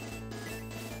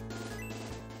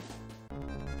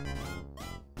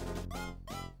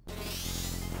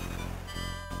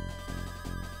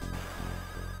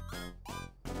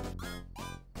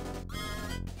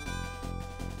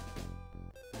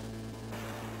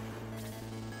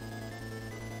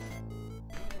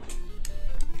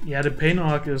 Yeah, the pain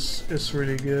arc is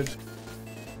really good.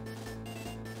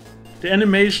 The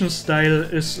animation style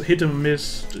is hit and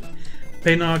miss.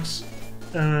 Pain arc's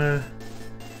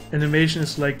animation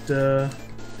is like the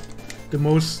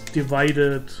most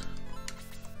divided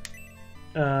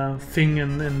thing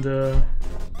in the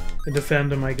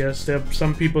fandom, I guess. There are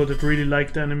some people that really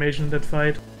like the animation in that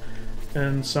fight,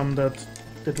 and some that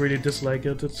really dislike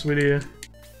it. It's really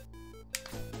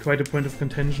quite a point of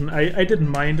contention. I didn't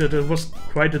mind it. It was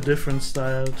quite a different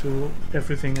style to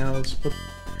everything else, but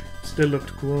still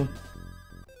looked cool.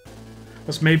 It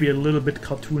was maybe a little bit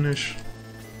cartoonish.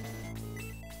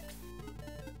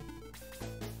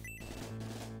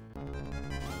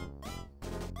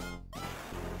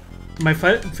 My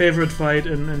favorite fight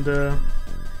in the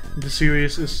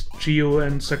series is Gio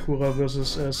and Sakura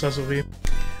versus Sasori.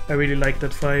 I really liked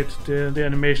that fight. The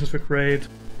animations were great.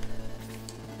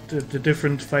 The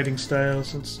different fighting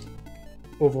styles, and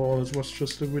overall it was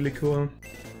just a really cool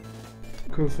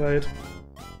fight.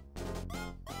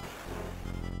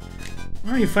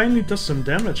 Oh, he finally does some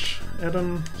damage.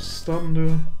 Adam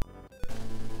starting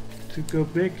to go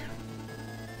big.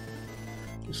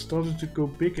 He started to go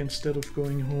big instead of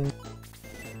going home.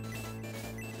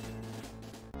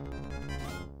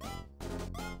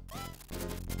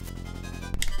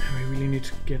 We really need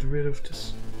to get rid of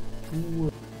this. Ooh.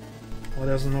 Oh,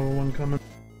 there's another one coming.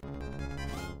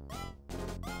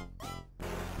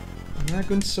 I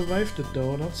couldn't survive it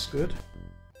though, that's good.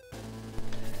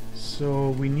 So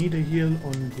we need a heal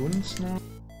on Guns now.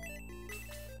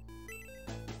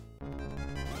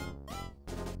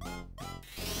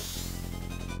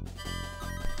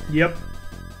 Yep.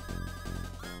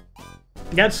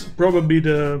 That's probably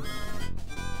the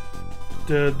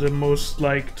most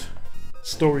liked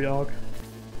story arc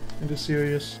in the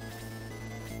series.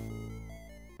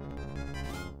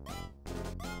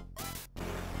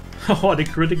 Oh, the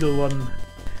critical one.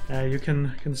 You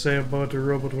can say about the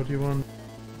robot what you want.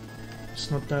 It's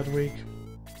not that weak.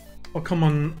 Oh, come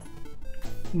on.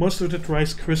 Most of the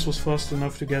tries Chris was fast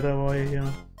enough to get away, yeah.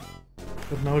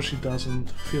 But now she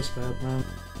doesn't. Feels bad, man.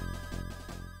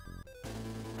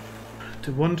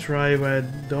 The one try where I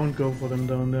don't go for them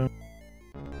down there.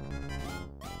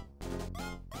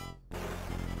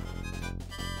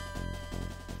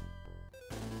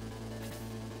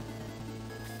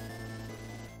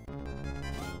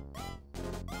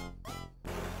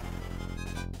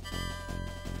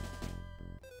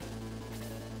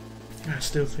 I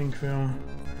still think we are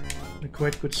A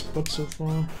quite good spot so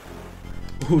far.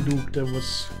 Oh, Luke, that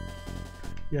was...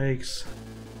 Yikes. It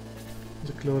was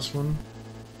a close one.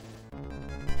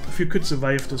 If you could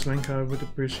survive this Vanka, I would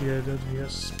appreciate it.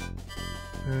 Yes.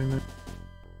 Very nice.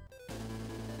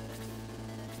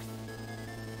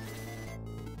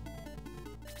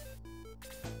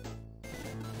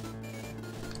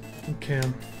 Okay.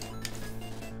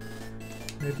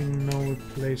 Maybe now we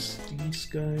place these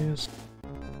guys.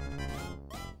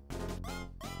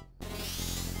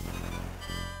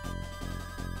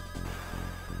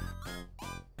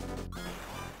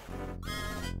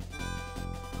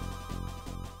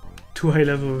 Too high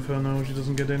level with her now, she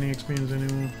doesn't get any experience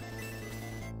anymore.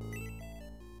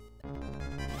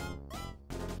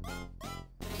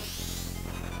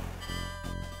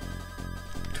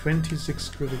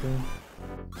 $26 critical.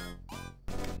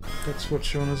 That's what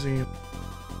she wanna see.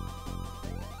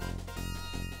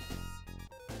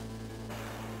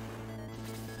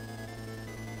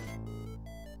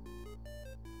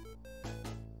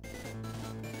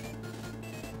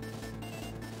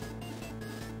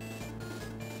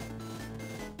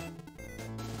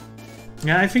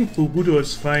 Yeah, I think Boruto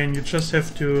is fine. You just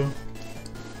have to...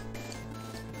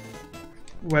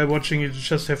 While watching it, you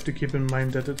just have to keep in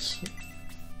mind that it's...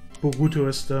 Boruto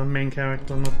is the main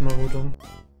character, not Naruto.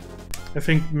 I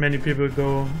think many people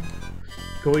go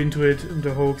into it in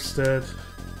the hopes that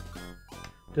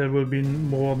there will be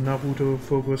more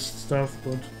Naruto-focused stuff,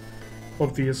 but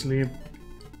obviously,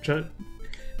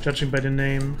 judging by the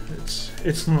name,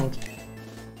 it's not.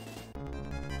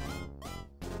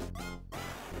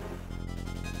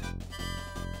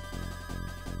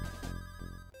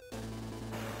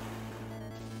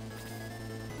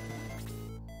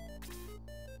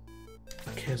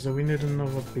 Okay, so we need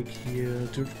another big here.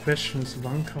 The question is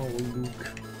Vanka or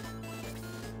Luke?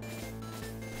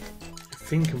 I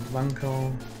think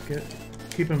Vanka...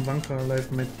 Keeping Vanka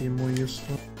alive might be more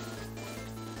useful.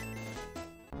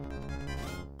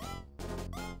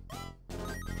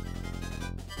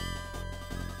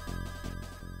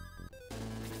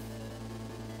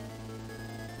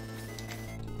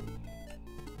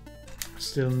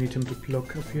 Still need him to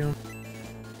block up here.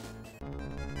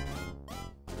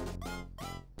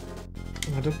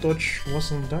 The dodge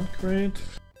wasn't that great.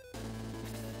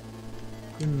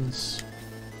 Goodness.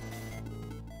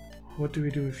 What do we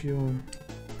do with you?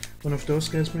 One of those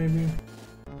guys maybe?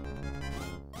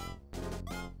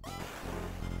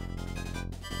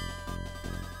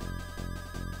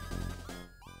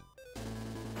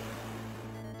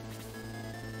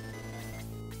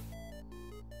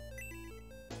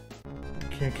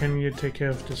 Okay, can you take care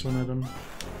of this one, Adam?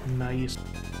 Nice.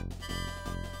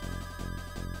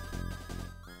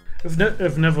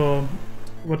 I've never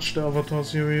watched the Avatar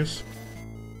series.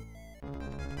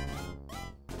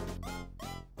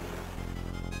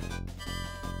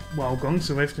 Wow, Gong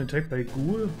survived an attack by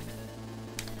Ghoul?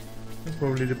 That's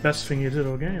probably the best thing he did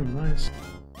all game, nice.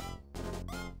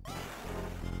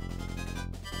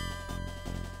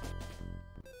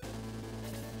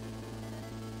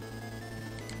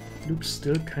 Luke's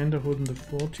still kinda holding the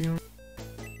fort here.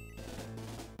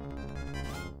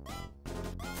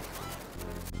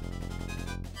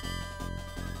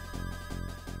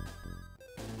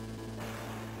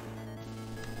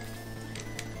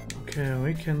 Okay,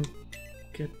 we can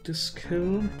get this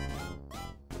kill.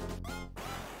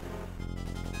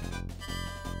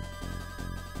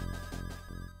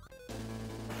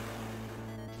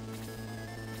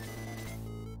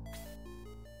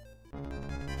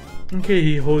 Okay,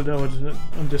 he held out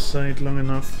on this side long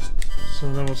enough,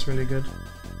 so that was really good.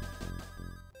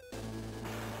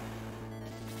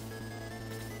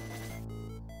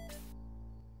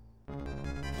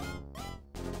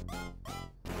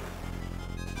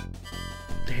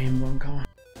 Damn, one car.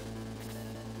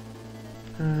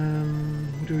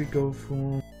 Who do we go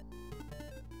for?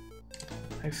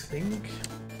 I think...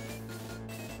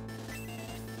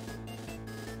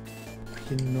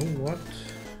 You know what?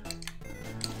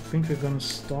 I think we're gonna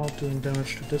start doing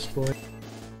damage to this boy,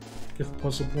 if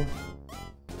possible.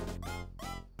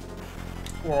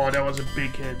 Oh, that was a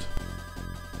big hit.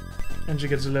 And she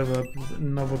gets a level up with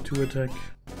another 2 attack.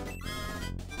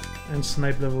 And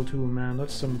snipe level 2, man,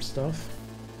 that's some stuff.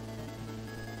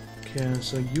 Okay,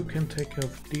 so you can take care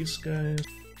of these guys.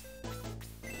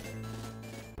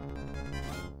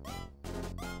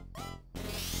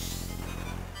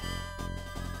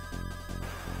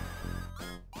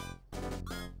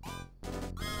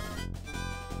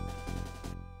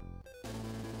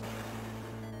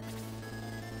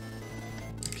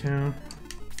 Okay,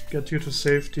 get you to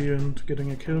safety and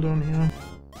getting a kill down here.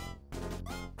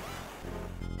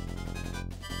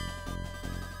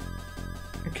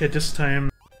 Okay, this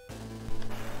time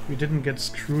we didn't get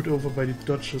screwed over by the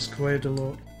dodges quite a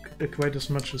lot, quite as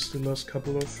much as the last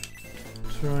couple of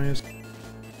tries.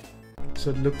 So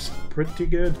it looks pretty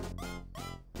good.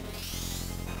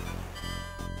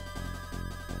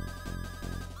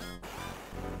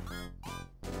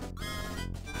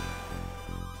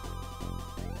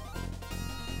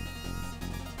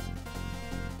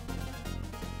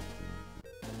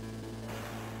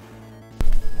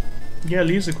 Yeah,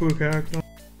 Lee's a cool character.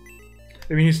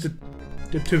 I mean, he's the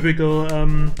typical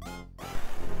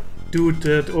dude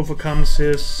that overcomes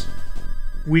his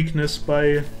weakness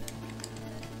by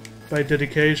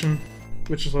dedication,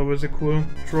 which is always a cool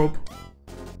trope.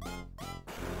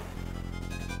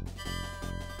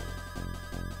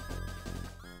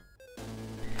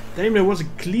 Damn, there was a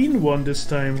clean one this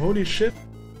time, holy shit.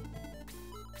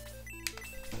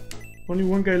 Only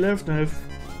one guy left and I have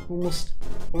almost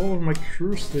all of my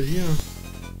crew still here.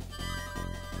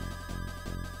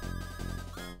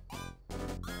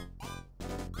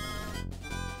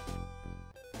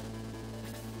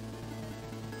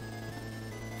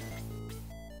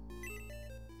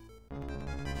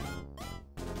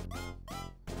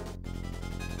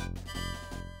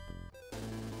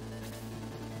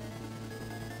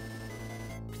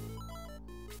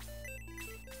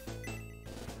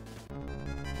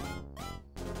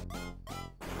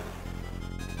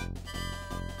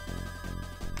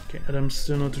 Okay, Adam's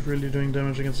still not really doing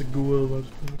damage against the ghoul, but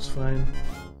it's fine.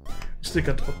 We still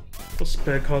got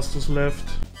spellcasters left.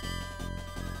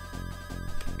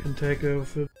 Can take care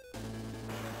of it.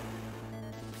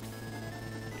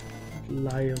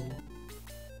 Lyle.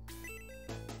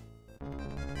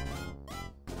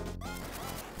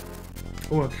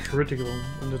 Oh, a critical,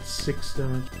 and that's 6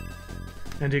 damage.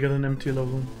 And he got an empty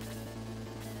level.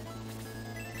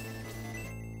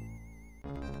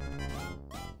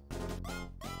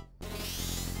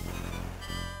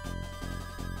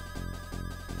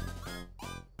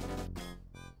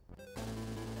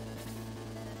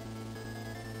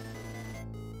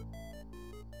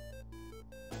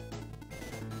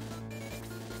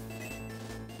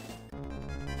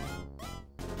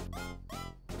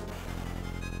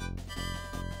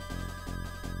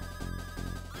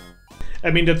 I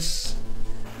mean, that's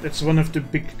one of the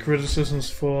big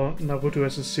criticisms for Naruto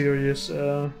as a series.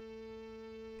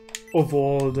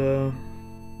 Overall, the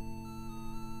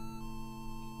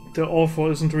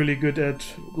author isn't really good at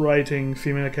writing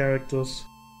female characters.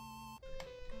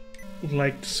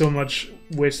 Like, so much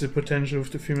wasted potential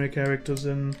with the female characters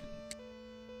in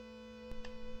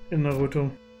Naruto.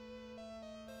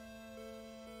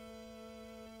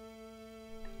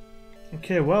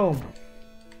 Okay, well.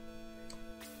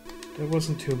 That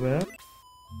wasn't too bad.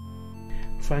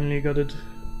 Finally got it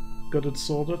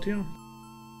sorted here.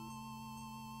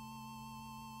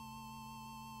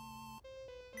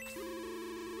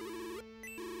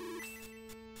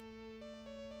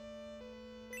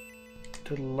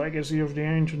 The legacy of the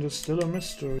ancient is still a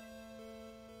mystery.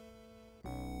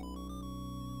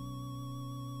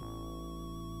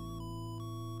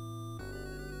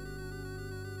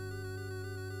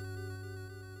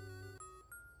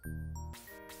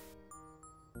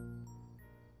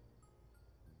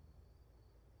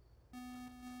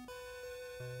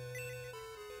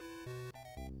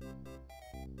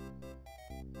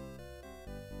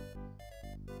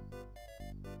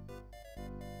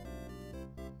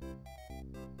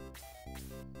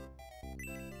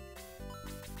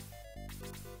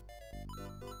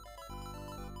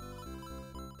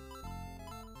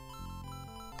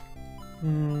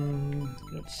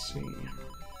 Let's see.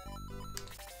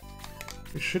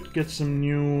 We should get some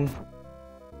new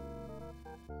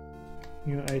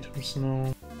items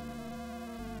now.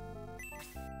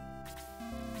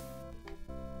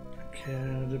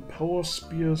 Okay, the power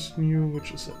spear is new,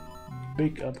 which is a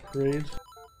big upgrade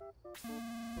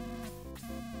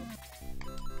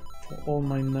for all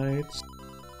my knights.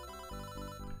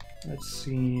 Let's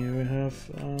see, we have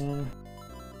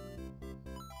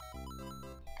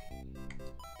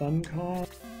Dunkar.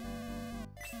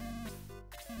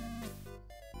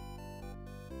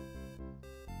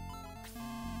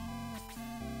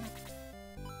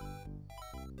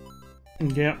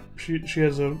 Yeah, she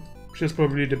has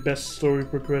probably the best story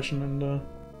progression and the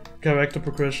character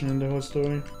progression in the whole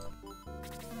story.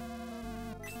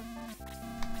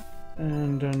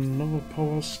 And another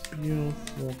power spear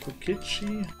for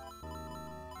Kokichi.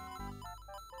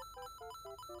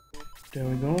 There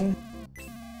we go.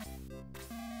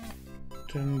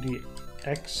 Then the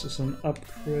axe is an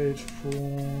upgrade for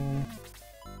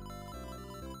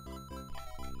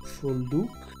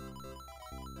Luke.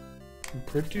 I'm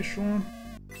pretty sure.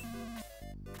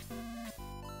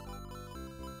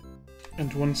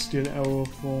 And 1 steel arrow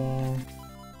for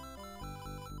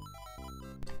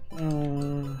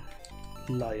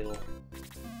Lyle.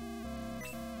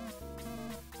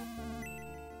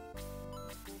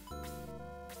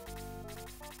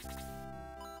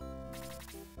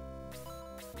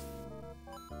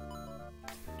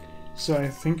 So I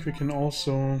think we can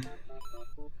also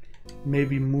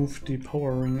maybe move the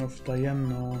power ring of Diane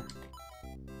now.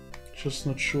 Just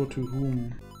not sure to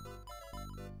whom.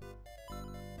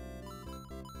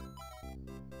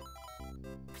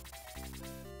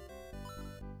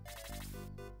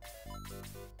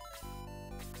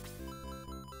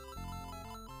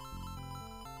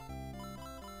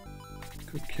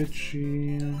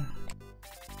 Kokichi.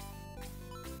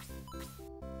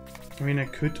 I mean, I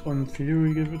could on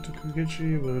theory give it to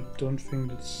Kokichi, but I don't think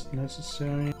that's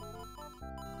necessary.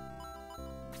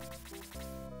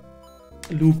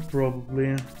 Luke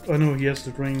probably. Oh no, he has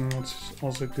the ring, that's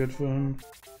also good for him.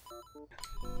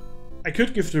 I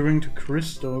could give the ring to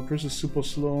Chris though, Chris is super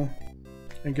slow.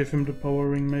 And give him the power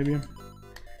ring maybe.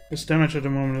 His damage at the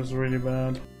moment is really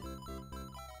bad.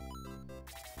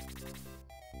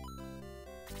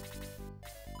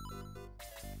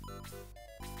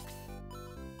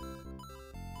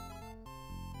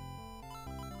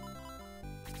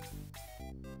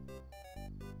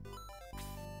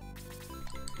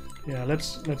 Yeah,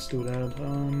 let's do that.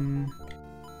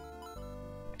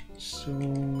 So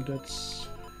that's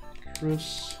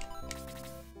Chris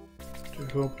to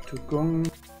hope to Gong.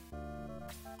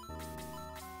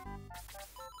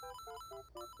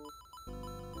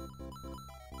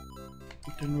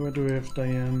 Then where do we have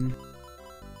Diane?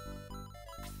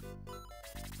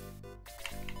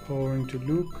 Powering to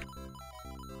Luke.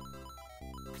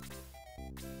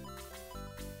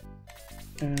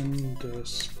 And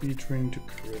speed ring to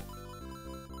Chris.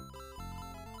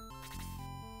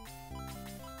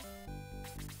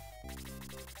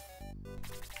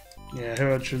 Yeah,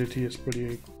 her agility is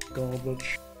pretty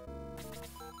garbage.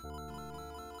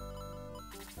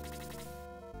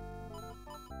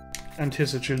 And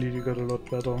his agility got a lot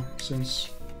better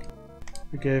since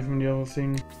we gave him the other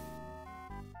thing.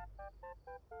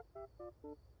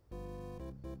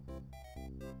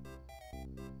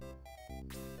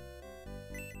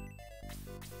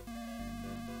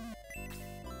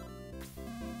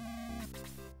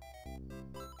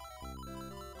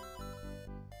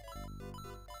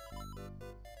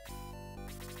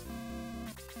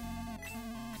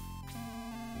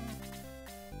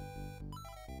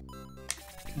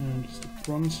 And it's the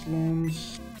bronze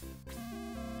lawns.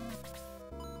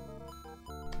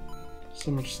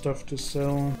 So much stuff to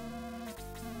sell.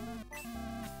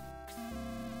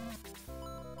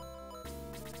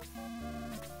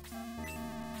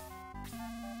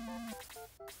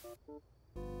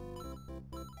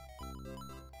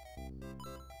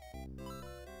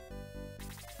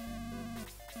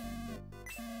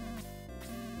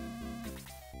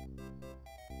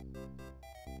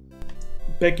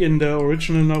 Back in the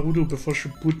original Naruto before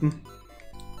Shippuden,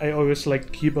 I always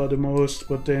liked Kiba the most,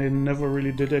 but they never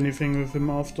really did anything with him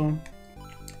after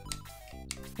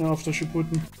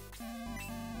Shippuden.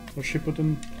 Or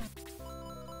Shippuden.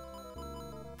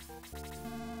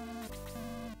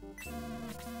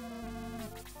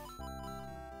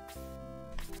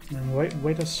 Man,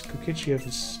 why does Kokichi have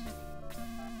his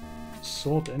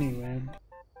sword anyway?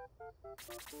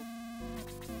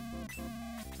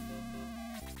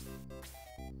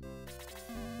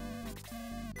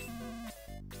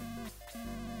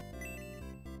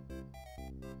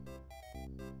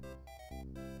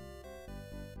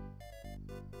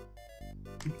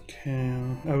 Okay,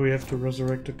 we have to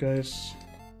resurrect the guys.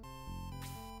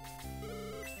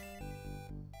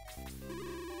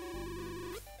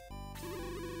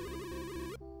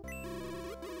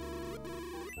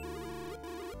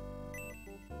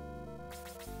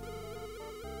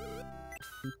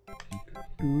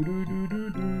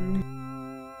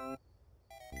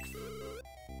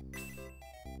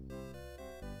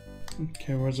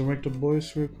 Okay, resurrect the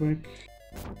boys real quick.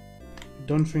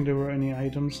 Don't think there were any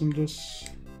items in this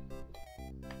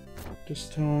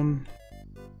town.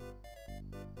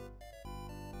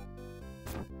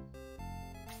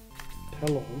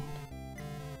 Hello.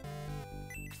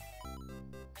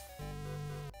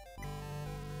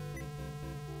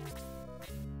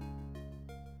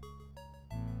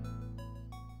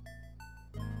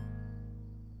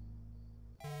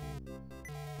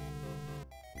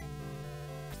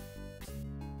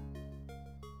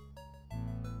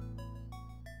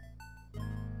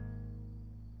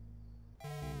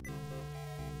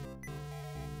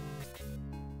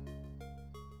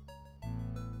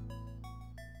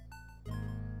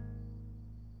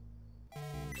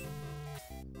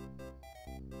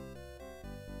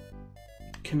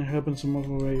 Can I help in some other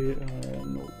way?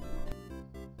 No.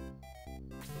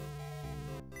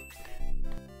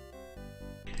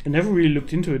 I never really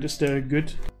looked into it. Is there a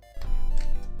good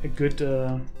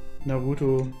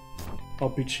Naruto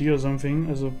RPG or something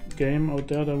as a game out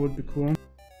there? That would be cool.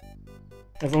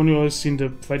 I've only always seen the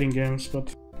fighting games,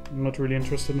 but I'm not really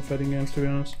interested in fighting games, to be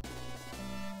honest.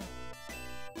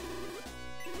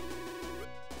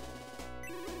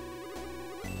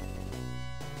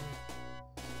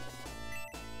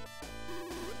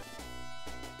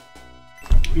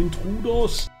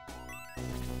 Intruders!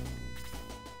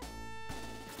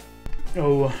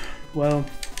 Oh, well,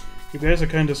 you guys are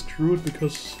kinda screwed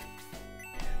because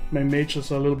my mages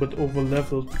are a little bit over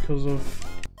leveled because of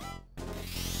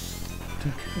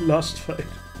the last fight.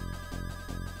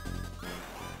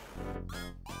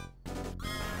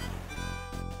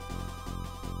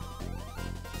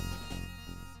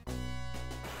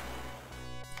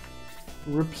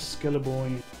 Rip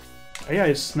Skeleboy. Ah yeah,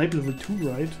 it's snipe level 2,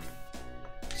 right?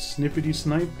 Snippety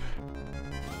snipe.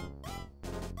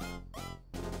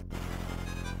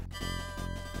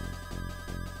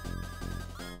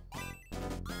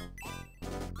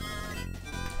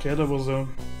 Okay, that was a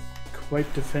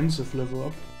quite defensive level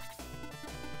up.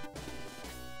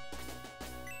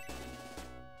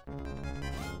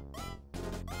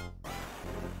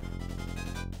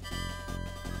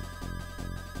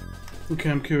 Okay,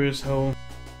 I'm curious how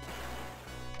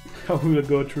we'll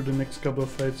go through the next couple of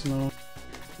fights now.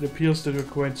 It appears that we're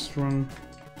quite strong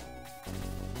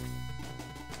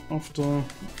after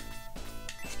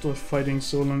fighting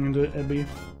so long in the Abbey.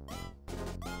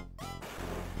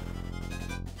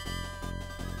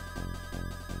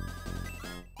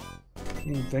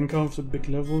 Venka with a big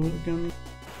level again.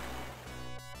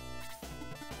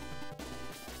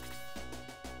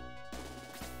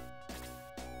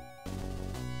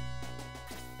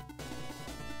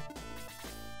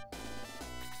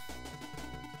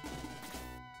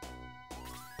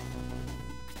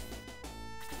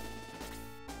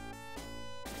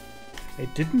 Hey,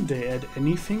 didn't they add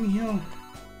anything here?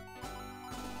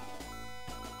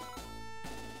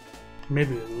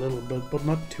 Maybe a little bit, but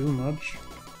not too much.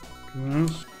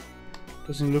 Yes.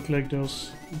 Doesn't look like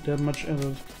there's that much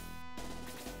added.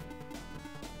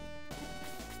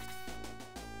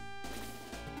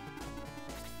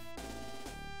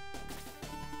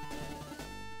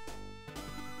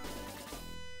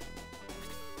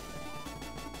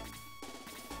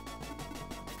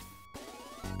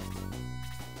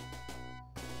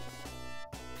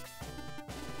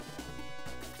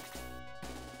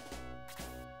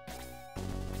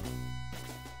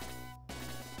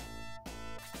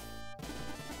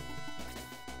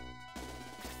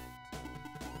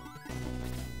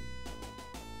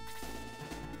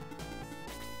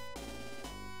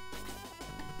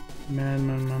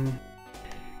 Man.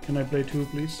 Can I play 2,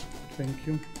 please? Thank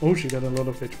you. Oh, she got a lot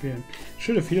of HP.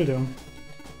 Should have healed her.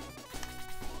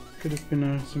 Could have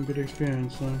been some good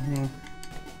experience, well.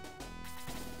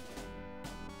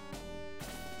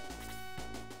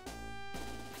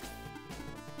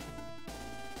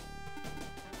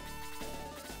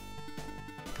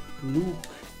 Luke.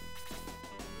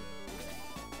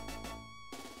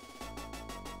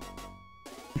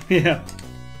 Yeah.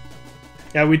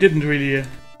 Yeah, we didn't really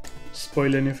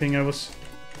spoil anything. I was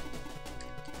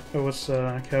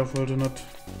careful to not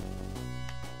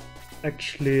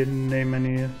actually name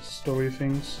any story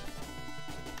things.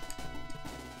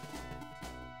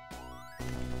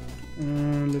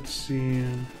 Let's see.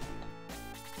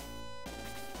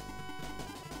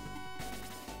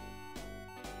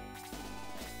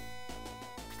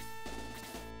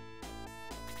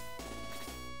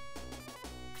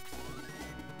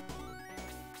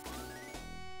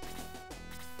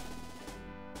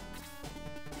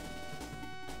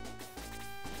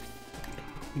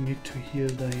 We need to heal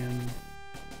Diane.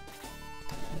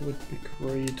 That would be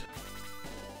great.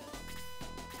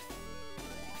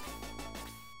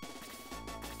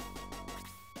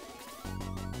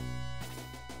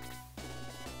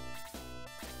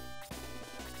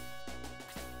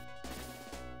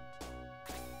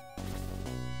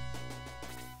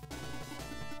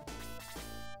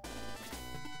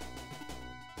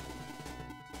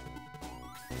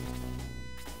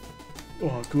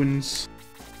 Oh, goons.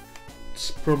 It's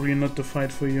probably not the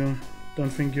fight for you. Don't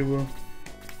think you will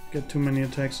get too many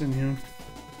attacks in here.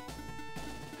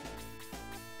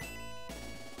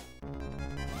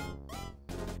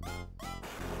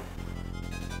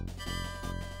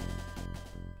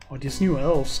 Oh, these new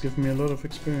elves give me a lot of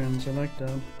experience. I like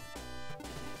that.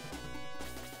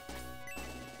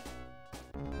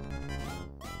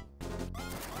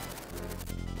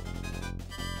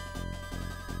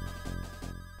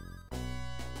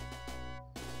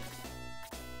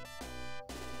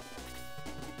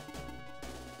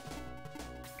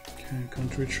 Okay,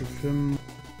 can't reach with him.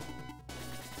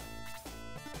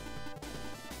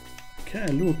 Okay,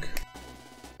 Luke.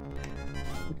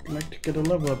 Would like to get a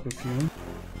level up with you.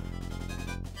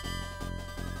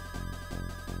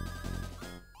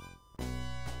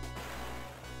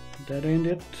 That ain't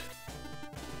it.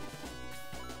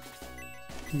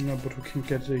 No, but we can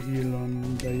get a heal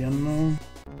on Diana.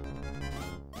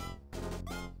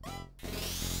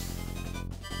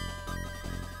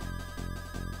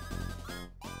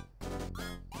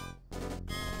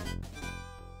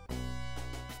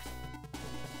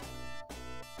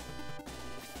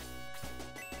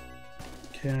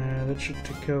 Okay, that should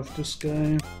take care of this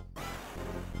guy.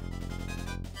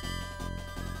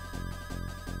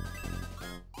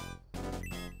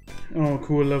 Oh,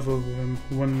 cool level with him.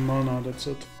 1 mana, that's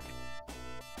it.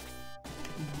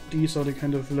 These are the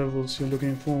kind of levels you're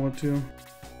looking forward to.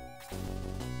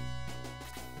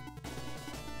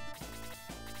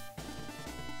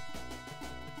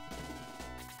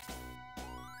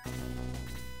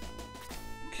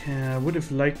 Okay, I would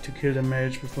have liked to kill the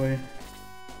mage before I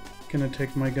can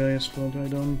attack my guys, but I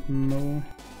don't know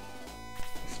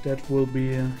if that will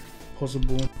be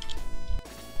possible.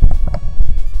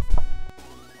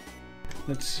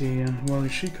 Let's see, well,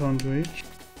 she can't reach.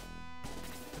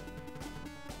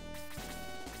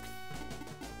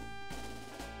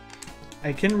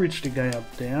 I can reach the guy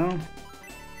up there.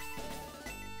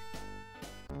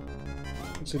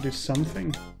 So there's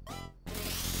something.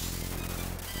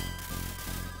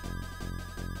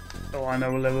 Oh, I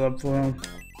never level up for him.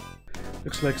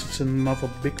 Looks like it's another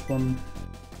big one.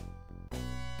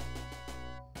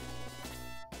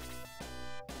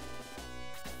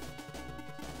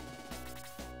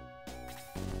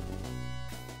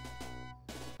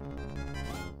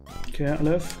 Okay,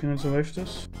 Aleph, can I survive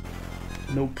this?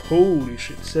 Nope, holy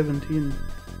shit, 17.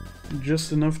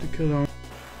 Just enough to kill him.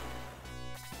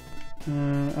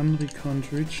 Andri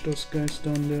can't reach those guys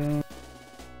down there.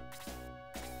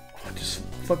 Oh, this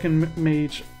fucking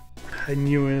mage. I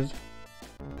knew it.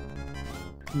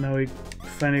 Now he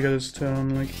finally got his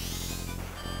turn, like.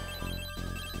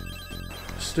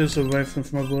 Still survived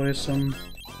with my boys, I'm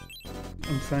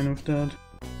fine with that.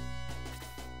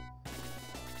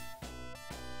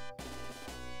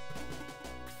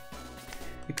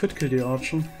 I could kill the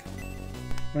archer.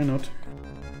 Why not?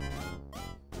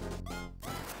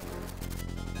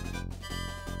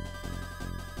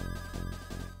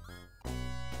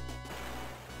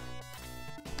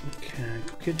 Okay,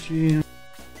 Kokichi.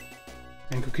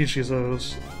 And Kokichi is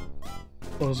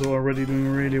also already doing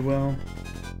really well.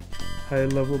 High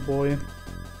level boy.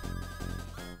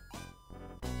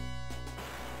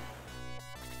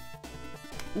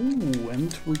 Ooh,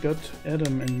 and we got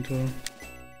Adam into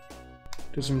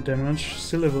do some damage.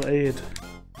 Still level 8.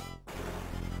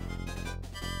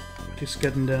 But he's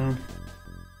getting down.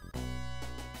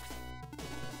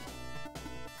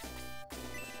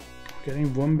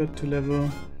 Getting Wombat to level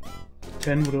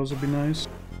 10 would also be nice.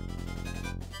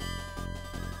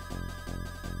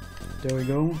 There we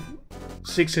go.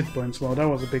 6 hit points. Wow, that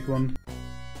was a big one.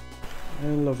 I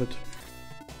love it.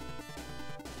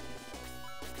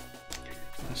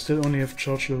 I still only have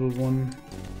charge level 1.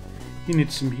 He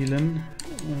needs some healing.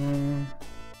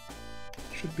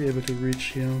 Should be able to reach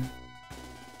here.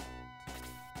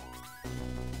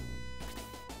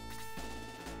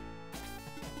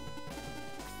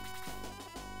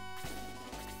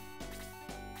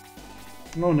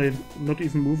 No, they're not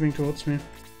even moving towards me.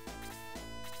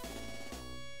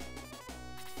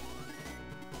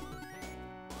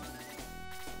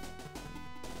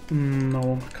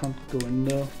 No, I can't go in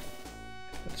there.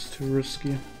 That's too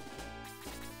risky.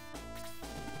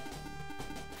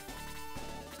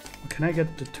 Can I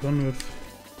get the turn with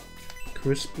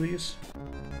Chris, please?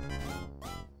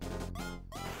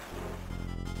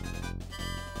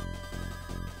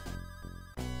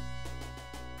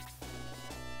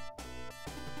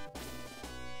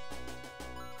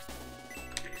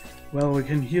 Well, we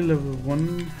can heal level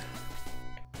 1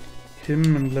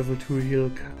 him and level 2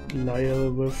 heal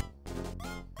Lyle with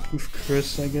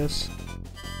Chris, I guess.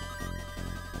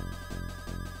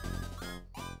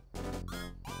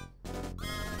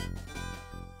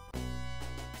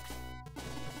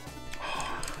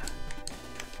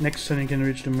 Next turn he can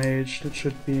reach the mage. That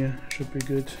should be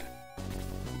good.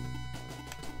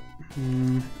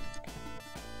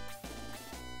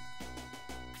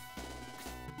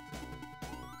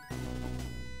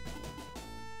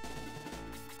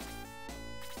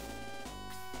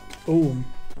 Oh,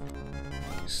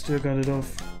 still got it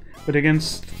off. But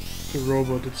against the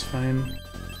robot, it's fine.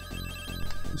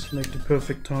 It's like the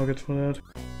perfect target for that.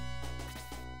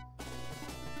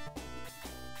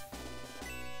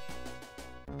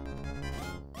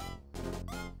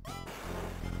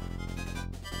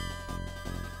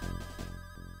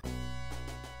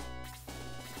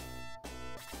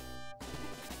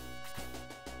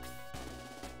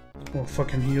 Oh,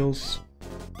 fucking heals.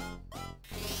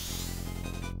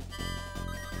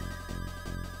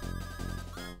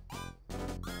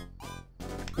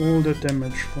 All the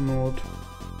damage for Nord.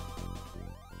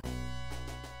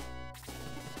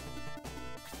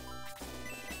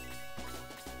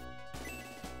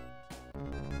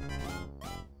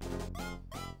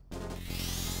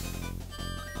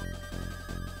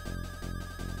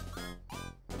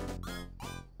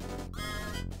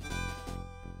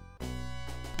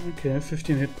 Okay,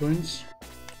 15 hit points.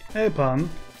 Hey Pan,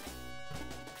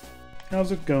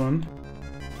 how's it going?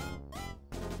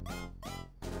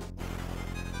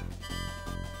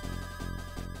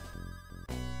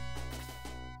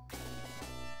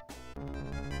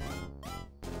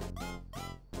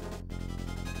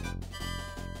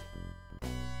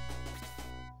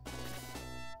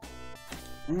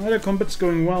 Well, the combat's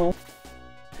going well.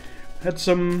 Had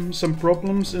some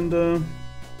problems in the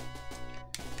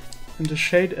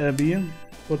Shade Abbey,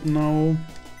 but now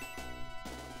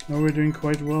we're doing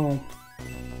quite well.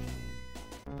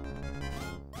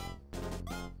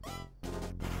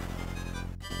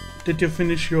 Did you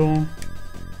finish your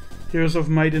Heroes of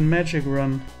Might and Magic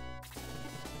run?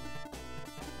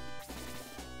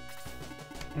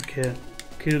 Okay,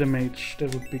 kill the mage,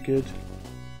 that would be good.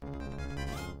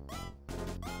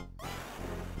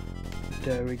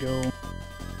 There we go.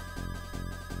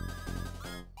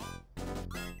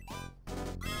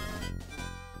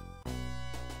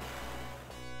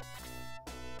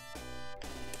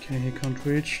 Okay, he can't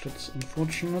reach, that's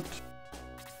unfortunate.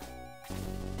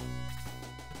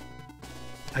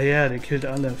 Ah yeah, they killed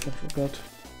Aleph, I forgot.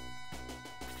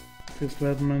 Feels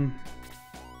bad, man.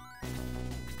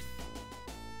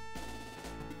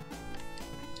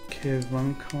 Okay,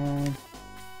 Vanka.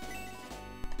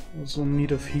 Also in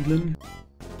need of healing.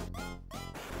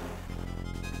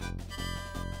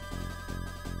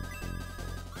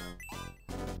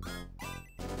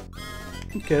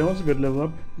 Okay, that was a good level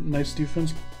up. Nice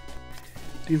defense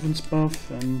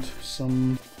buff and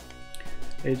some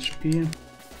HP.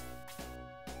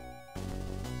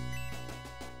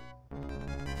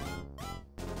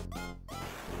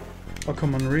 Oh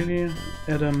come on, really?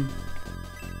 Adam.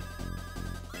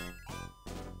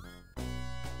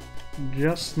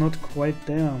 Just not quite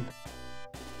there.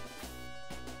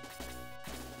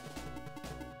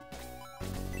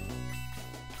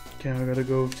 Okay, I gotta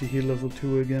go with the heal level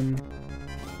 2 again.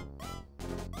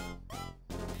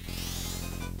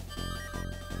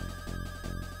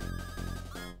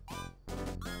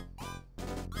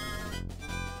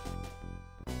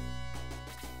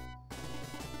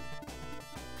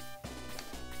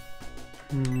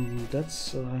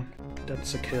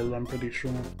 That's a kill, I'm pretty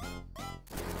sure.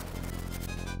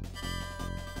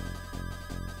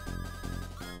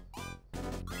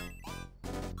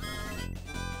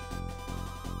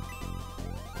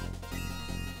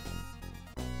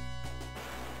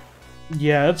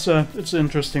 Yeah, it's an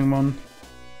interesting one,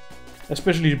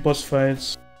 especially the boss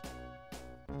fights.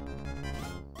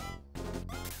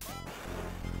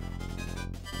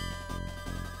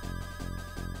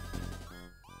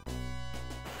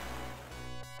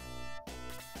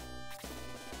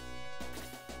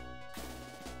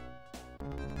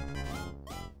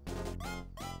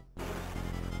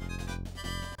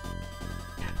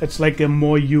 It's like a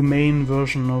more humane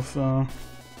version of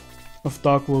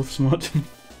Dark Wolf's mod.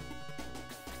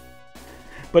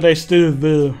 But I still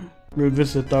will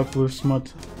revisit Dark Wolf's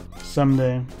mod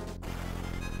someday.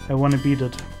 I wanna beat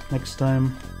it next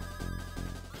time.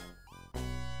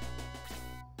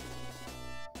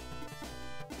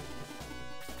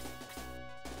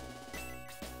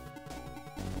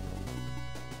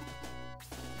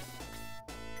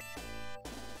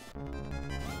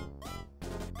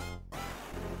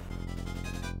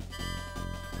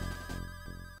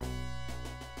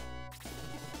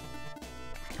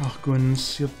 Oh,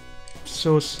 Guns, you're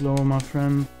so slow, my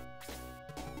friend.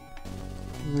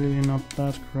 Really not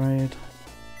that great.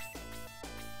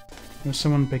 There's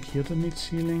someone back here that needs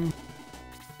healing.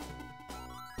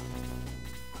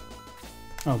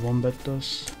 Ah, Wombat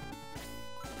does.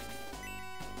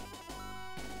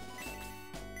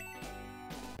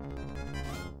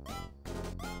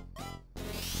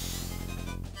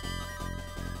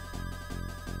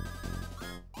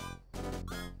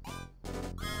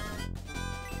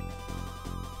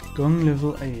 Gong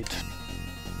level 8.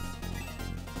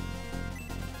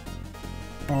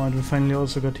 Oh, and we finally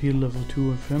also got heal level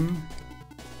 2 with him.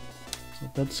 So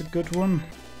that's a good one.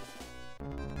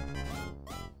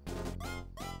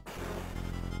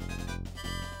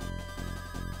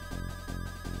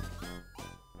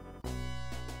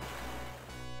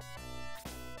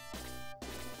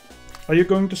 Are you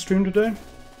going to stream today?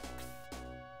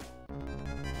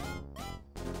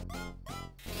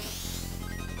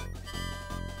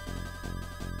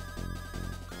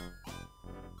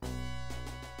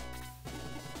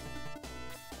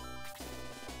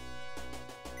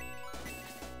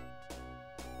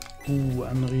 Ooh,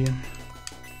 Henry.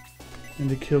 And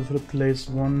the kill for the place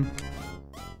 1.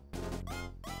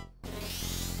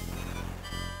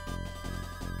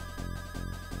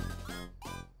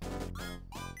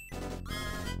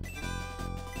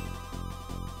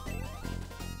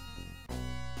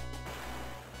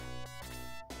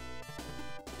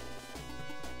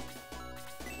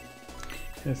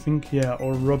 I think, yeah,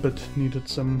 or Robert needed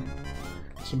some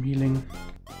healing.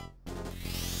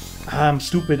 I'm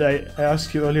stupid. I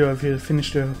asked you earlier if you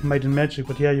finished the Might and Magic,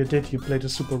 but yeah, you did. You played a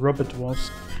Super Robot Wars.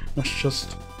 That's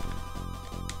just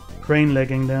brain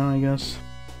lagging there, I guess.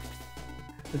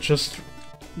 It just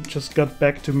got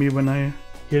back to me when I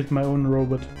healed my own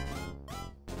robot.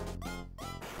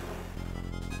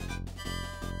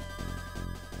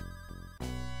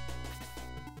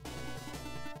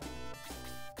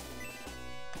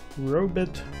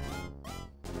 Robot.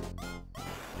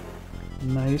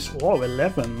 Nice. Oh,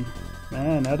 11.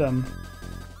 Man, Adam.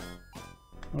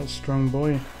 What a strong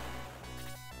boy.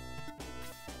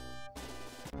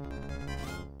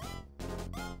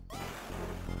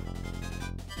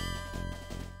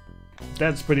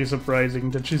 That's pretty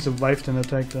surprising that she survived an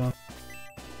attack there.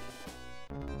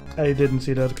 I didn't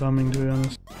see that coming, to be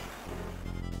honest.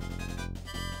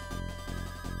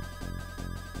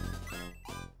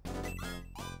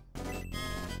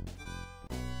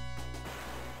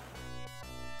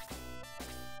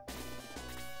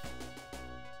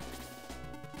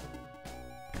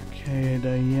 Okay,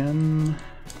 Diane.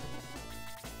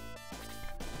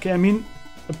 Okay, I mean,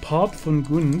 apart from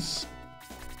Guns,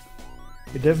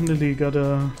 we definitely got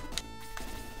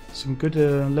some good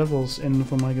levels in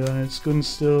for my guys. Guns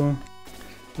still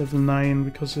level 9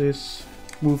 because his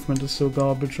movement is so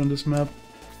garbage on this map.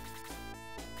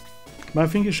 But I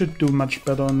think he should do much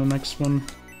better on the next one.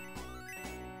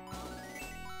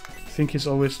 I think he's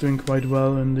always doing quite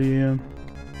well in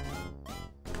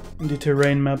the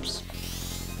terrain maps.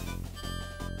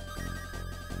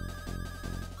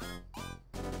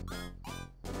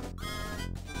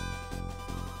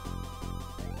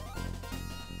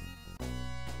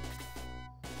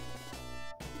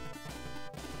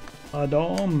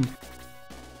 Adam!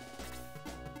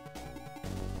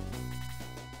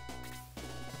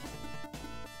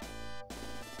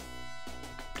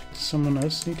 Does someone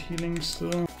else need healing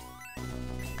still?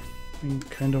 I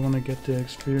kinda wanna get the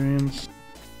experience.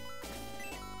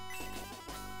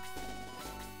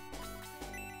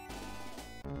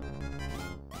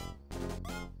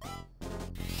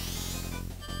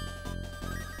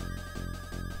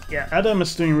 Yeah, Adam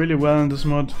is doing really well in this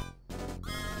mod.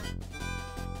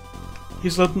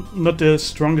 He's not the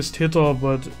strongest hitter,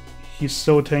 but he's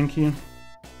so tanky.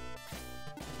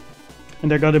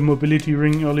 And I got a mobility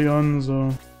ring early on,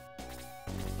 so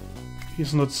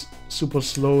he's not super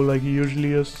slow like he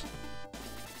usually is.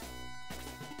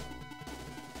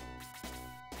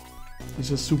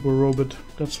 He's a super robot,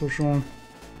 that's for sure.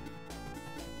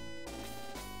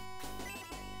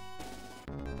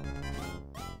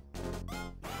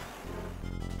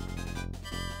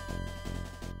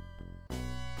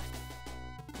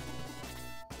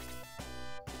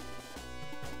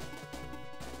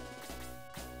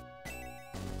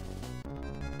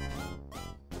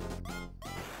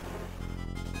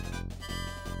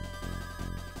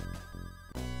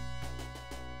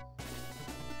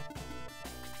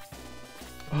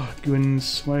 Oh,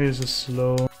 Gwyn's, why is it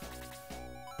slow?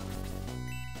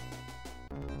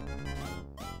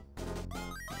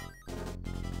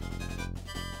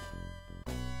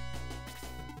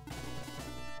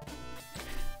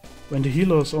 When the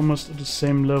healer is almost at the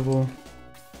same level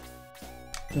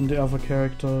than the other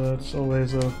character, that's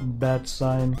always a bad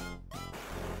sign.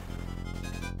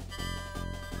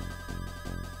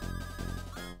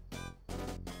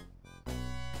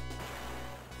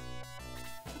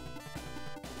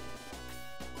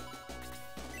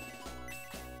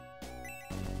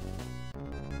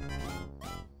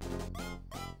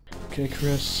 Okay,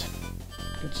 Chris,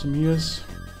 get some ears.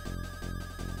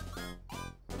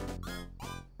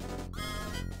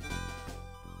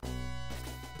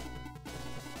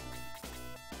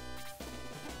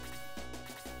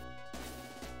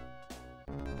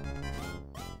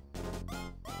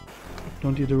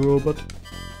 Don't eat a robot.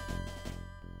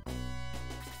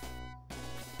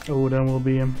 Oh, that will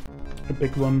be a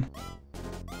big one.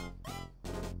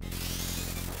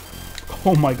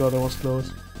 Oh my god, that was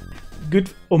close.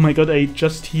 Good. Oh my god, I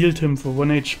just healed him for 1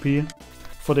 HP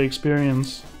for the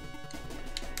experience.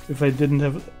 If I didn't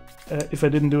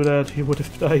do that, he would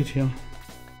have died here.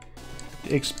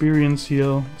 The experience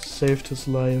heal saved his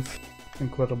life.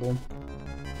 Incredible.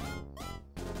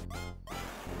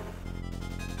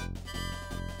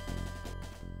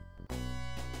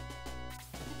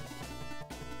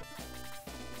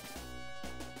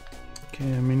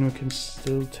 Okay, I mean we can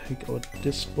still take out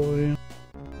this boy.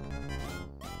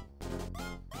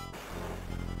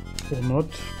 Or not.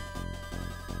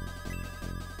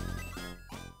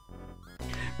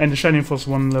 And the Shining Force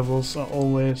 1 levels are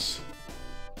always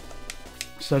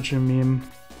such a meme.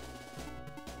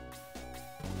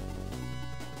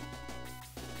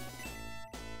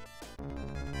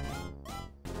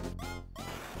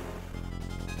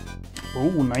 Oh,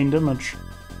 9 damage.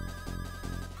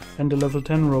 And a level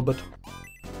 10 robot.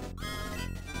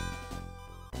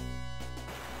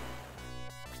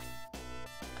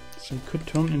 So he could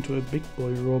turn into a big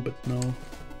boy robot now.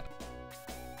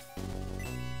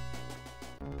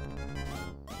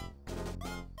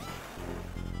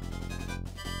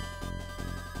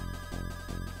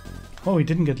 Oh, he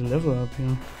didn't get a level up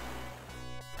here.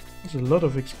 That's a lot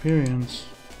of experience.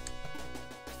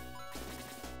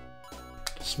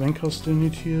 Does Svenka still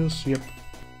need heals? Yep.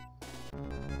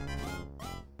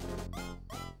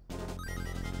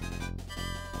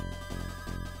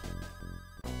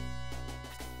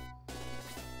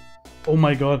 Oh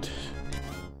my god.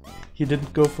 He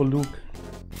didn't go for Luke.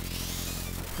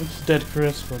 It's dead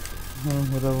Chris, but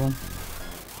whatever.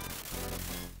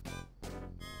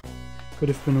 Could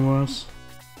have been worse.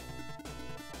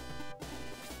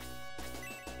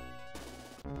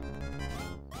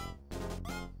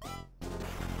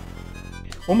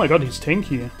 Oh my god, he's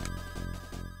tanky.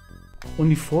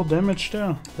 Only 4 damage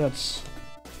there? That's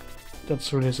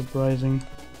really surprising.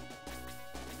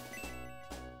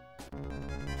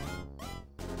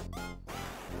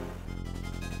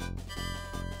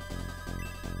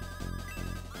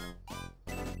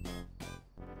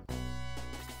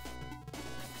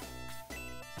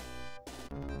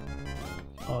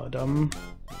 Adam.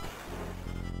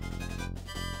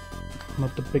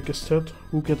 Not the biggest hit.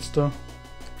 Who gets the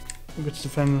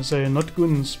final say? Not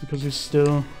Guns, because he's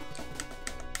still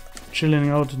chilling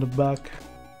out in the back.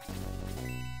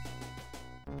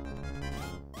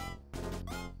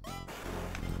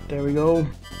 There we go.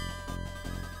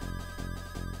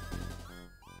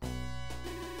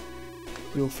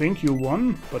 You think you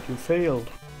won, but you failed.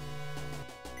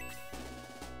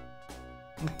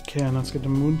 Okay, let's get the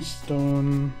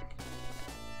Moonstone.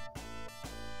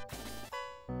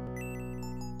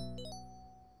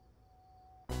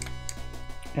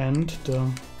 And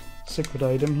the secret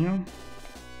item here.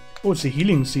 Oh, it's a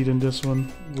healing seed in this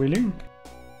one. Really?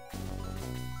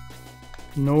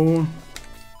 No.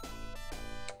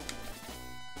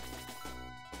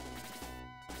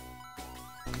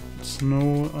 It's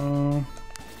no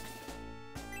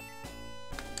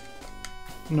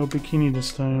bikini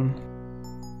this time.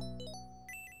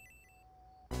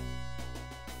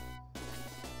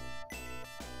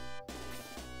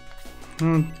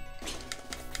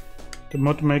 The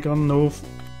mod maker, no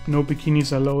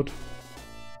bikinis allowed.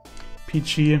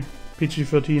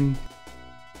 PG-13.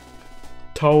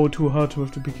 Tau too hard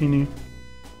with the bikini.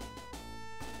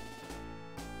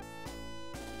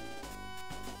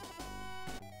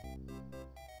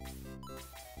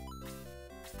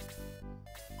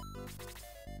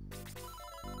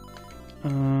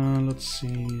 Let's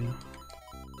see.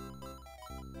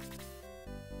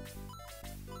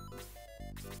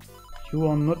 You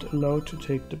are not allowed to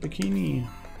take the bikini.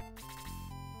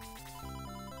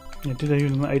 Yeah, did I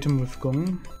use an item with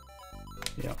Gong?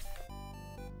 Yeah.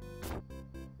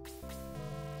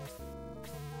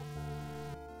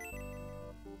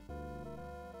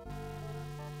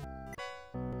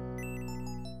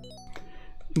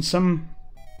 In some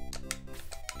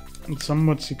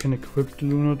mods you can equip the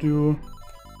Lunar Duo.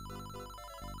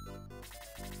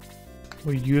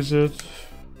 Or use it.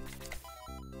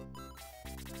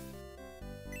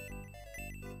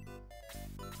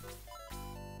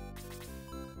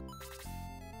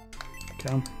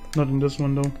 Okay, not in this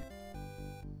one though.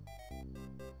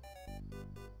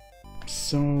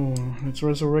 So, let's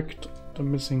resurrect the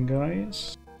missing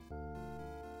guys.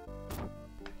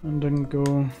 And then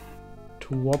go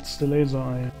towards the laser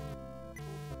eye.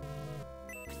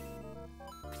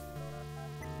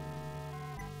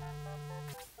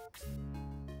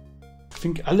 I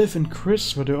think Aleph and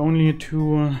Chris were the only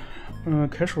two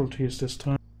casualties this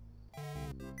time.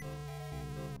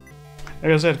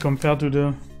 Like I said, compared to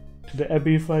the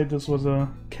Abby fight, this was a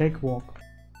cakewalk.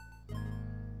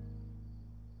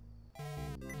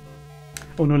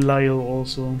 Oh no, Lyle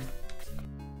also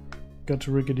got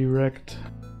rickety wrecked.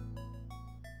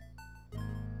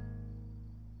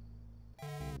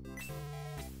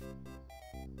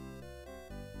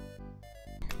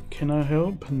 Can I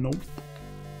help? Nope.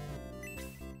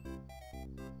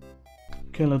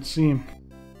 Okay, let's see.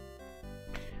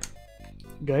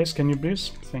 Guys, can you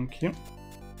please? Thank you.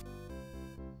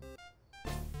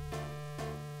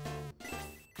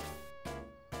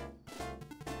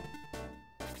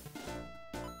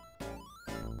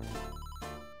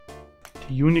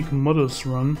 unique models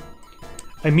run.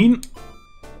 I mean,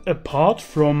 apart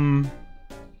from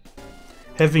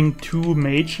having 2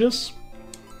 mages,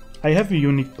 I have a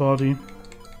unique party.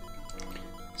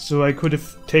 So I could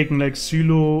have taken like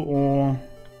Sylo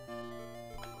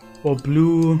or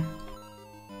Blue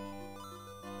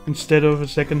instead of a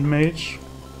second mage,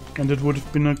 and it would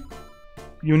have been a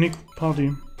unique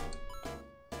party.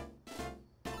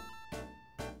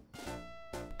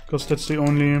 Because that's the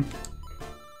only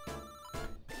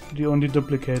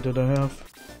duplicate that I have.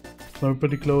 So I'm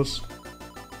pretty close.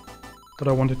 But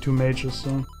I wanted 2 mages,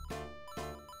 so.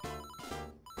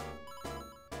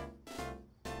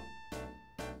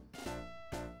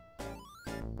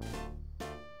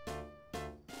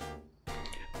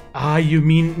 Ah, you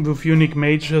mean with unique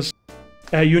mages,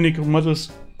 unique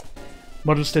models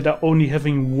that are only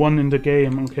having 1 in the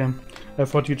game. Okay, I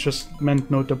thought you just meant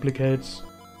no duplicates.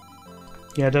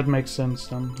 Yeah, that makes sense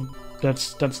then.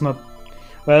 That's not.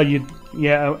 Well,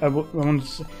 I want to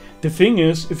say, the thing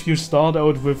is, if you start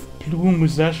out with Blue,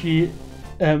 Musashi,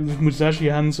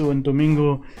 Hanzo, and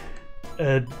Domingo,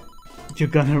 you're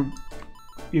gonna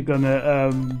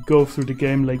go through the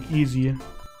game like easy.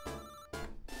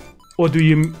 Or do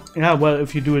you? Yeah, well,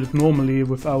 if you do it normally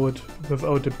without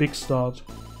a big start,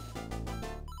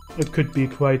 it could be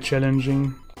quite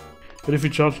challenging. But if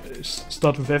you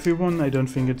start with everyone, I don't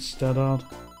think it's that hard.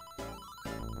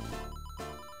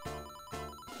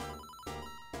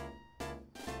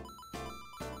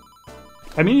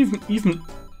 I mean, even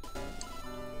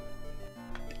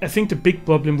I think the big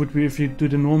problem would be if you do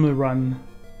the normal run.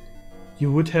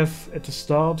 You would have at the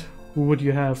start, who would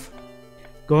you have?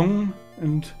 Gong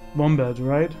and Wombat,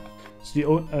 right? It's the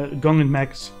Gong and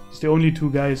Max. It's the only 2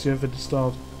 guys you have at the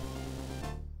start.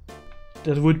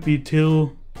 That would be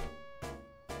till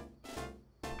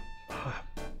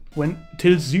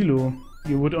Sylo.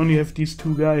 You would only have these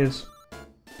 2 guys.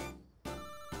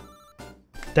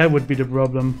 That would be the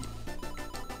problem.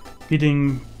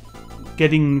 Getting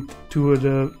to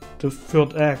the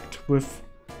 3rd act with.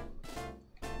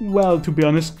 Well, to be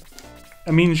honest,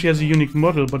 I mean, she has a unique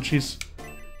model, but she's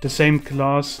the same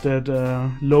class that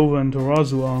Lowe and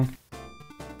Horazu are.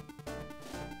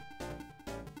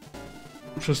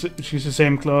 She's the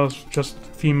same class, just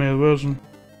female version.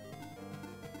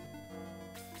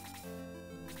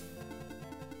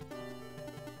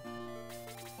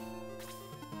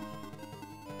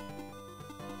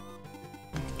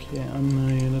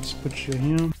 Okay, let's put you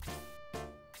here.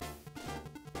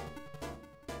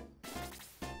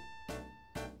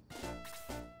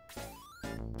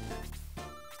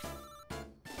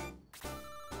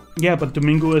 Yeah, but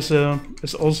Domingo is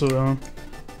also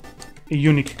a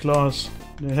unique class.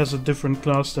 It has a different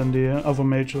class than the other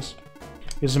mages.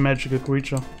 It's a magical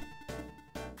creature.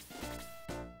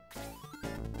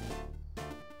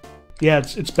 Yeah,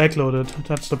 it's backloaded.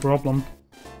 That's the problem.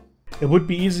 It would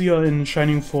be easier in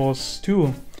Shining Force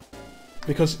 2.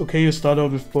 Because, okay, you start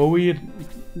out with Bowie,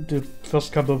 the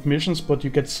first couple of missions, but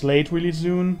you get Slade really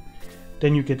soon.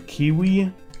 Then you get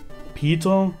Kiwi,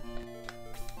 Peter.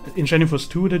 In Shining Force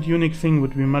 2, that unique thing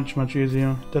would be much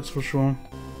easier, that's for sure.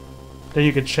 Then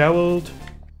you get Gerald.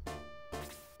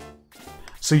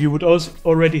 So you would also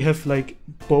already have like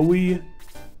Bowie,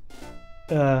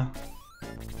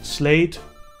 Slade,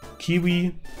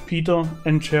 Kiwi, Peter,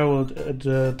 and Gerald at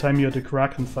the time you're at the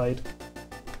Kraken fight.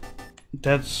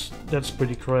 That's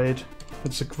pretty great.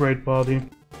 It's a great party.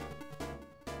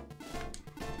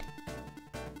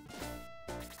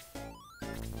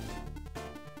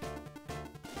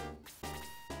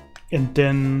 And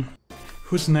then,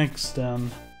 who's next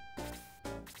then?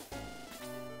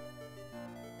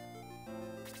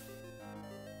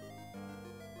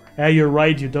 Yeah, you're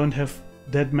right, you don't have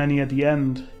that many at the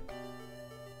end.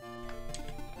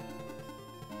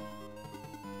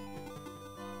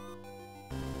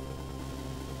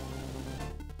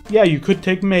 Yeah, you could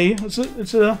take May. It's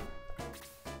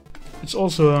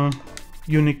also a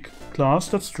unique class,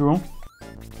 that's true.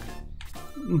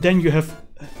 Then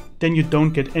you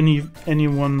don't get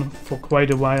anyone for quite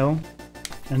a while,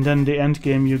 and then the end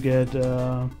game you get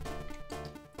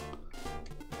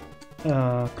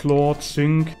Claude,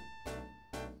 Sync,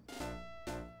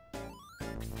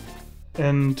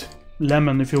 and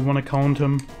Lemon if you want to count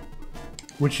him,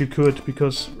 which you could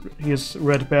because he is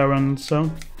Red Baron, so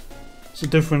it's a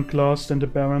different class than the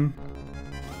Baron.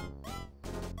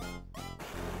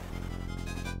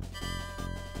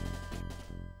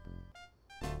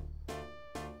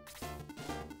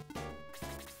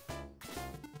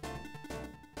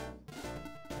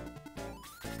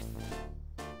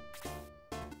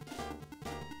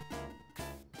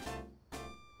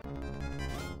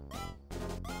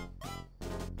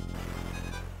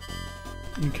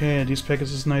 Okay, these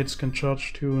Pegasus Knights can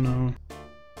charge too now.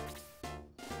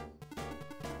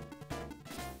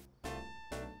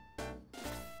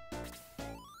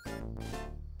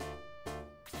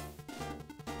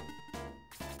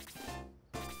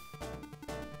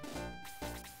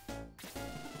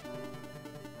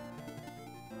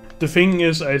 The thing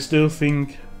is, I still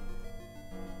think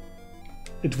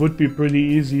it would be pretty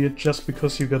easy just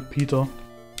because you got Peter,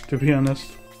 to be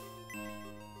honest.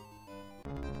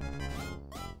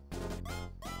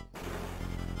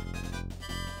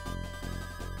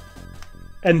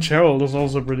 And Gerald is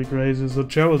also pretty crazy, so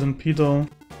Gerald and Peter,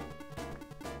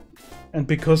 and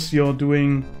because you're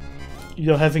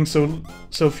having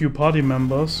so few party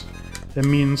members, that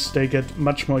means they get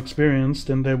much more experience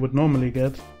than they would normally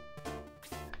get.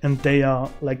 And they are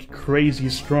like crazy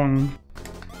strong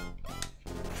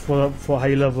for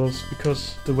high levels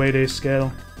because the way they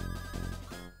scale.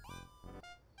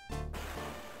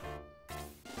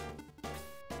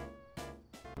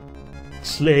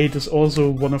 Slade is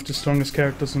also one of the strongest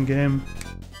characters in game,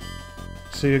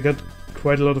 so you get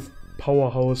quite a lot of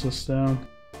powerhouses there.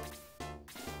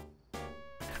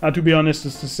 To be honest,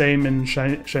 it's the same in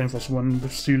Shining Force 1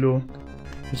 with Sylo.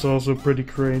 He's also pretty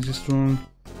crazy strong.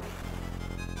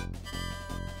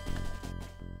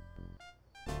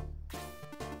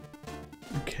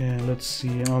 Okay, let's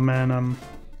see. Oh man, I'm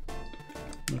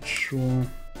not sure.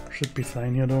 Should be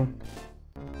fine here though.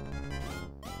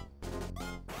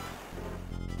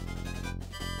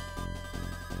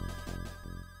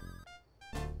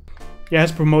 Yeah,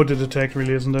 his promoted attack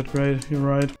really isn't that great, you're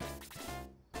right.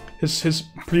 His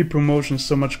pre-promotion is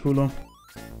so much cooler.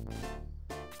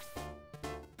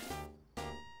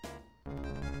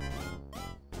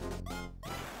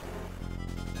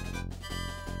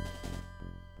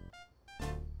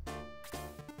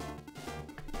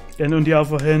 And on the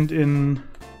other hand, in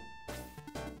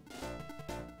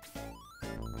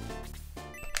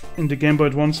the Game Boy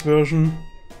Advance version,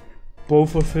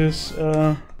 both of his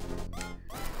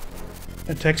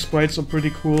attack sprites are pretty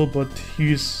cool, but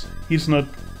he's not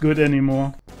good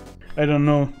anymore. I don't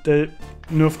know, they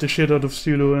nerfed the shit out of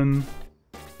Sylo in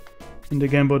the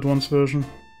Game Boy Advance version.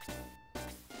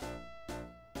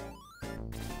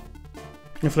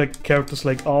 You have like characters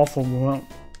like Arthur who are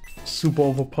super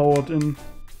overpowered in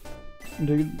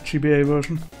the GBA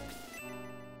version.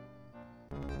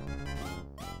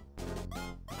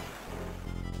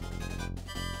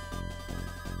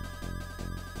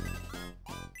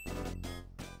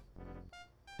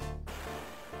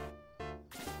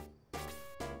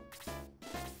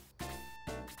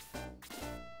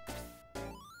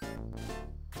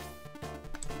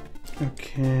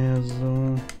 Okay,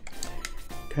 so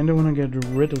kinda wanna get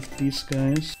rid of these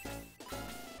guys.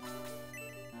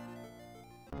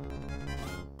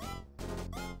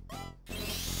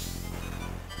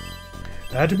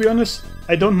 To be honest,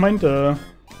 I don't mind the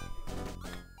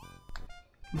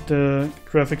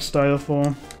graphic style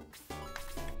for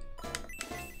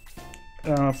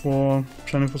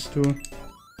Shining Force 2.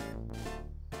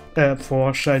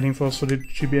 For Shining Force for the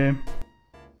GBA.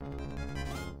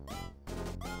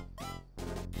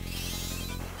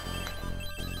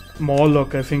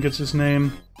 Morlock, I think it's his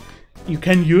name. You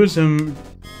can use him.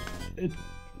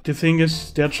 The thing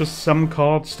is, there are just some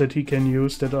cards that he can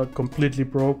use that are completely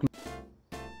broken.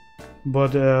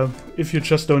 But if you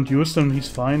just don't use them, he's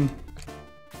fine.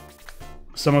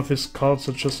 Some of his cards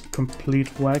are just complete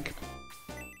whack.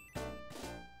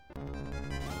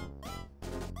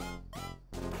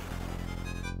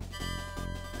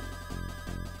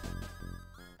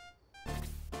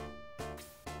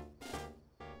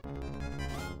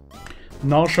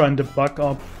 Narsha and the Bug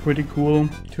are pretty cool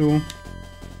too.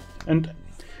 And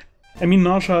I mean,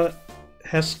 Narsha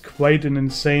has quite an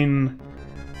insane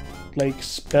like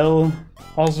spell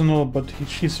arsenal, but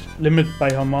she's limited by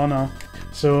her mana,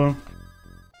 so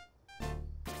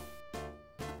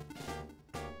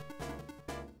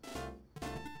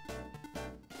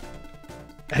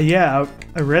yeah,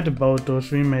 I read about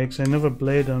those remakes. I never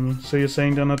played them, so you're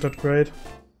saying they're not that great?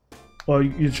 Or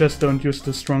you just don't use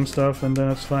the strong stuff and then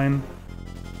that's fine?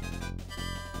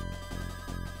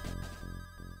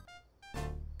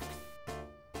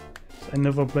 I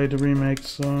never played the remakes,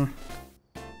 so...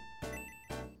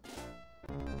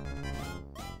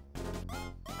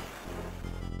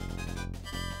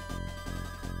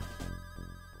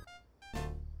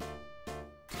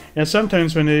 Yeah,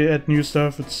 sometimes when they add new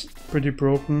stuff, it's pretty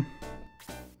broken.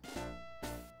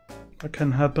 That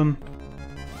can happen.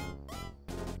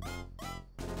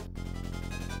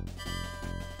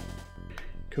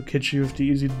 Kokichi with the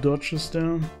easy dodges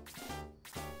down.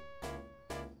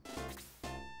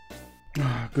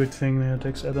 Good thing they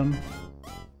attacks Adam.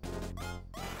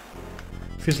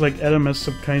 feels like Adam has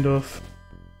some kind of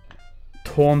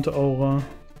taunt aura.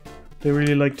 They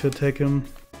really like to attack him.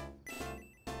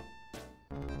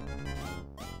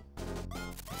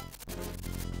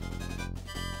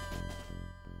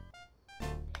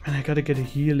 And I gotta get a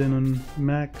heal in on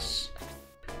Max.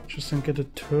 Just don't get a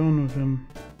turn with him.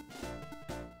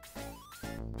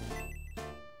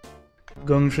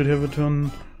 Gong should have a turn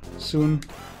soon.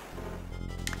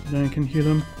 Then I can heal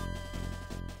him.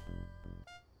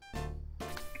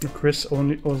 Chris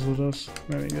also does.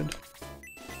 Very good.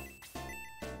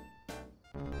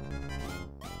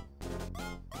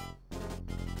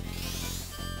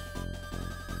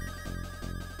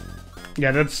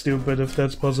 Yeah, that's stupid if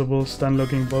that's possible, stun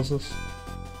locking bosses.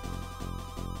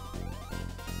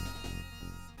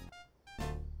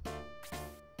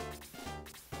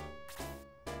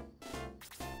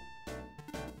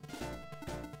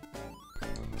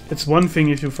 It's one thing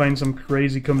if you find some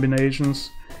crazy combinations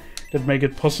that make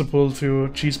it possible to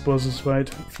cheese bosses,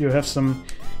 right? If you have some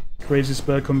crazy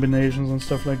spell combinations and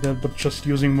stuff like that, but just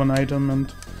using one item and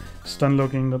stun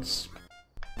locking, that's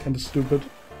kinda stupid.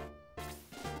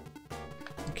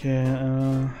 Okay,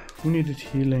 who needed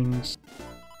healings?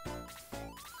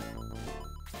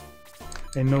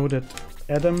 I know that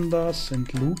Adam does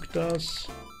and Luke does.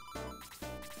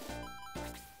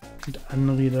 And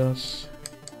Henry does.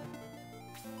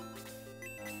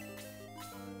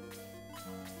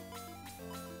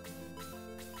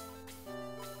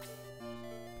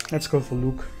 Let's go for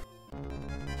Luke.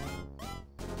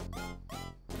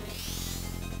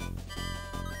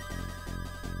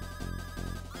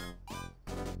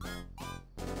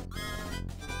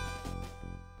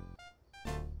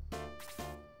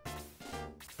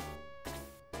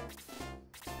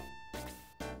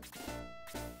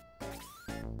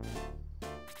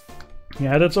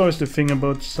 Yeah, that's always the thing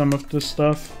about some of this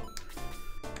stuff.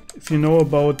 If you know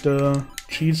about the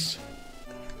cheese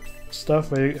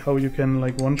stuff, how you can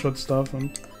like one-shot stuff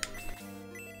and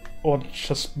or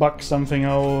just bug something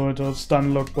out or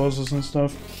stun lock bosses and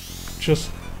stuff,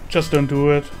 just don't do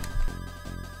it.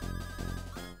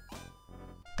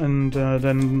 And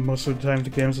then most of the time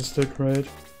the games are still great.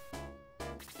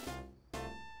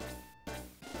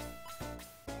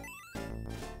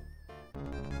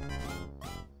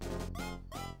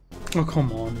 Oh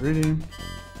come on, really?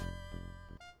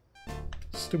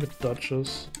 Stupid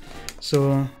dodges.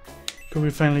 So could we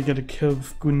finally get a kill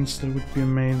with Gunz? That would be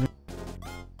amazing.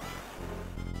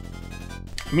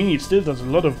 I mean, he still does a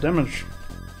lot of damage.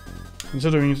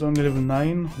 Considering he's only level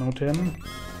 9, no 10.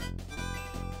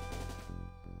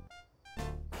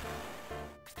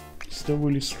 Still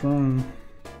really strong.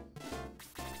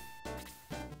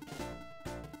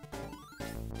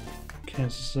 Okay,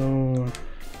 so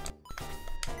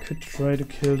could try to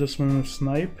kill this one with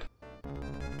Snipe.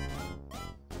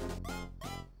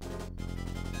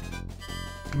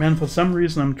 Man, for some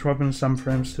reason I'm dropping some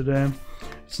frames today.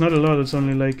 It's not a lot, it's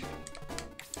only like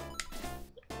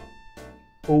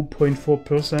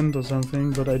 0.4% or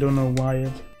something, but I don't know why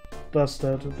it does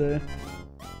that today.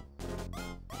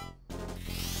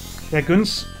 Yeah,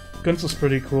 Gunz is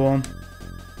pretty cool.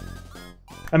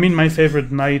 I mean, my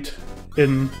favorite knight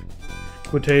in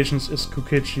quotations is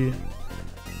Kokichi,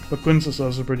 but Gunz is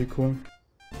also pretty cool.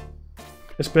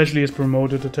 Especially his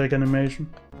promoted attack animation.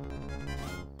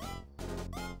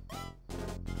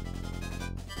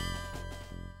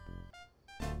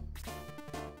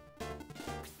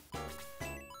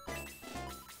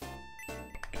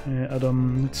 Okay,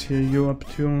 Adam, let's hear you up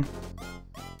too.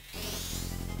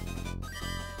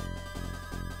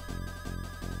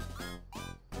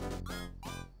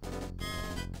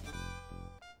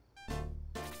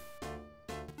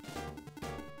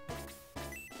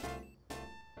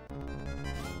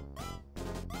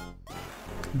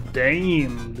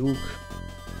 Damn, Luke.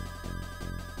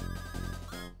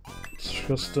 It's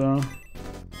just a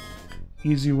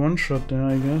easy one-shot there,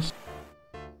 I guess.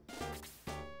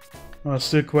 Oh,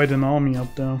 still quite an army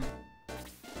up there.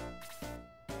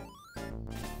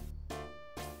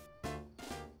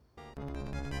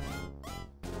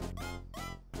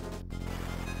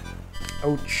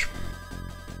 Ouch.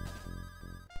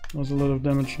 That was a lot of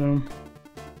damage now.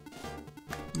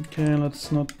 Okay,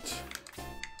 let's not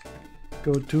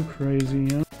go too crazy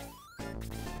here.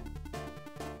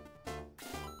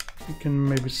 We can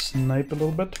maybe snipe a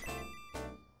little bit.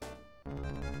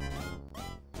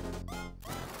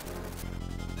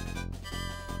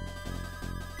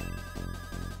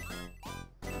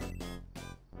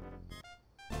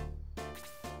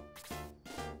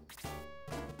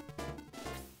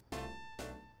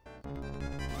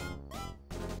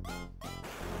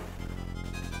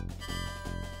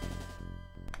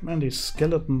 Man, these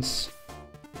skeletons.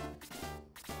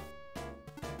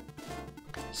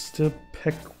 still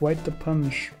pack quite the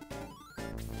punch.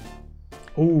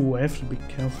 Oh, I have to be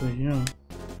careful here.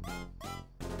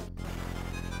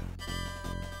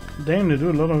 Damn, they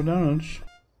do a lot of damage.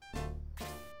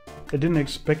 I didn't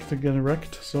expect to get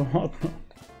wrecked so hard.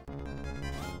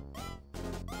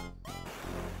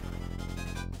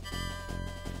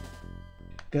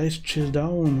 Guys, chill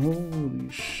down. Holy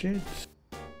shit.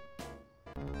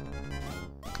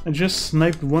 I just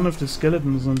sniped one of the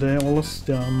skeletons and they all lost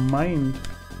their mind.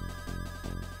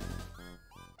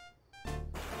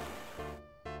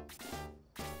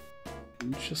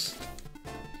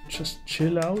 Just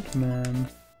chill out, man.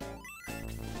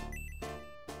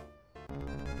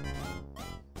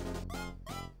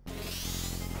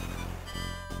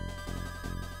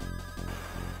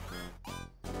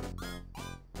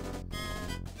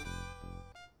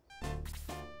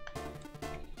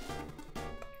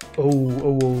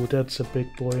 Oh, that's a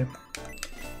big boy.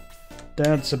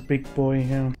 That's a big boy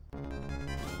here.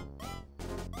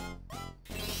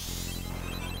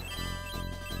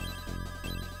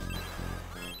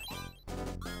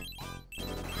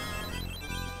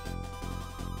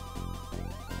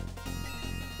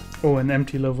 Oh, an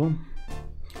empty level.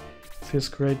 Feels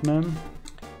great, man.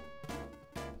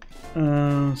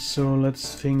 So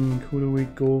let's think, who do we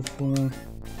go for?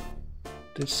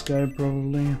 This guy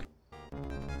probably.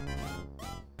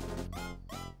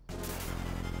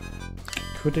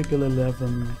 Critical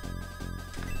 11.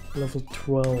 Level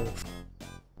 12.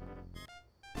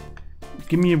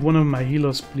 Give me one of my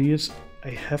healers, please. I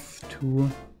have to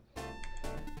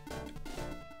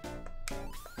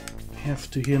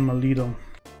heal my leader.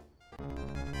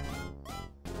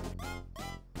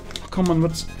 Come on,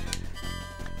 what's...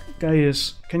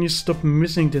 Guys, can you stop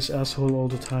missing this asshole all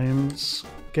the time? It's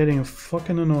getting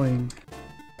fucking annoying.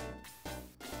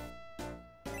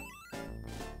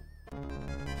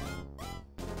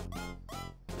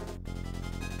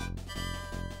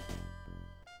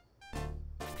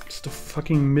 It's the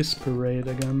fucking miss parade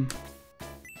again.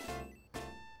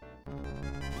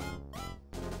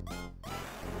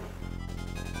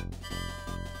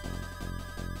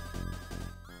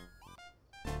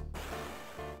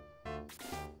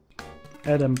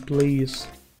 Adam, please.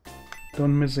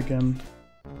 Don't miss again.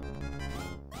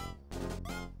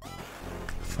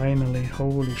 Finally,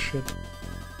 holy shit.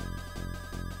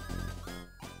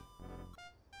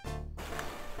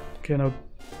 Okay, now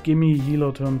give me a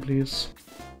healer turn, please.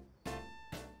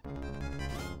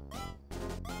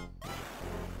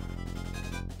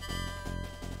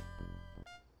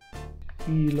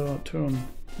 Healer turn.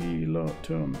 Healer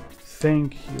turn.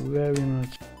 Thank you very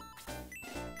much.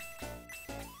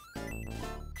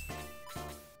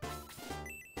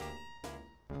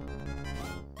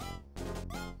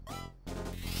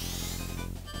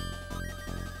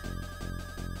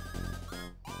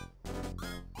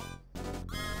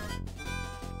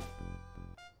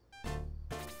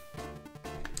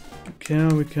 Okay,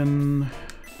 we can...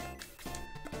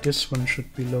 This one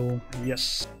should be low.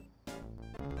 Yes.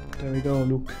 There we go,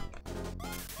 Luke.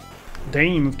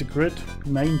 Damn, with the crit.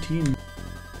 19.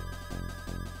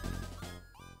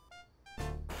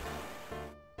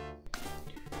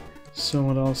 So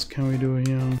what else can we do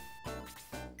here?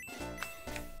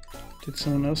 Did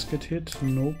someone else get hit?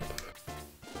 Nope.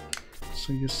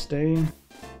 So you stay.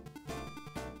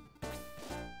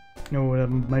 No, that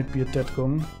might be a dead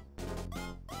gong.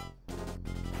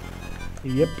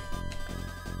 Yep.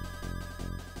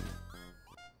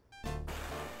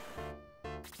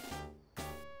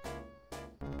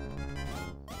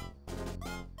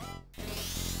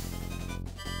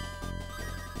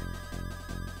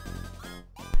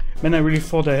 Man, I really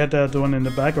thought I had that one in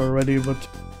the bag already, but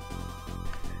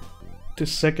the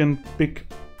second big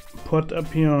pot up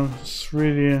here is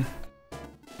really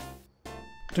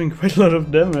doing quite a lot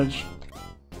of damage.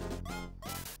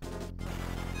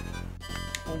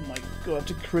 Oh my god,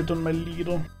 the crit on my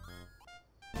leader.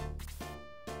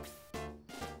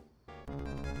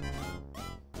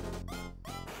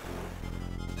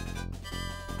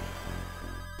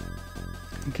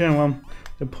 Okay, well,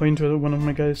 I point at one of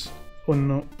my guys. Oh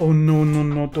no, oh no, no,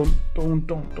 no, don't,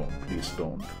 please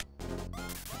don't.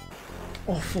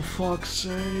 Oh, for fuck's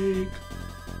sake.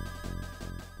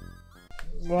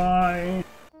 Why?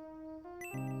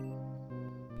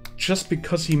 Just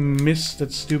because he missed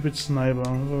that stupid sniper,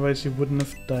 otherwise he wouldn't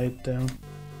have died there.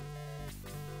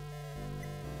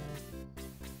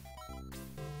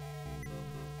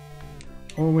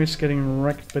 Always getting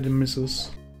wrecked by the missiles.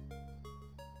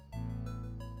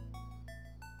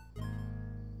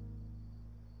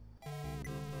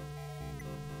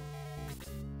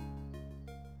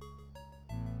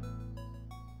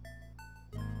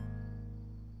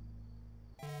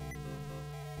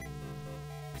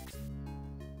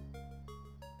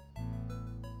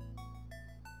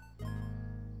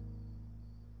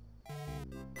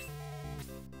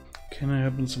 Can I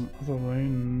happen some other way?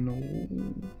 No.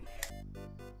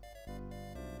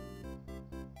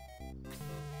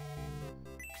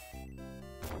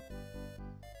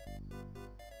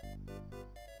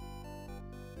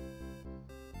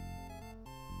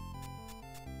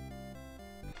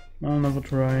 I'll never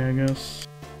try, I guess.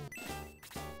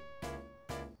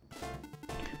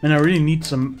 And I really need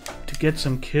to get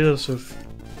some kills with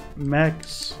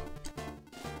Max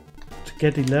to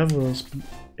get the levels, but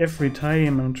every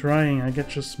time I'm trying I get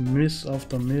just miss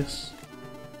after miss.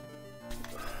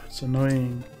 It's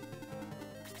annoying.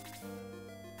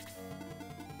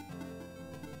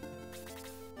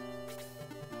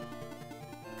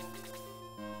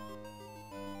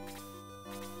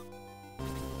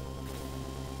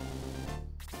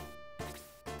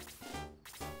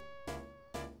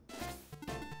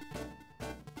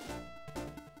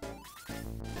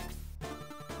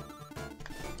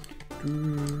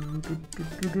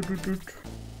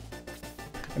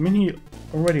 I mean, he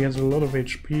already has a lot of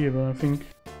HP, but I think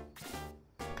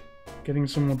getting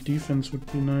some more defense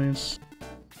would be nice.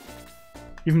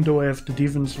 Even though I have the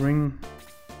defense ring,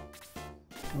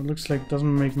 it looks like it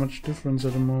doesn't make much difference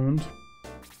at the moment.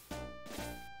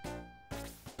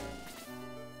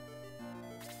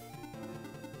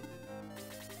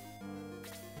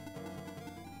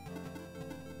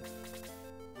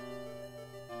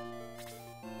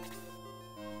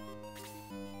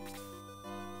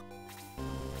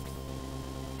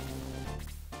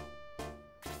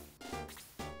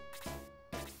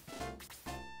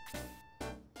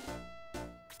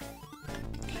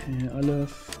 Okay,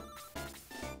 Aleph.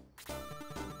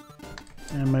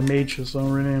 And my mage is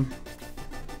already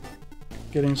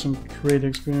getting some great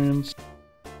experience.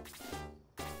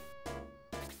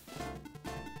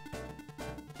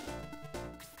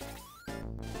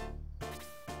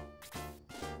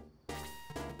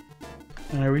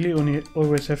 And I really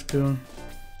always have to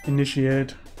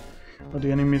initiate, but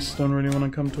the enemies don't really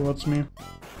want to come towards me.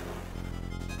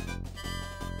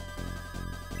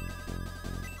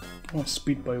 Oh,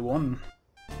 speed by 1.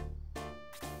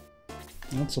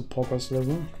 That's a Poggers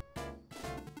level.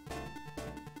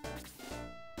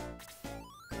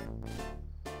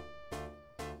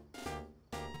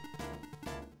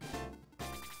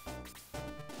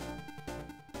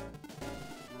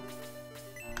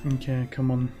 Okay,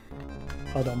 come on,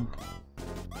 Adam.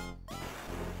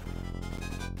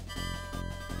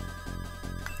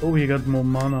 Oh, he got more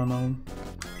mana now.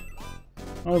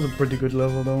 That was a pretty good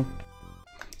level though.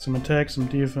 Some attack, some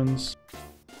defense.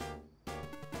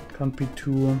 Can't be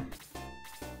too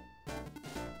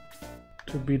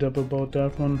beat up about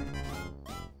that one.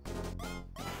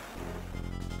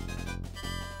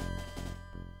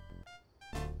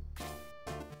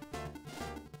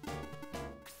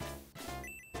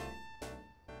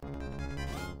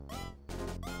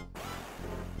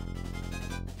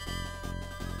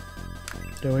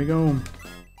 There we go.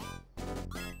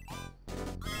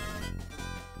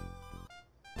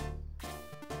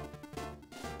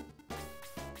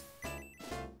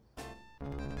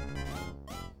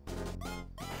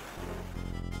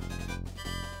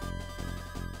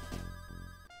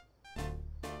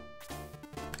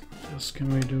 What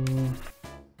can we do?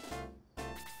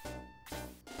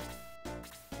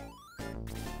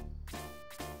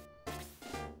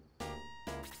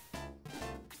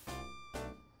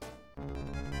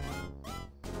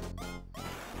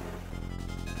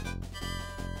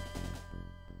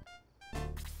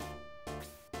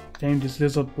 Damn these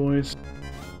lizard boys.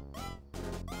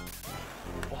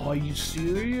 Oh, are you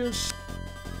serious?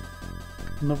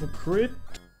 Another crit?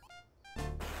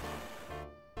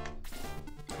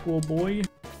 Poor boy.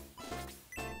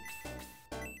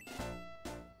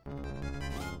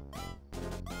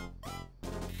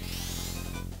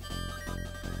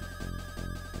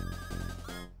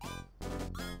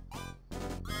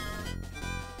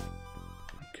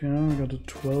 Okay, we got a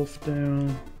 12 there.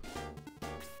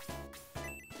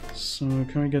 So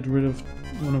can we get rid of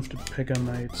one of the Pekka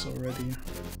Knights already?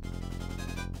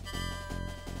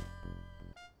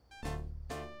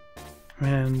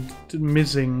 And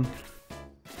missing.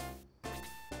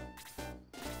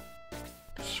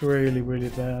 It's really, really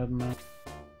bad, man.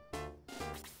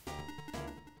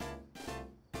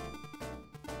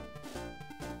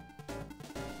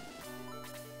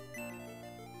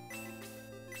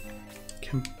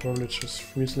 Can probably just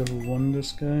freeze level 1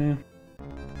 this guy.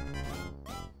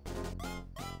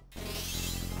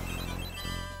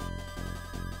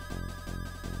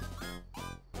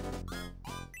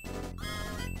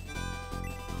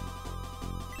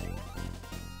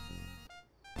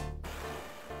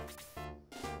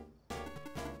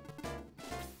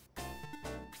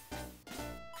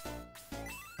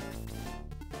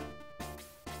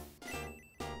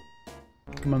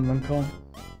 Come on, one call.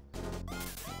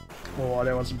 Oh,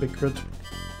 that was a big crit.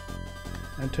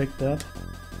 I take that.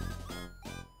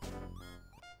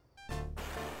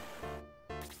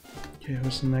 Okay,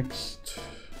 who's next?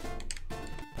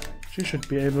 She should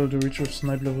be able to reach with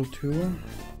snipe level 2.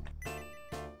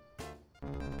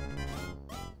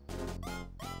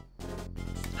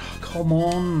 Oh, come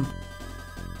on!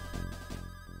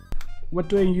 What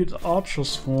do I use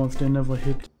archers for if they never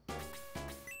hit?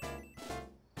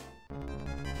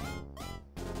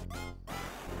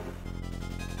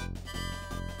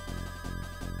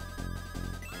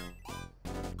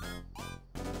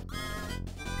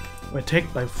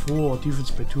 Attack by 4,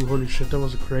 defense by 2, holy shit, that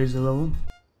was a crazy level.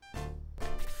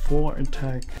 4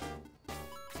 attack.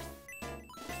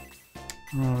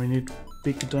 Oh, we need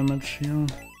big damage here.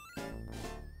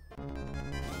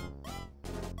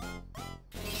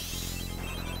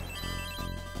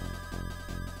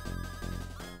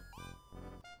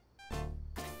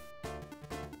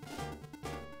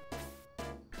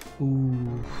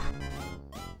 Ooh.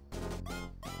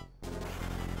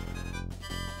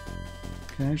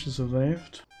 Okay, she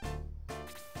survived.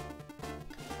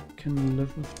 Can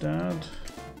live with that.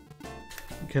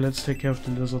 Okay, let's take care of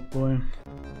the lizard boy.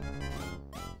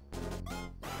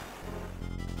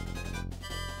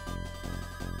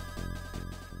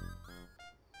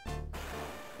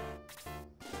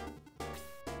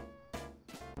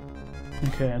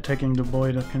 Okay, attacking the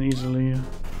boy that can easily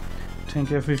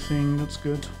tank everything, that's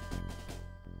good.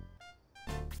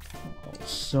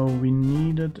 So we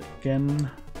needed again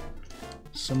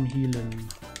some healing.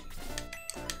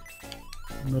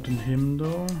 Not on him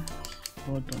though,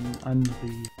 but on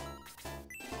Anri.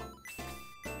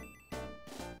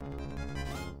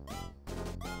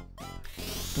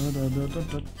 Da da da da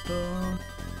da da.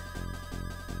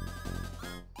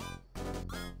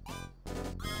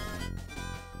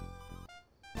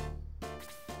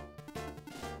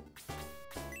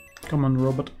 Come on,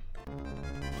 robot.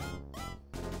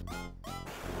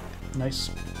 Nice.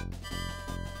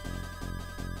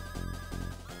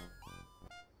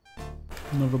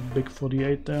 Another big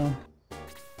 48 there.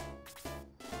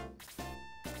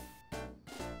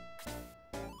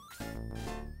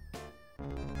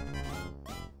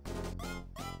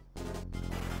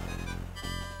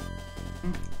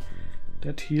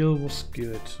 That heal was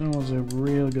good. That was a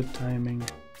real good timing.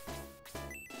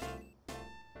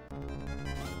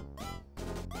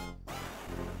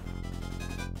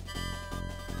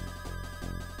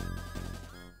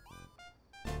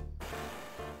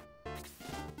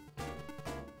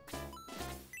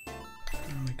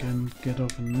 We can get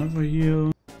off another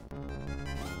heal.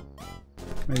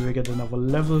 Maybe we get another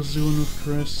level soon with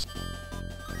Chris.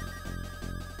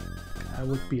 That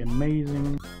would be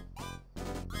amazing.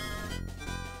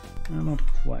 Not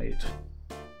quite.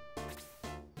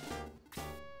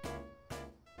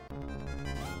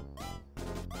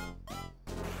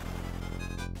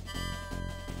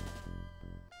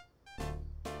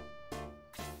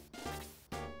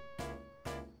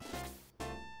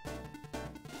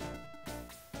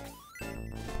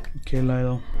 Okay,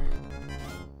 Lyle.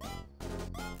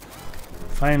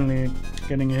 Finally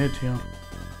getting a hit here.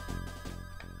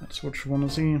 That's what you want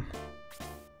to see.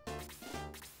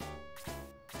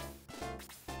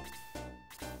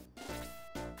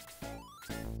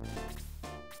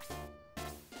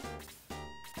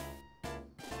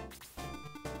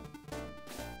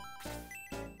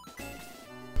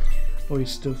 Oh,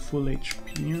 he's still full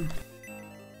HP.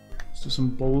 Let's do some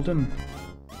Bolden.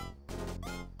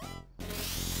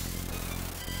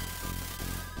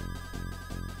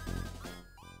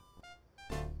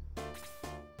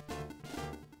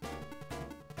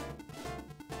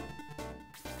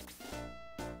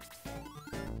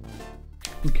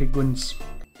 Okay, Guns.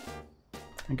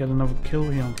 I got another kill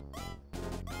here.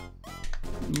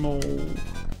 No.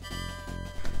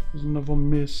 There's another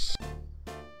miss.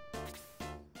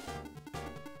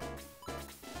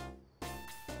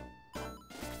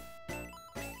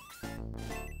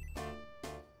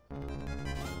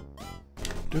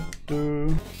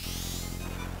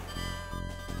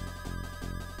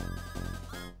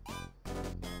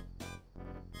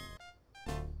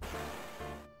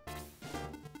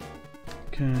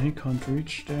 Okay, he can't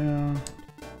reach there.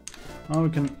 Oh, we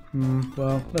can...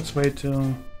 well, let's wait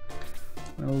till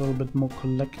we're a little bit more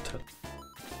collected.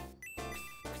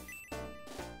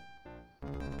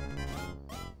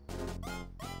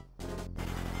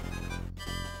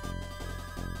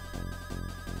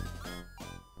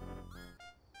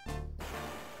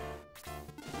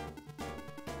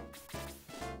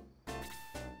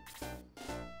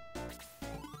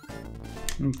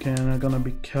 Okay, and I'm gonna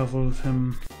be careful with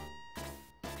him.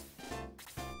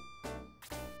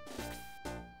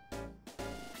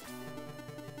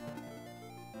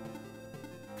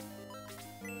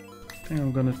 think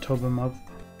I'm gonna top him up.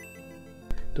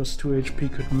 Those 2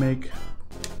 HP could make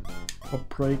or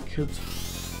break it.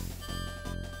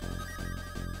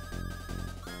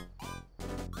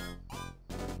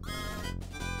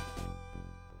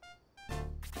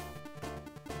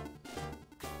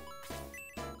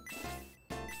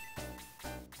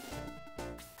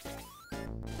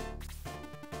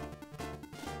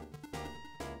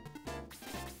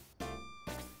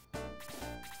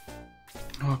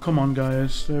 Oh, come on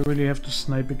guys, I really have to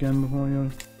snipe again before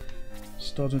you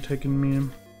start attacking me.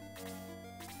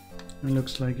 It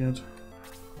looks like it.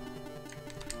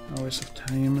 A waste of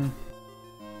time.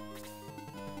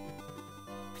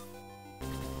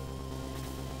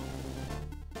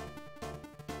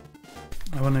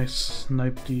 I wanna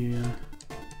snipe the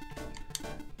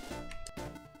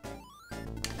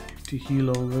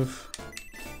healer with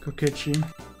Kokechi.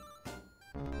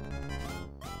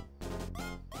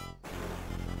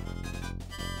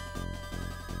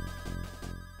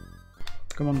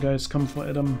 Come on guys, come for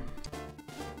Adam.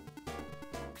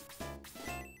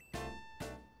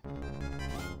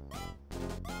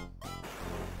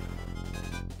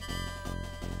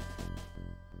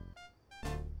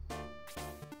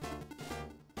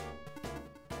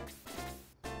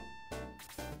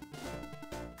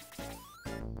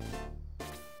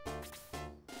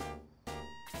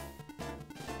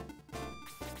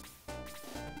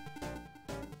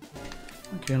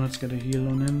 Okay, let's get a heal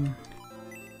on him.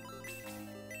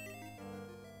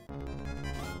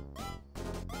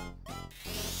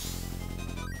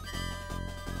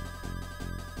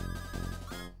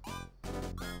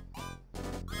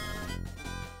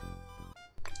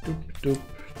 Doop, doop,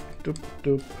 doop,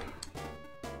 doop.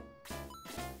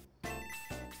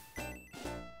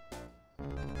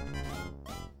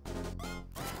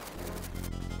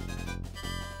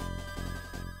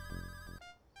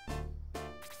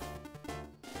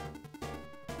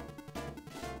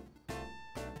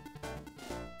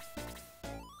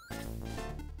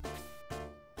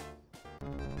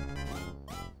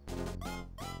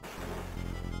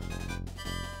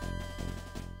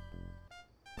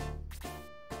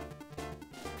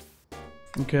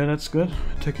 Okay, that's good.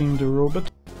 Attacking the robot.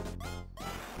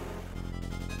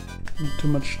 Not too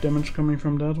much damage coming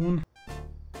from that one.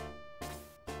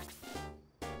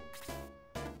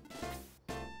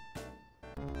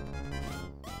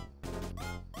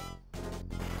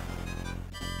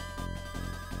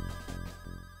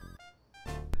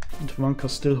 And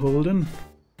Vanka's still holding.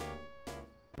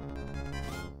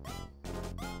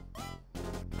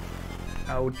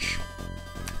 Ouch.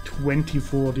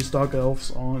 24, these Dark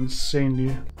Elves are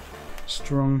insanely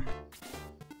strong.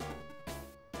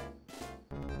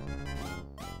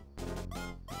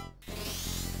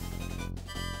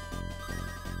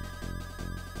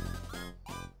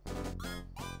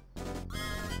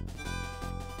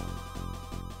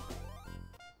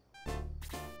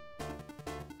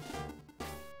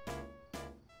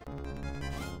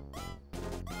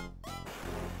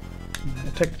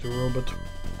 Attack the robot.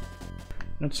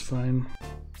 That's fine.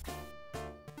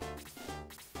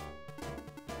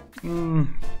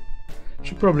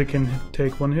 She probably can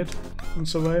take one hit and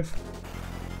survive.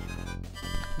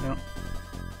 Yeah.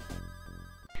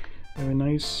 Very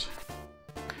nice.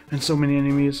 And so many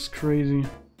enemies, crazy.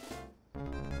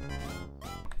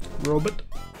 Robot.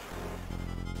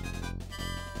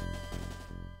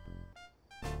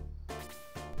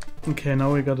 Okay,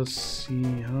 now we gotta see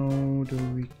how do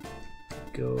we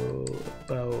go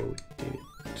about it.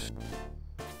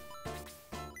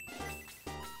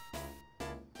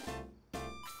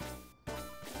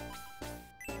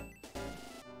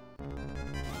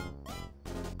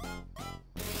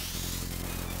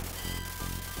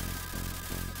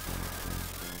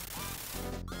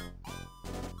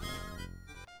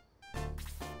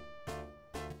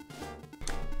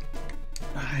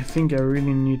 I think I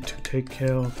really need to take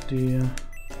care of the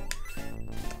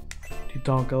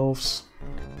Dark Elves.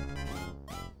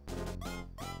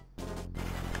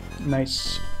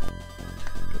 Nice.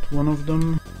 Got one of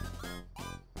them.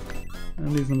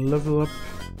 And even level up.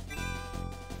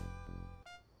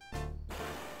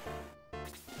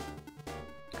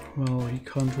 Well, he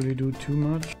can't really do too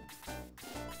much.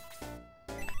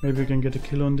 Maybe we can get a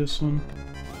kill on this one.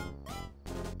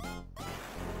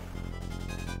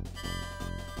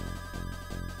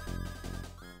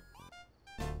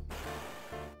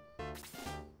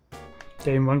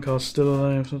 Damn, Vanka's still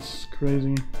alive, that's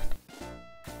crazy.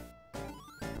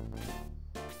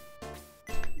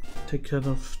 Take care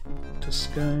of this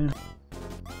guy.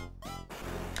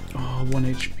 Oh, 1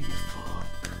 HP,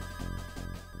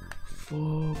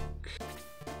 fuck.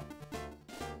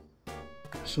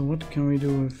 So what can we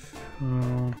do with...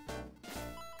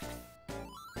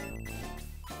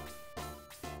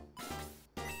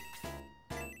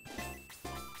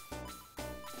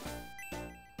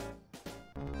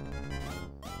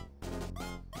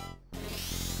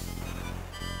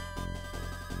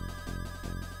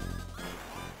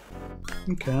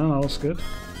 Okay, that was good.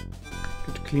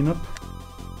 Good cleanup.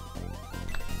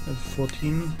 At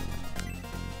 14.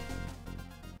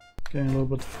 Getting a little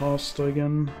bit faster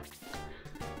again.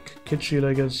 Kit shield,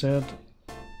 like I said.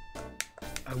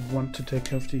 I want to take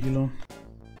care of the healer.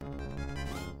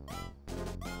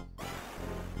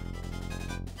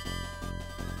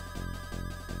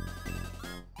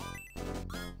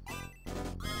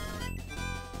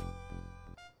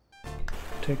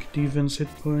 Take defense hit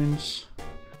points.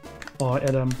 Oh,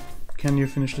 Adam, can you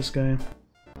finish this guy?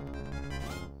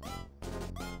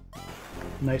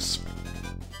 Nice.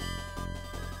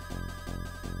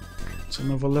 It's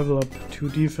another level up. 2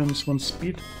 defense, 1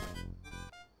 speed.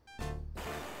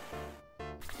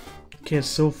 Okay,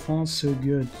 so far so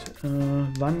good.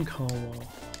 Vankawa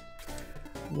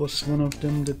was one of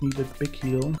them that needed big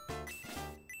heal.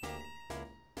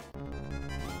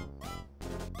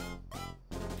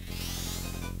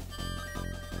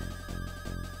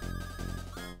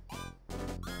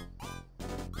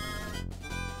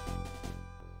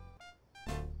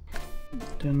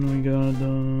 Then we got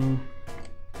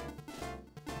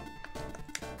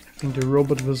I think the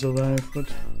robot will survive, but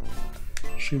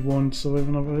she won't survive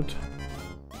another hit.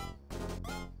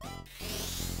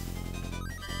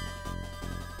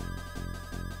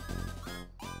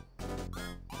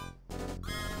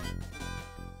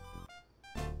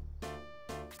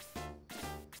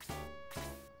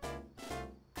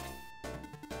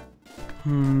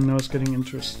 Now it's getting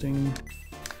interesting.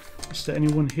 Is there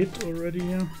anyone hit already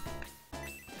here?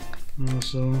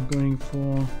 So going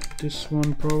for this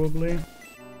one probably.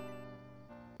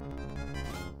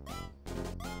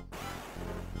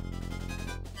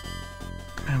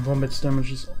 And Wombat's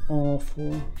damage is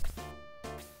awful.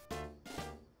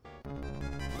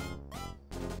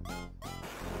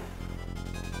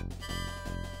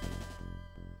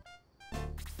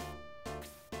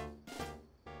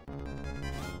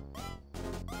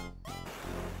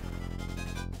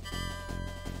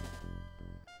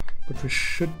 But we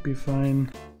should be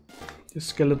fine. The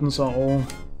skeletons are all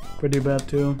pretty bad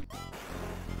too.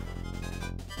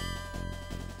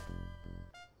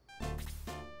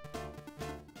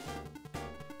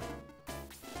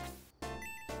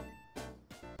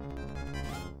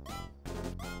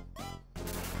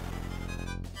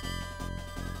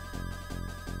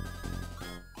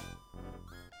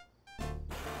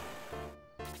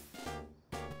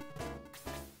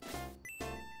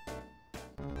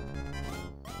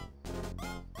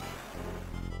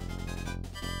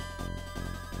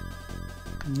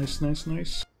 Nice, nice,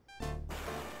 nice.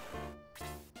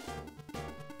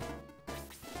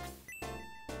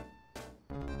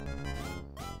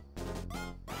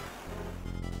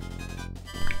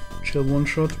 Chill one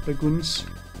shot by Guns.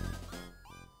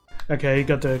 Okay, he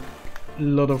got a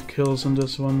lot of kills in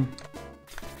this one.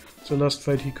 So last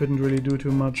fight he couldn't really do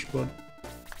too much, but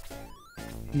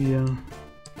he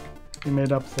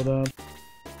made up for that.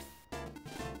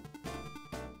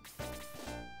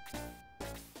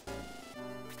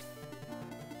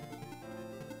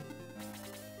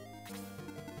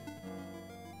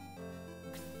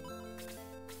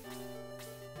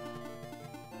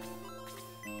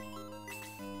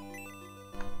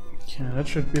 Yeah, that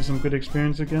should be some good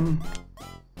experience again.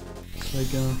 It's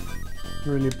like a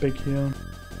really big heal.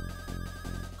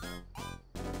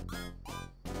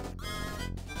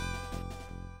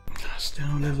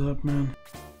 Still level up, man.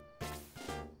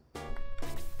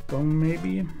 Gong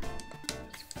maybe?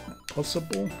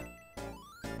 Possible?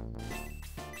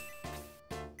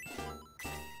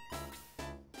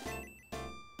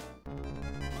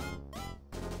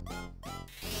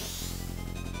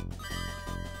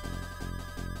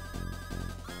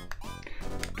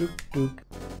 Doop doop.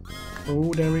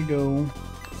 Oh, there we go.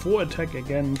 4 attack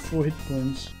again, 4 hit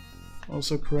points.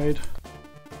 Also great.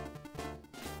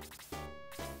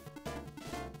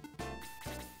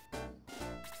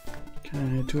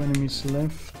 Okay, 2 enemies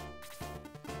left.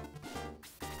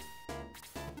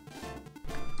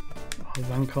 Oh,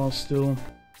 Vankar still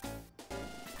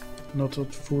not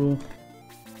at full.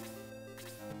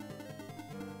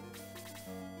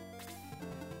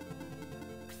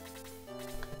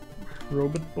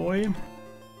 Robot boy.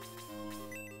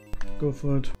 Go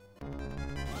for it.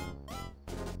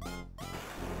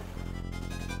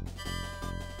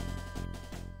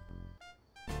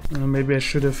 Maybe I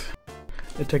should have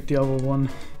attacked the other one.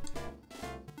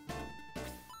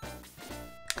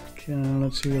 Okay,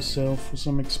 let's heal yourself for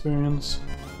some experience.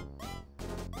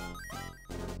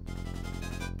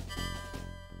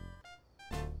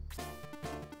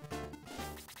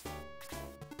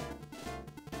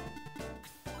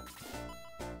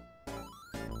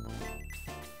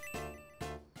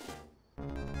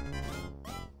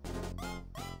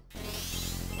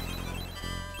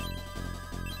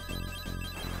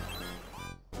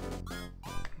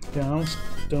 Yeah,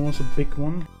 that was a big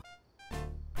one.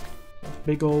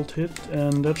 Big old hit,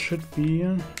 and that should be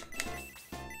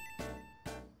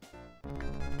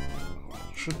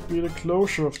the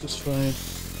closure of this fight.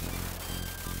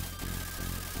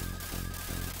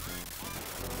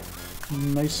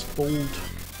 Nice bolt.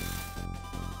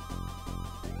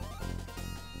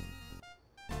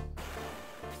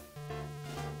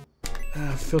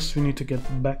 First we need to get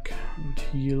back and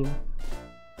heal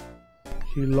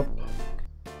up.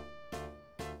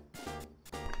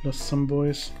 Lost some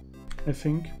boys, I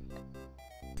think.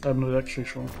 I'm not actually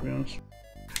sure, to be honest.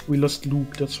 We lost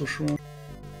Luke, that's for sure.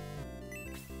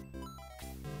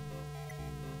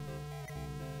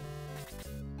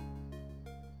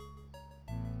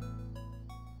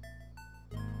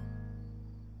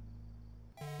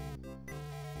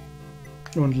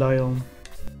 And Lyle.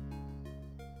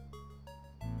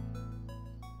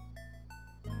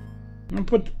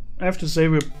 But I have to say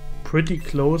we're pretty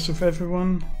close with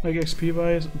everyone, like XP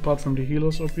wise, apart from the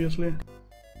healers obviously.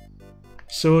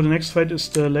 So the next fight is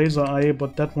the Laser Eye,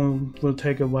 but that one will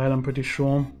take a while, I'm pretty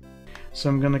sure. So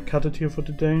I'm gonna cut it here for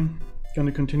today.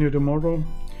 Gonna continue tomorrow.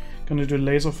 Gonna do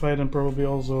laser fight and probably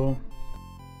also,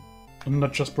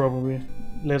 not just probably,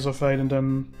 laser fight, and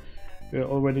then we're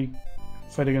already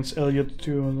fight against Elliot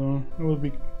too, so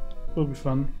it will be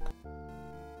fun.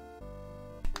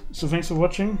 So thanks for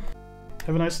watching.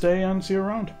 Have a nice day and see you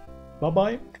around. Bye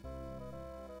bye.